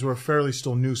 MMA, because we're a fairly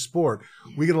still new sport,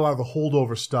 we get a lot of the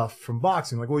holdover stuff from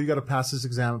boxing. Like, well, you got to pass this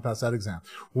exam and pass that exam.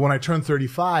 Well, when I turned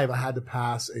 35, I had to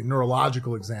pass a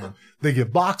neurological exam they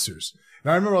give boxers.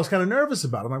 And I remember I was kind of nervous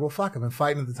about it. I'm like, well, fuck, I've been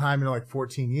fighting at the time, like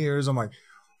 14 years. I'm like,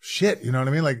 shit, you know what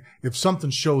I mean? Like, if something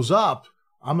shows up,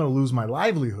 I'm going to lose my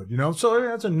livelihood, So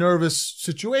that's a nervous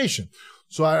situation.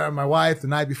 So my wife, the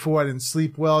night before, I didn't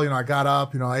sleep well. I got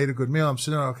up, I ate a good meal. I'm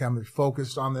sitting there, okay, I'm going to be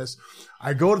focused on this.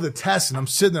 I go to the test and I'm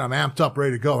sitting there, I'm amped up,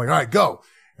 ready to go. Like, all right, go.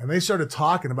 And they started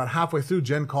talking. About halfway through,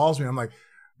 Jen calls me. I'm like,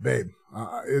 babe,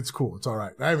 it's cool. It's all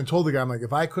right. I even told the guy, I'm like,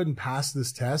 if I couldn't pass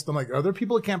this test, I'm like, are there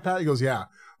people that can't pass? He goes, yeah.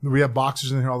 We have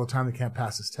boxers in here all the time that can't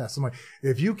pass this test. I'm like,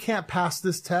 if you can't pass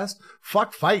this test,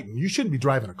 fuck fighting. You shouldn't be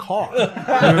driving a car. You know what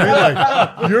I mean?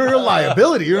 Like, you're a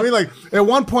liability. You know what I mean? Like, at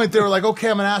one point they were like,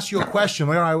 okay, I'm going to ask you a question.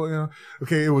 I'm like, all right,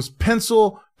 okay, it was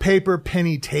pencil, paper,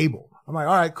 penny, table. I'm like,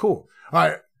 all right, cool. All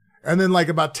right. And then like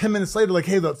about 10 minutes later, like,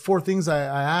 hey, the 4 things I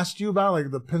asked you about,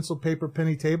 like the pencil, paper,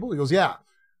 penny, table. He goes, yeah.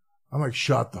 I'm like,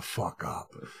 shut the fuck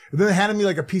up. And then they handed me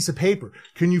like a piece of paper.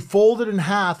 Can you fold it in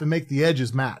half and make the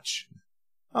edges match?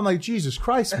 I'm like, Jesus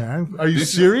Christ, man. Are you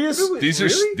serious?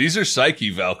 These are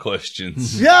psyche val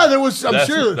questions. Yeah, I'm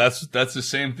serious. That's the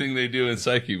same thing they do in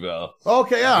psyche val.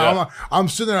 Okay, yeah. I'm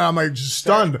sitting there, I'm like just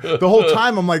stunned. The whole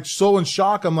time I'm like so in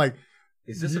shock. I'm like,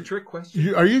 is this a trick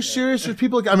question? Are you serious with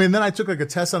people? I mean, then I took like a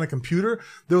test on a computer.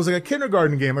 There was like a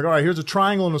kindergarten game. Like, all right, here's a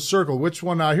triangle and a circle. Which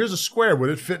one? Here's a square. Would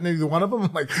it fit in either one of them?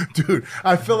 I'm like, dude,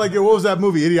 I feel like, what was that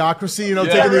movie? Idiocracy,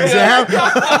 taking the exam.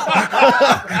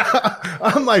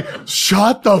 I'm like,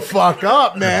 shut the fuck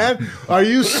up, man. Are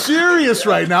you serious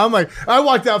right now? I'm like, I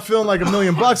walked out feeling like $1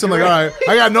 million. I'm like, all right,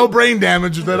 I got no brain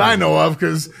damage that I know of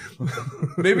because.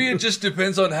 Maybe it just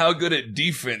depends on how good at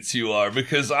defense you are,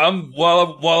 because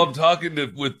while I'm talking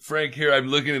with Frank here, I'm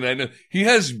looking and I know he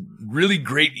has really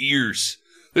great ears.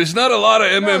 There's not a lot of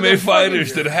MMA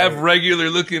fighters that have regular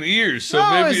looking ears, so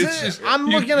maybe it's just. I'm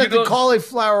looking at the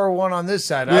cauliflower one on this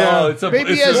side. Yeah,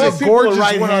 maybe he has a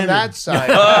gorgeous one on that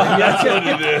side. That's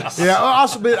what it is. Yeah.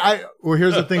 Also, but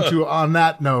here's the thing too. On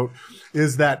that note,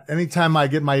 is that anytime I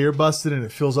get my ear busted and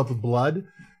it fills up with blood,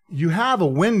 you have a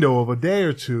window of a day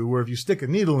or two where if you stick a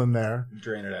needle in there,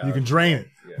 drain it out. You can drain it.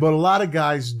 Yeah. But a lot of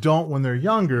guys don't when they're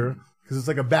younger because it's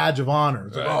like a badge of honor.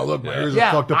 It's like, oh, look, my ears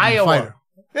are fucked up in the fighter.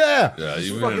 Yeah. Yeah,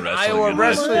 even in Iowa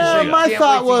wrestlers. My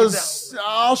thought was,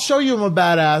 I'll show you I'm a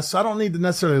badass. I don't need to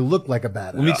necessarily look like a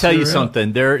badass. Let me tell you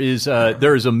something. There is a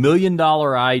 $1 million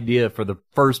idea for the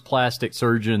first plastic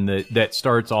surgeon that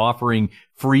starts offering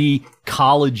free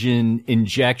collagen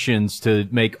injections to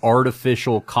make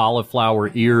artificial cauliflower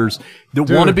ears. The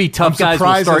wannabe tough guys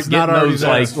will start getting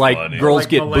those like girls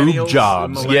get boob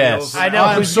jobs. Yes. I know.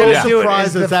 I'm so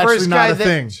surprised it's actually not a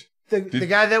thing. The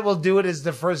guy that will do it is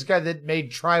the first guy that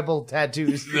made tribal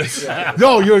tattoos.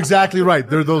 No, you're exactly right.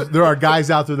 There are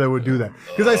guys out there that would do that.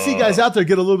 Because I see guys out there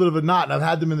get a little bit of a knot, and I've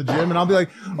had them in the gym, and I'll be like,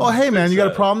 oh, hey, man, you got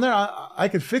a problem there? I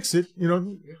could fix it.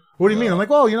 What do you mean? I'm like,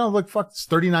 well, look, fuck, it's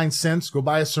 39 cents. Go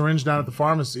buy a syringe down at the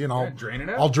pharmacy, and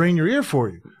I'll drain your ear for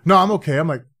you. No, I'm okay. I'm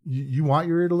like, you want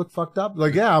your ear to look fucked up?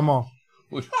 Like, yeah, I'm all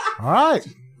right.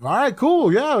 All right,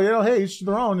 cool. Yeah, hey, each to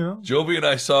their own, Jobi and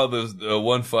I saw the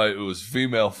one fight. It was a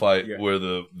female fight where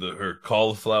her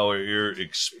cauliflower ear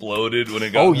exploded when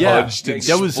it got punched. And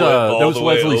that was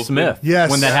Leslie Smith. Yes,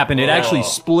 when that happened, it actually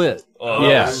split.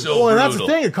 Yeah. And that's the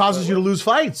thing. It causes you to lose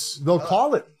fights. They'll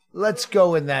call it. Let's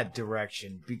go in that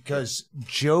direction because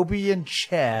Jobi and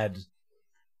Chad.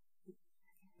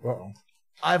 Uh-oh.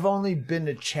 I've only been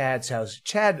to Chad's house.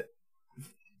 Chad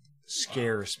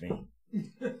scares me.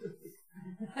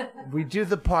 We do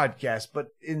the podcast, but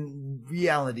in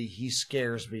reality, he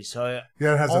scares me. So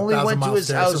I only went to his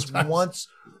house once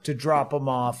to drop him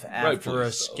off after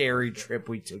a scary trip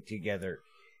we took together.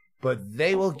 But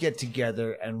they will get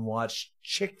together and watch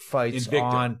chick fights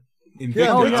on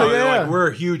Invicta. Like,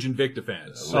 we're huge Invicta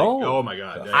fans. Oh my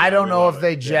God. I don't know if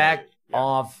they jack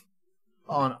off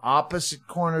on opposite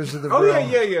corners of the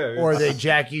room. Or they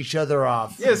jack each other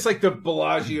off. Yeah, it's like the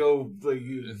Bellagio.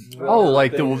 The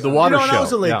water show. I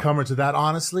was a latecomer to that,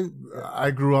 honestly.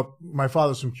 I grew up, my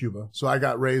father's from Cuba, so I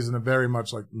got raised in a very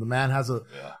much like the man has a,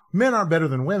 men aren't better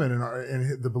than women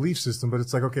in the belief system, but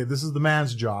it's like, okay, this is the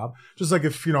man's job. Just like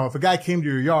if a guy came to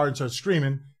your yard and started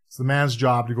screaming, it's the man's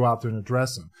job to go out there and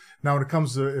address him. Now, when it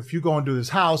comes to, if you go into his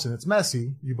house and it's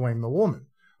messy, you blame the woman.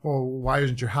 Well, why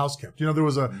isn't your house kept? There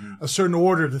was a certain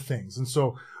order to things. And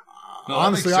so,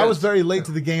 honestly, I was very late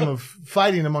to the game of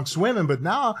fighting amongst women, but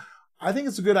now I think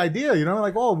it's a good idea.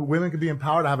 Like, women could be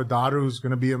empowered. I have a daughter who's going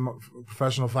to be a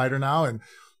professional fighter now. And,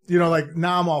 like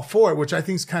now I'm all for it, which I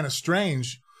think is kind of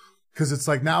strange. Because it's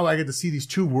like now I get to see these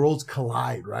two worlds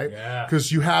collide, right? Yeah.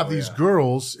 Because you have these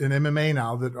girls in MMA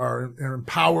now that are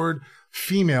empowered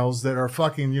females that are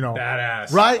fucking,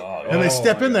 badass. Right? And they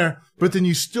step in there, but then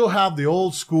you still have the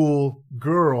old school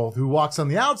girl who walks on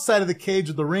the outside of the cage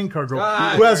with the ring card girl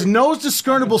who has no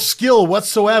discernible skill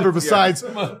whatsoever besides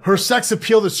her sex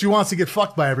appeal that she wants to get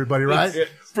fucked by everybody, right?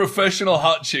 Professional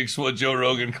hot chicks, what Joe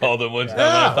Rogan called them one time.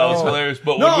 I thought it was hilarious.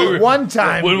 But when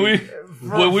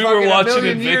we were watching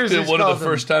Invicta, one of the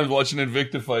first times watching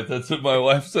Invicta fight, that's what my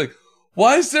wife's like,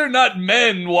 why is there not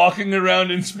men walking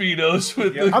around in Speedos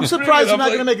with the I'm surprised they're not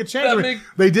going to make a change.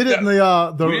 They did it in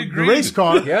the race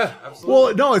car. Yeah, absolutely.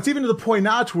 Well, no, it's even to the point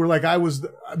now to where like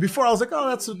before I was like, oh,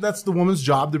 that's the woman's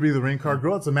job to be the ring card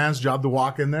girl. It's a man's job to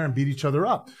walk in there and beat each other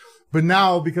up. But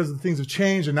now, because the things have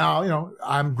changed and now,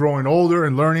 I'm growing older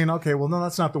and learning, okay, well, no,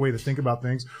 that's not the way to think about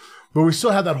things. But we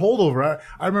still have that holdover.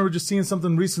 I remember just seeing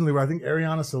something recently where I think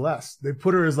Ariana Celeste, they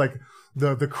put her as like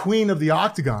the queen of the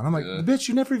octagon. I'm like, bitch,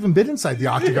 you never even been inside the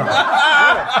octagon.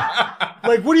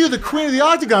 Like, what are you, the queen of the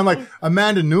octagon? Like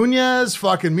Amanda Nunes,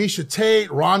 fucking Misha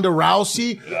Tate, Ronda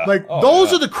Rousey. Like,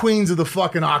 those are the queens of the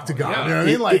fucking octagon. You know what I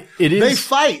mean? Like, they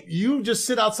fight. You just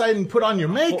sit outside and put on your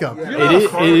makeup.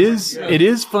 It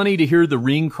is funny to hear the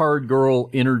ring card girl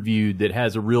interviewed that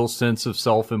has a real sense of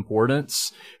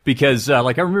self-importance. Because,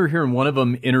 like, I remember hearing one of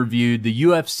them interviewed, the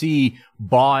UFC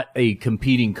bought a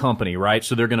competing company, right?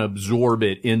 So they're going to absorb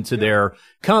it into their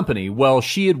company. Well,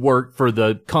 she had worked for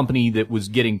the company that was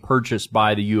getting purchased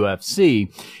by the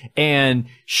UFC. And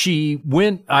she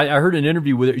went, I heard an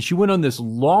interview with her. She went on this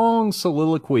long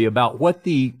soliloquy about what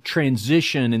the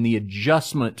transition and the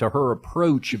adjustment to her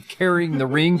approach of carrying the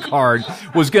ring card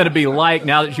was going to be like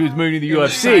now that she was moving to the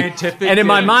UFC. And in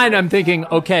my mind, I'm thinking,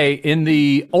 okay, in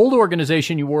the old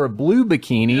organization, you wore a blue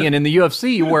bikini, and in the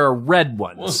UFC, you wear a red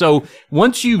one. So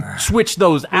once you switch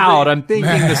those out, I'm thinking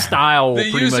the style will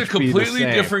pretty much be the same. They use a completely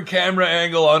different camera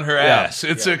angle on her ass.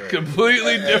 It's a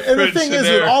completely different And the thing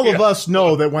scenario. is that all of us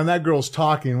know that when that girl's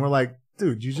talking, we're like,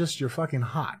 dude, you're fucking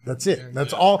hot. That's it.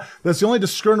 That's all. That's the only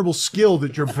discernible skill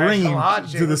that you're bringing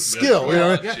to the skill.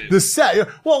 The set.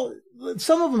 Well,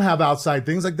 some of them have outside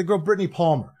things, like the girl Brittany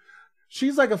Palmer.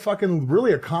 She's like a fucking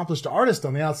really accomplished artist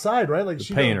on the outside, right? Like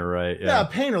she painter, right? Yeah, a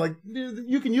painter. Like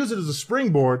you can use it as a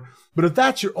springboard, but if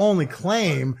that's your only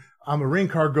claim, I'm a ring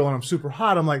card girl and I'm super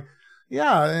hot. I'm like,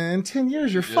 yeah, in 10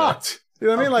 years you're fucked. You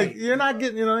know what I mean? Like you're not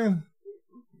getting. You know what I mean?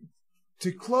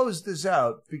 To close this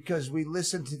out, because we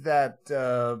listened to that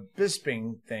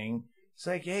Bisping thing, it's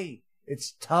like, hey,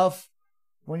 it's tough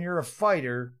when you're a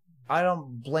fighter. I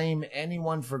don't blame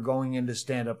anyone for going into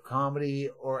stand-up comedy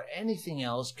or anything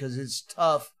else, because it's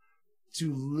tough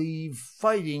to leave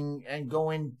fighting and go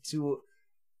into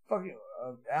fucking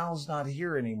Al's not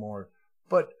here anymore.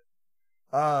 But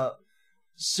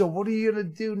so what are you gonna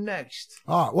do next?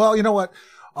 Oh, well, you know what?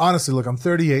 Honestly, look, I'm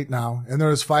 38 now, and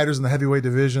there's fighters in the heavyweight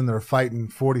division that are fighting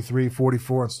 43,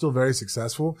 44, and still very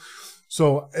successful.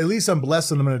 So at least I'm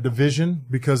blessed that I'm in a division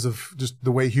because of just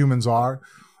the way humans are.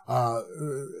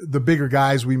 The bigger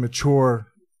guys, we mature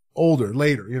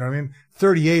later, you know what I mean?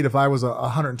 38, if I was a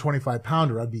 125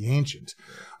 pounder, I'd be ancient.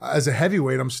 As a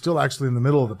heavyweight, I'm still actually in the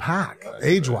middle of the pack,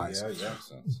 age-wise. Yeah,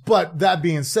 but that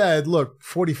being said, look,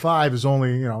 45 is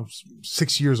only,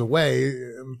 6 years away.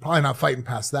 I'm probably not fighting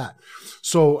past that.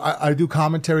 So I do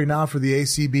commentary now for the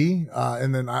ACB,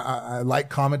 and then I like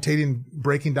commentating,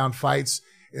 breaking down fights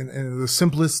in the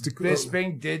simplest.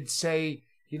 Bisping did say,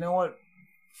 you know what?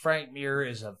 Frank Mir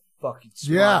is a fucking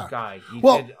smart guy. He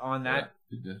did on that.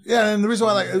 Yeah, and the reason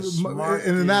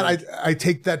why I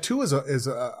take that too as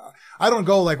I don't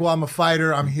go like, well, I'm a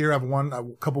fighter, I'm here, I've won a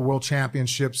couple world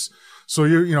championships, so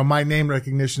my name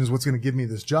recognition is what's going to give me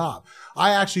this job.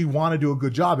 I actually want to do a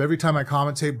good job. Every time I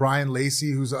commentate, Brian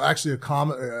Lacey, who's actually a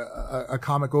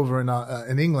comic over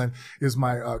in England, is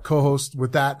my co-host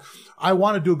with that. I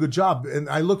want to do a good job, and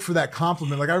I look for that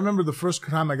compliment. Like I remember the first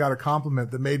time I got a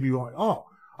compliment that made me go, oh,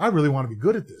 I really want to be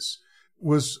good at this.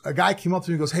 Was a guy came up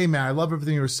to me and goes, hey man, I love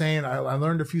everything you were saying. I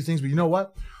learned a few things, but you know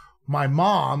what? My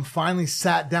mom finally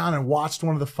sat down and watched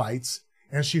one of the fights,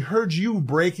 and she heard you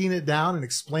breaking it down and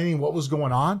explaining what was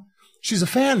going on. She's a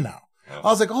fan now. I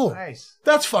was like, oh, nice.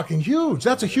 That's fucking huge.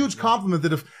 That's a huge compliment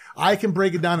that if I can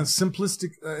break it down in a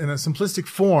simplistic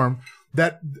form,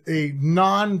 that a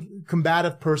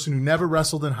non-combative person who never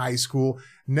wrestled in high school,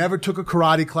 never took a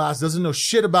karate class, doesn't know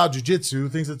shit about jiu-jitsu,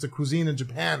 thinks it's a cuisine in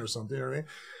Japan or something, you know what I mean?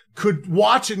 Could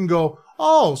watch it and go,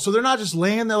 oh, so they're not just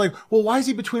laying there like, well, why is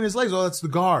he between his legs? Oh, that's the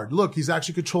guard. Look, he's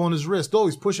actually controlling his wrist. Oh,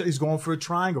 he's pushing, he's going for a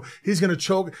triangle. He's going to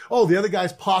choke. Oh, the other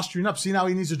guy's posturing up. See, now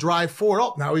he needs to drive forward.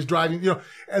 Oh, now he's driving,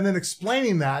 and then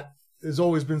explaining that has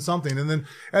always been something. And then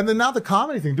now the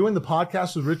comedy thing, doing the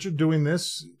podcast with Richard, doing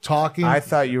this, talking. I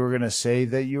thought you were going to say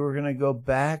that you were going to go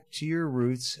back to your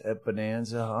roots at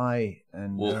Bonanza High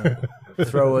and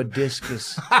throw a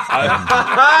discus.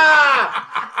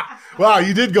 Wow,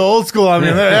 you did go old school on me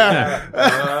there.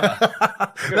 Yeah.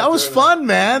 That was fun,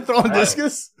 man, throwing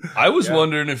discus. I was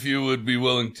wondering if you would be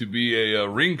willing to be a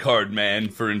ring card man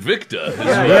for Invicta.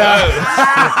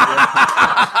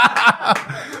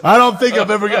 I don't think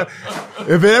I've ever got.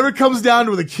 If it ever comes down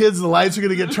to the kids, the lights are going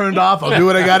to get turned off. I'll do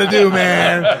what I got to do,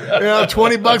 man.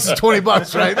 $20 is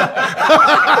 $20, right?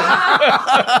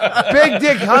 Big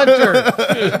Dick Hunter.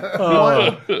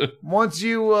 Once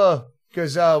you,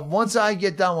 because once I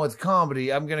get done with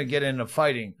comedy, I'm going to get into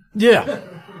fighting. Yeah.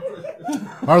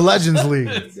 Our Legends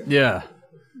League. Yeah.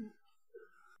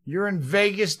 You're in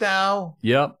Vegas now?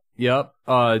 Yep. Doing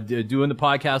the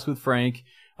podcast with Frank.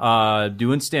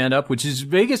 Doing stand-up, which is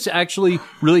Vegas actually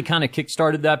really kind of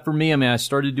kickstarted that for me. I mean, I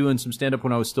started doing some stand-up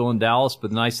when I was still in Dallas,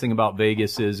 but the nice thing about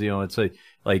Vegas is, it's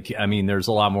there's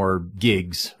a lot more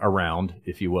gigs around,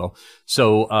 if you will.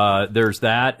 So, there's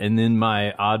that. And then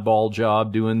my oddball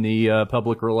job doing the,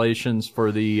 public relations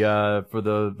for the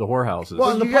whorehouses.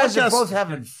 Well, you guys are both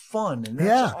having fun. And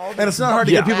that's all and it's not hard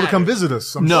to get people to come visit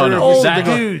us.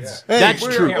 That's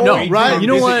true. No, right? You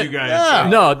know what?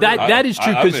 No, that is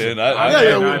true.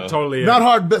 I'm totally not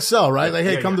hard to sell, right? Like,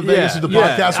 hey, come to Vegas to the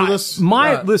podcast with us.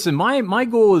 My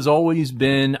goal has always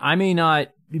been, I may not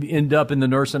end up in the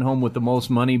nursing home with the most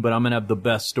money, but I'm going to have the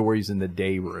best stories in the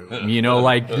day room.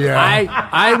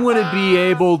 I want to be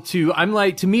able to, I'm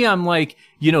like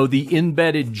the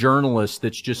embedded journalist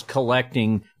that's just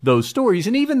collecting those stories.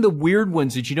 And even the weird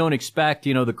ones that you don't expect,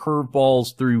 the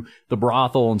curveballs through the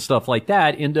brothel and stuff like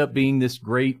that end up being this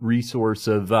great resource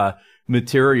of,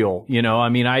 material.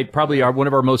 I probably are one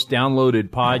of our most downloaded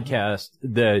podcasts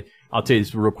I'll tell you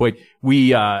this real quick.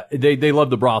 They love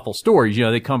the brothel stories.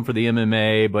 They come for the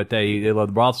MMA, but they love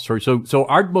the brothel stories. So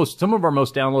some of our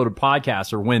most downloaded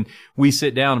podcasts are when we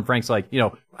sit down and Frank's like,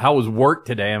 how was work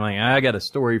today? I'm like, I got a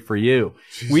story for you.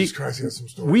 Jesus Christ, he has some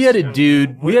stories.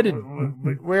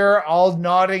 We're all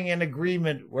nodding in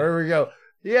agreement. Where we go.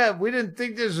 Yeah, we didn't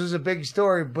think this was a big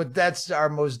story, but that's our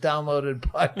most downloaded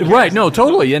podcast. Right, no,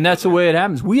 totally, and that's the way it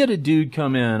happens. We had a dude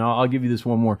come in, I'll give you this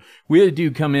one more. We had a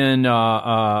dude come in,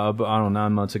 I don't know,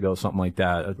 9 months ago, something like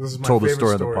that. I told the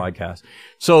story on the podcast.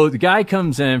 So the guy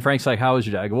comes in, Frank's like, how was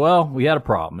your day? I go, well, we had a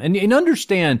problem. And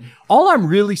understand, all I'm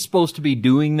really supposed to be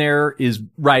doing there is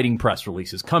writing press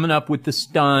releases, coming up with the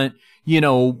stunt,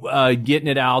 getting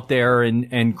it out there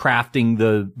and crafting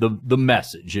the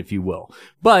message, if you will.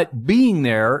 But being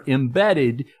there,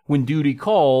 embedded, when duty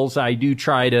calls, I do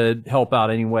try to help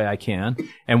out any way I can.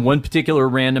 And one particular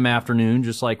random afternoon,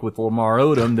 just like with Lamar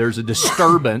Odom, there's a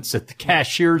disturbance at the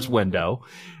cashier's window.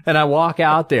 And I walk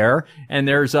out there and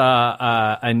there's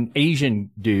an Asian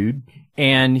dude.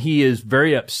 And he is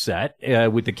very upset,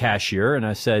 with the cashier. And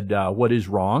I said, what is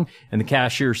wrong? And the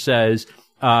cashier says,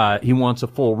 he wants a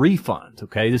full refund.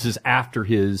 Okay. This is after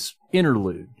his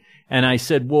interlude. And I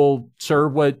said, well, sir,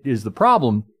 what is the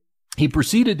problem? He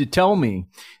proceeded to tell me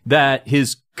that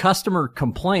his customer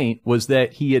complaint was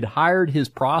that he had hired his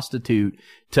prostitute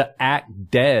to act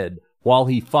dead while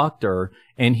he fucked her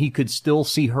and he could still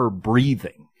see her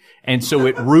breathing. And so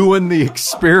it ruined the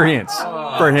experience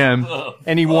for him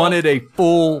and he wanted a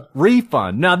full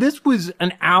refund. Now, this was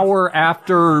an hour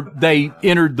after they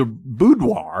entered the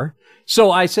boudoir.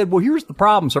 So I said, well, here's the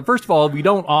problem. So first of all, we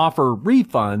don't offer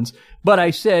refunds, but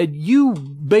I said, you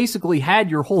basically had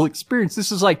your whole experience.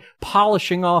 This is like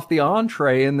polishing off the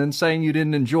entree and then saying you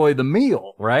didn't enjoy the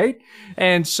meal, right?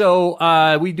 And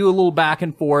so, we do a little back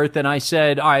and forth and I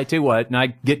said, all right, tell you what, and I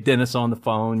get Dennis on the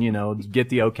phone, get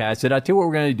the okay. I said, I tell you what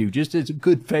we're going to do, just as a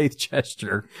good faith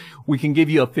gesture, we can give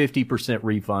you a 50%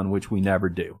 refund, which we never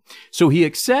do. So he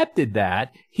accepted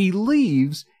that. He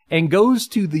leaves and goes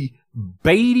to the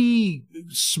Beatty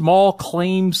Small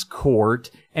Claims Court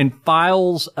and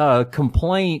files a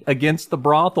complaint against the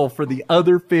brothel for the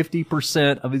other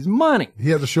 50% of his money.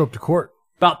 He had to show up to court.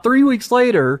 About 3 weeks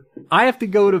later, I have to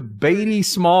go to Beatty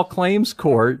Small Claims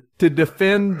Court to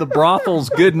defend the brothel's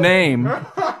good name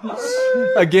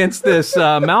against this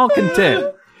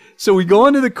malcontent. So we go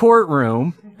into the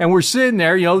courtroom and we're sitting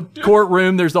there,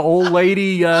 courtroom. There's the old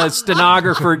lady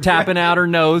stenographer tapping out her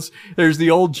nose. There's the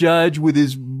old judge with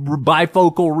his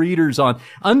bifocal readers on.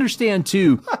 Understand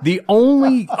too, the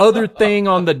only other thing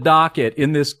on the docket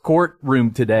in this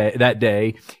courtroom that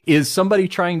day is somebody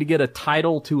trying to get a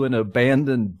title to an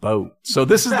abandoned boat. So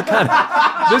this is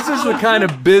the kind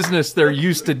of business they're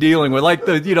used to dealing with, like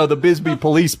the Bisbee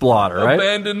police blotter, right?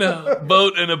 Abandoned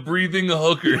boat and a breathing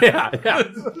hooker. Yeah.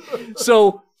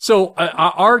 So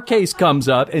our case comes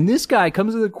up, and this guy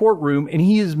comes to the courtroom, and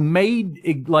he has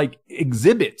made like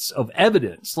exhibits of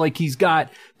evidence. Like he's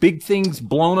got big things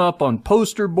blown up on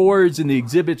poster boards, and the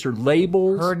exhibits are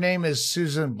labels. Her name is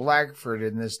Susan Blackford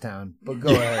in this town, but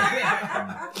go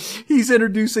ahead. He's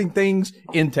introducing things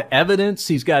into evidence.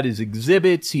 He's got his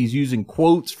exhibits. He's using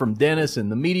quotes from Dennis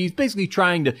and the media. He's basically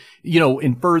trying to,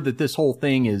 infer that this whole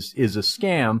thing is a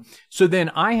scam. So then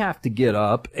I have to get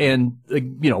up and,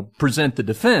 present the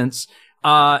defense.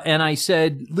 And I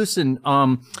said, listen,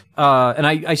 and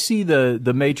I see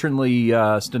the matronly,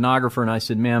 stenographer, and I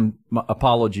said, ma'am,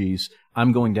 apologies.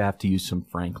 I'm going to have to use some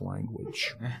frank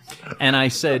language. And I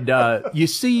said, you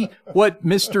see, what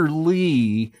Mr.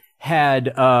 Lee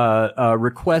had,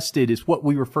 requested is what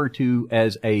we refer to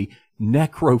as a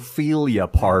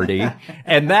necrophilia party.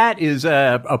 And that is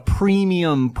a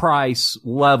premium price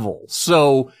level.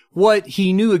 So what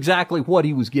he knew exactly what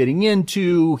he was getting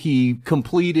into. He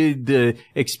completed the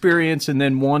experience and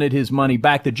then wanted his money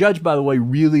back. The judge, by the way,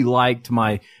 really liked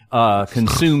my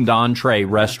consumed entree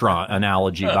restaurant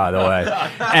analogy, by the way.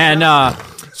 And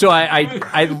so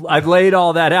I laid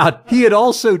all that out. He had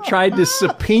also tried to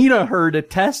subpoena her to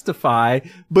testify,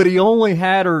 but he only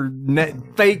had her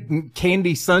fake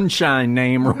Candy Sunshine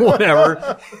name or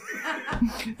whatever.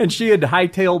 And she had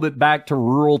hightailed it back to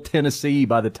rural Tennessee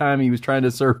by the time he was trying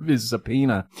to serve his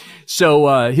subpoena.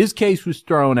 So his case was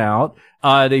thrown out.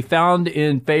 They found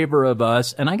in favor of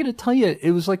us. And I got to tell you,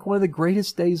 it was like one of the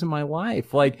greatest days of my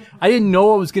life. Like, I didn't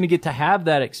know I was going to get to have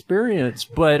that experience,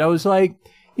 but I was like,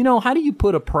 how do you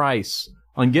put a price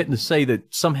on getting to say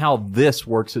that somehow this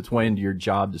works its way into your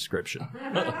job description?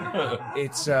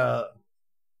 It's the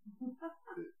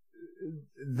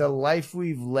life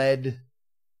we've led,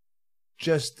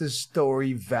 just the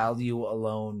story value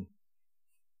alone,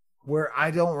 where I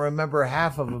don't remember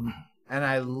half of them. And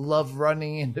I love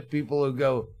running into people who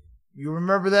go, you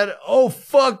remember that? Oh,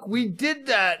 fuck, we did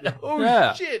that. Oh,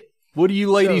 yeah. Shit. What do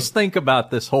you ladies think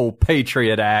about this whole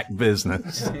Patriot Act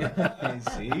business?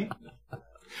 See?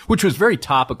 Which was very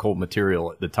topical material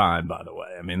at the time, by the way.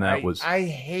 I mean, I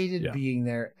hated being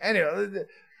there. Anyway,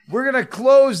 we're going to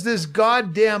close this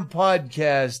goddamn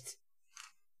podcast.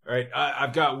 All right,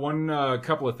 I've got one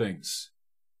couple of things.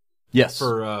 Yes.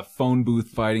 For phone booth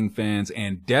fighting fans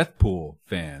and death pool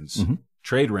fans,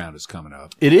 trade round is coming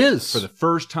up. It is. For the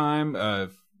first time,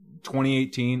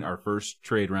 2018, our first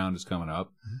trade round is coming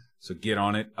up. So get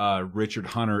on it. Richard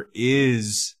Hunter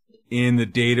is in the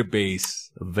database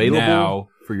available now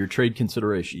for your trade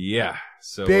consideration. Yeah.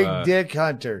 So Big Dick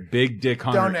Hunter. Big Dick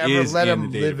Hunter. Don't ever let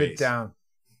him live it down.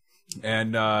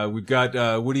 And we've got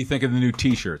what do you think of the new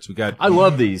T-shirts? I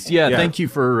love these. Yeah, thank you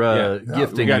for gifting me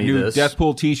this. We got new Death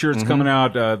Pool T-shirts coming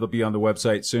out. They'll be on the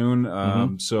website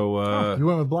soon. So you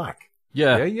went with black.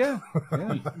 Yeah.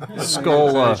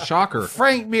 Skull shocker.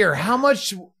 Frank Mir, how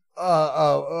much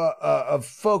of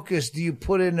focus do you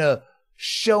put into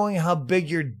showing how big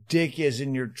your dick is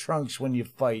in your trunks when you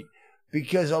fight?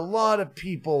 Because a lot of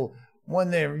people,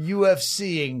 when they're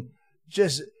UFCing,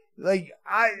 just like,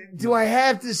 do I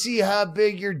have to see how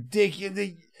big your dick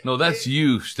is? No, that's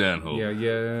you, Stanhope.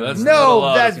 Yeah. That's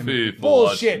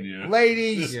bullshit,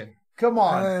 ladies. Yeah. Come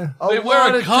on. They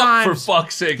wear a cup, for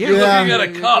fuck's sake. You're looking at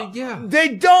a cup. Yeah. They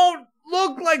don't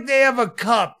look like they have a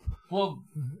cup. Well,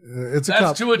 it's a that's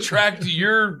cup. to attract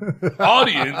your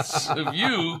audience of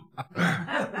you.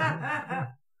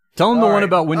 Tell them the one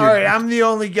about when you're... All right, I'm the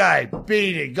only guy.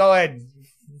 Beat it. Go ahead.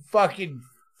 Fucking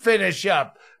finish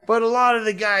up. But a lot of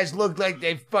the guys look like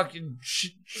they fucking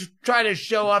try to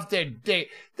show off their dick.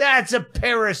 That's a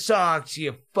pair of socks,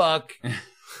 you fuck.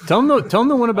 Tell them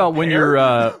the one about when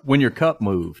your cup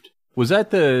moved. Was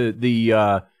that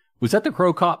the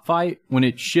Crow Cop fight when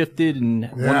it shifted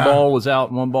and one ball was out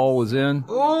and one ball was in?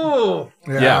 Oh,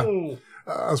 yeah.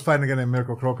 I was fighting a guy named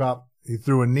Mirko Crow Cop. He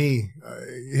threw a knee,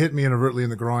 he hit me inadvertently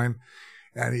in the groin,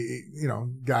 and he,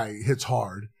 guy hits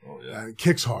hard,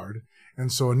 kicks hard,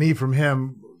 and so a knee from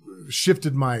him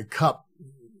shifted my cup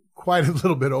quite a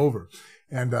little bit over,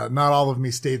 and not all of me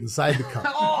stayed inside the cup.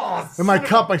 And my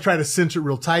cup, I tried to cinch it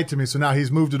real tight to me, so now he's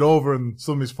moved it over and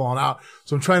some of me's falling out.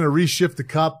 So I'm trying to reshift the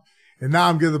cup, and now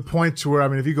I'm getting to the point to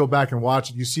where, if you go back and watch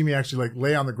it, you see me actually like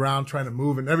lay on the ground trying to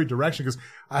move in every direction because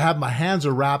I have my hands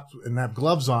are wrapped and have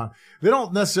gloves on. They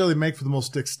don't necessarily make for the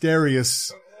most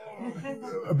dexterous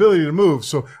ability to move.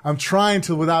 So I'm trying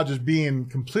to, without just being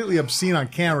completely obscene on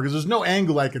camera, because there's no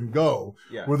angle I can go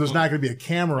where there's not going to be a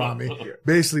camera on me,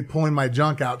 basically pulling my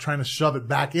junk out, trying to shove it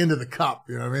back into the cup.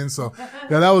 You know what I mean? So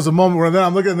yeah, that was a moment where then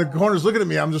I'm looking in the corners, looking at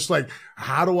me. I'm just like,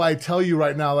 how do I tell you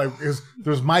right now? Like,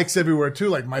 there's mics everywhere too.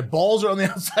 Like my balls are on the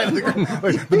outside of the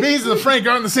like the beans and the Frank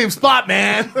aren't in the same spot,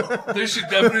 man. There should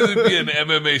definitely be an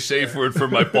MMA safe word for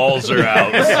my balls are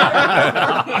out.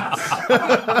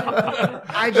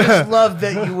 I just love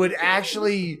that you would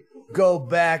actually go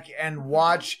back and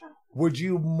watch. Would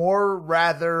you more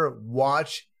rather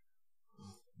watch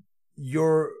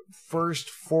your first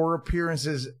 4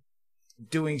 appearances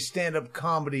doing stand-up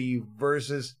comedy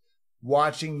versus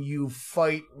watching you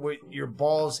fight with your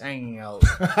balls hanging out?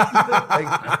 Like,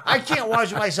 I can't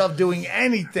watch myself doing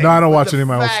anything. No, I don't watch any of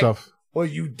my old stuff. Well,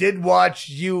 you did watch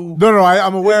you. No,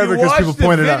 I'm aware of it because people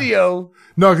pointed it out.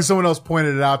 No, because someone else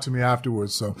pointed it out to me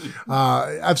afterwards. So,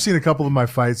 I've seen a couple of my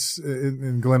fights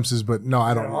in glimpses, but no,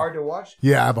 I don't. Is it hard to watch?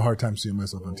 Yeah, I have a hard time seeing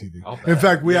myself on TV. In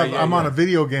fact, I'm on a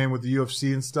video game with the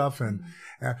UFC and stuff, and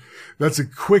that's the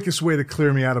quickest way to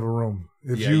clear me out of a room.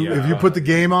 If you put the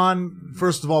game on,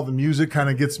 first of all, the music kind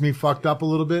of gets me fucked up a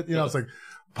little bit. You know, it's like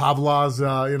Pavlov's,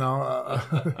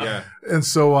 and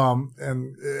so,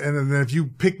 and then if you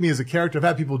pick me as a character, I've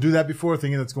had people do that before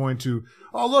thinking it's going to,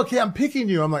 oh, look, hey, I'm picking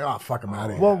you. I'm like, oh, fuck, I'm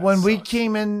out of here. Well, when we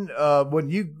came in,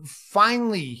 when you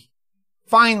finally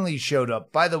showed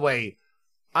up, by the way,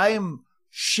 I am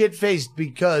shit-faced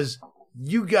because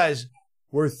you guys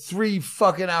were 3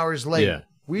 fucking hours late. Yeah.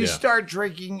 We start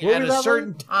drinking at a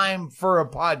certain time for a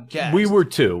podcast. We were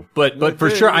too, but for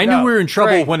sure, I knew we were in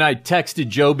trouble when I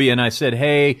texted Jobi and I said,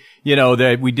 "Hey,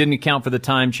 that we didn't account for the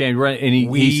time change." And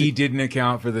he didn't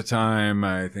account for the time.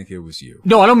 I think it was you.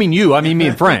 No, I don't mean you. I mean me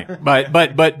and Frank. But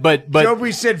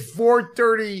Jobi said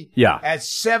 4:30. Yeah. At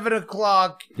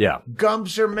 7:00. Yeah.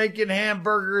 Gumps are making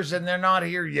hamburgers and they're not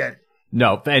here yet.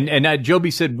 No, and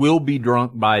Jobi said we'll be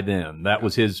drunk by then. That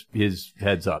was his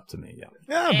heads up to me.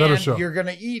 Yeah, better and show. You're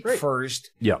gonna eat first.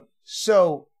 Yeah.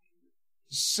 So,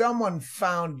 someone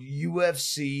found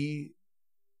UFC.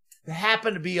 It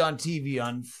happened to be on TV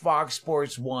on Fox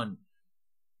Sports 1.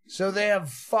 So they have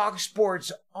Fox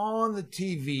Sports on the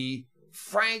TV.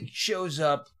 Frank shows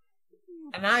up,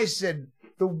 and I said,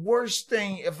 the worst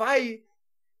thing, if I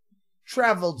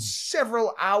traveled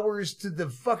several hours to the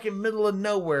fucking middle of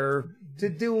nowhere to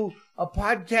do a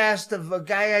podcast of a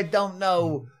guy I don't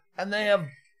know, and they have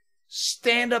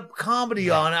stand-up comedy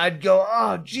on, I'd go,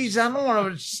 oh, geez, I don't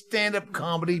want to stand-up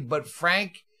comedy. But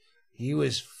Frank, he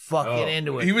was fucking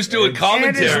into it. He was doing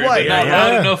commentary, but not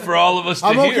loud enough for all of us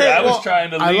to hear. I was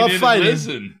trying to lean in and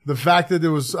listen. The fact that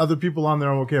there was other people on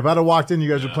there, I'm okay. If I'd have walked in, you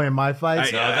guys were playing my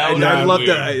fights. I'd love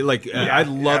to, I'd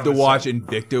love to watch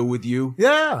Invicta with you.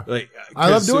 Yeah. I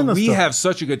love doing this We stuff. have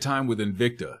such a good time with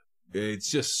Invicta.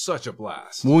 It's just such a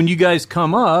blast. Well, when you guys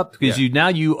come up, because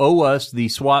you owe us the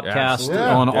SwapCast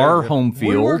on our home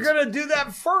field. We were going to do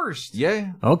that first.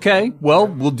 Yeah. Okay. Well,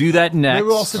 we'll do that next. Maybe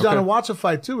we'll all sit down and watch a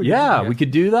fight, too. We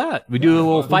could do that. We do a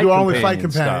little fight companion. Fight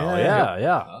companion.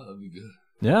 Yeah. Oh, that'd be good.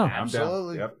 Yeah.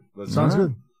 Absolutely. Yep. Sounds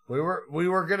good. We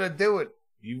were going to do it.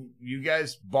 You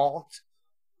guys balked.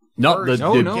 No,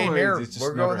 came here.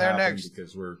 We're going there next.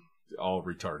 Because we're all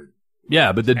retarded.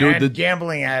 Yeah, but the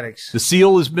gambling addicts. The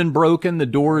seal has been broken. The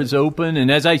door is open. And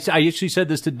as I actually said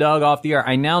this to Doug off the air,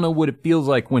 I now know what it feels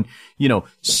like when,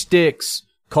 Styx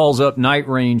calls up Night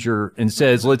Ranger and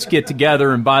says, let's get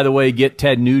together. And by the way, get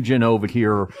Ted Nugent over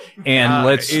here. And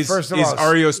is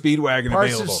REO Speedwagon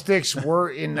parts available? Of Styx were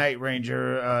in Night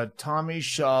Ranger. Tommy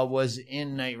Shaw was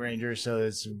in Night Ranger. So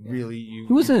it's really you.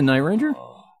 He wasn't in Night Ranger?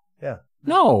 Yeah.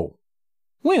 No.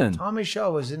 When? Tommy Shaw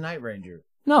was in Night Ranger.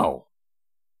 No.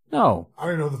 I don't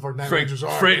even know who the fuck Night Rangers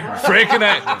are. Frank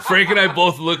and I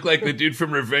both look like the dude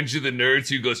from Revenge of the Nerds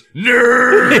who goes,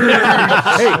 nerd!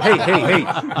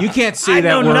 Hey. You can't say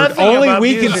that word. Only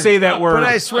we can say that word. But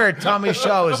I swear, Tommy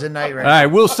Shaw was in Night Ranger. All right,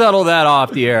 we'll settle that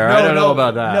off the air. I don't know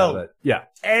about that. No. But yeah.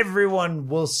 Everyone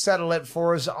will settle it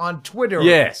for us on Twitter.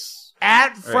 Yes.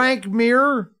 At Frank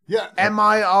Mir. Yeah.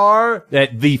 M-I-R.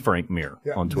 At the Frank Mir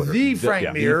on Twitter. The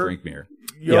Frank Mir. Frank Mir.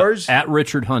 Yours? At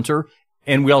Richard Hunter.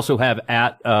 And we also have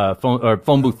at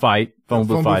phone booth fighting.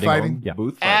 Yeah.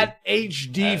 Booth fighting. At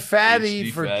HD Fatty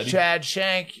HD for Fatty. Chad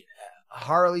Shank,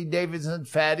 Harley Davidson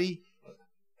Fatty,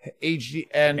 HD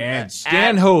And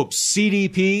Stanhope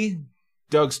CDP,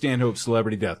 Doug Stanhope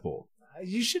Celebrity Death Bowl.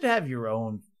 You should have your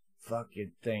own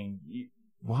fucking thing.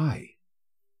 Why?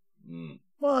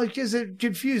 Well, because it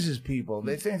confuses people.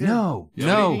 They think No.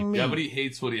 Yeah, but he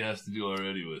hates what he has to do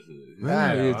already with it.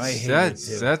 I hate it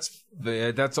too.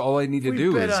 That's all I need to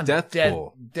do is Death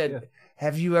Bowl.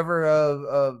 Have you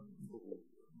ever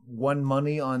won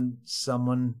money on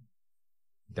someone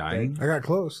dying? I got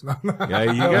close. Yeah,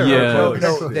 you got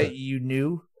close. No, that you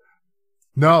knew?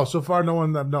 No, so far no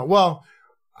one. No. Well,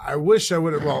 I wish I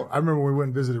would have. Well, I remember we went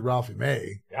and visited Ralphie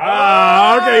May.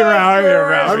 Okay,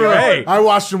 Ralphie May. I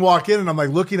watched him walk in, and I'm like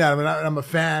looking at him, and I'm a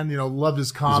fan. You know, loved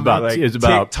his comedy. It's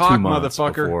about TikTok, 2 months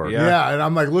motherfucker. before. Yeah, and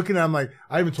I'm like looking at him, like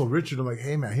I even told Richard, I'm like,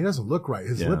 hey man, he doesn't look right.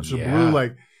 His lips are blue,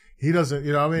 like he doesn't.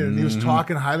 You know what I mean? And he was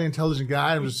talking, highly intelligent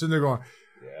guy. I'm just sitting there going,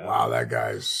 wow, that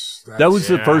guy's. That was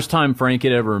the first time Frank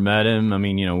had ever met him. I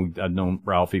mean, you know, I've known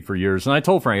Ralphie for years. And I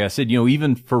told Frank, I said, you know,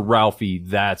 even for Ralphie,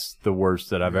 that's the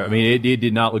worst that I've ever. I mean, it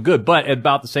did not look good. But at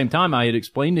about the same time, I had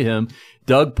explained to him,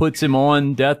 Doug puts him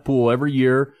on Death Pool every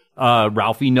year.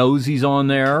 Ralphie knows he's on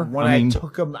there. When I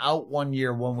took him out one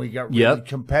year when we got really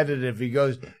competitive, he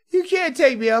goes, you can't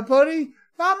take me out, buddy.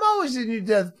 I'm always in your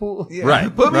Death Pool. Yeah.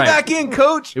 Right. Put me back in,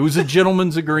 coach. It was a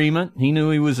gentleman's agreement. He knew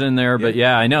he was in there, but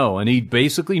yeah, I know. And he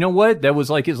basically, you know what? That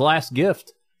was like his last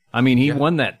gift. I mean, he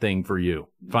won that thing for you.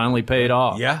 Finally paid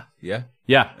off. Yeah.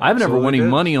 I've never won any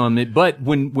money on it, but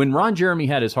when Ron Jeremy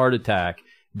had his heart attack,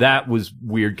 that was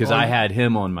weird because I had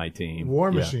him on my team.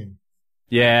 War Machine.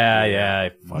 Yeah.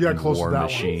 You got close War to that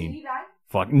Machine.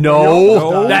 Fuck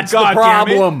no, that's the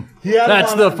problem.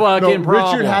 That's the fucking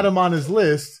problem. Richard had him on his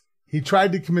list. He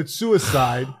tried to commit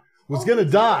suicide, was going to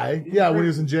die. Yeah, when he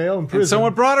was in jail and prison. And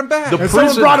someone brought him back.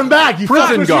 Someone brought him back. He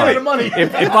prison guard. The money.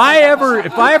 If I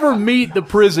ever meet the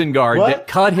prison guard that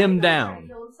cut him down.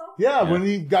 Yeah, when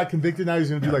he got convicted, now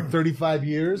he's going to do like 35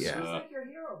 years. Yeah.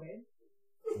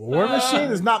 War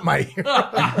Machine is not my hero.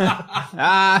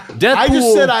 I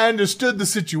just said I understood the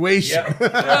situation.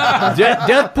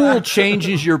 Deathpool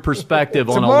changes your perspective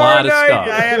on Tomorrow a lot of night, stuff.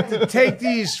 I have to take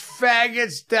these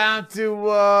faggots down to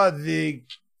the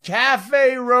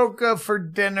Cafe Roca for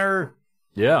dinner.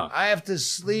 Yeah. I have to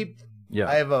sleep. Yeah.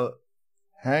 I have a...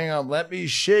 Hang on, let me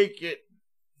shake it.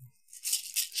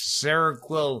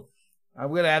 Seroquel. I'm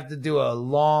going to have to do a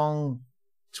long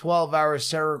 12-hour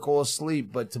Seroquel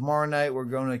sleep, but tomorrow night we're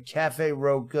going to Cafe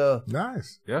Roca.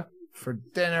 Nice. Yeah. For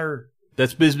dinner.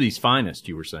 That's Bisbee's finest,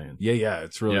 you were saying. Yeah,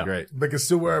 it's really great. They can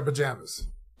still wear pajamas.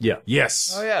 Yeah.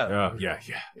 Yes. Oh, yeah. Yeah.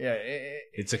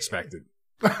 It's expected.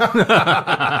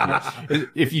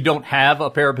 If you don't have a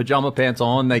pair of pajama pants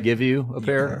on, they give you a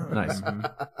pair. Nice.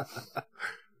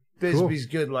 Bisbee's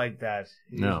good like that.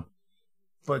 No.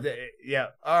 But,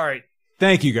 all right.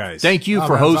 Thank you, guys. Thank you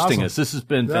for hosting us. This has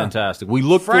been fantastic. We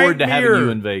look forward to having you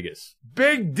in Vegas.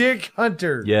 Big Dick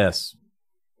Hunter. Yes.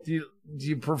 Do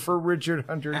you prefer Richard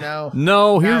Hunter now?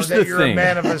 No, here's the you're thing. A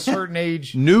man of a certain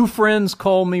age. New friends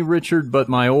call me Richard, but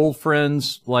my old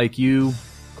friends like you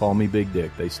call me Big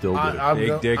Dick. They still do. I'm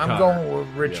going with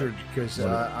Richard because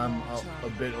I'm a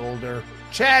bit older.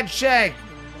 Chad Shank,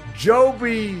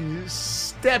 Jobi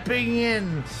stepping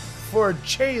in for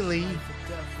Chaille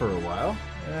for a while.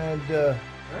 And the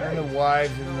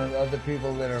wives and the other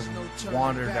people that are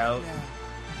wandered out.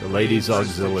 The ladies'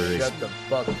 auxiliary. Shut the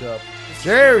fuck up.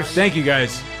 Cheers. Thank you,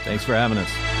 guys. Thanks for having us.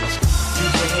 You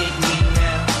can hate me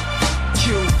now.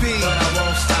 QB, but I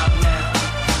won't stop now.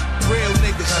 Real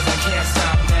niggas, cause I can't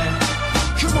stop now.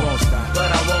 Come on, but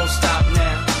I won't stop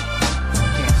now.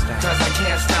 Can't stop. Cause I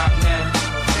can't stop now.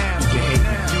 You can hate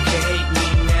me. You can hate me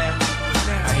now.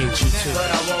 I hate you too. But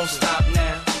I won't stop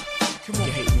now. Come on,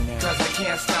 you can hate me now. Cause I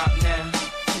can't stop now.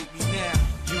 Hate me now.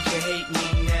 You can hate me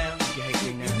now. You can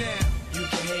hate me now. You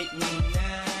can hate me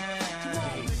now.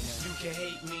 You can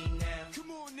hate me now.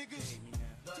 Come on, niggas.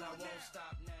 But I won't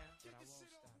stop.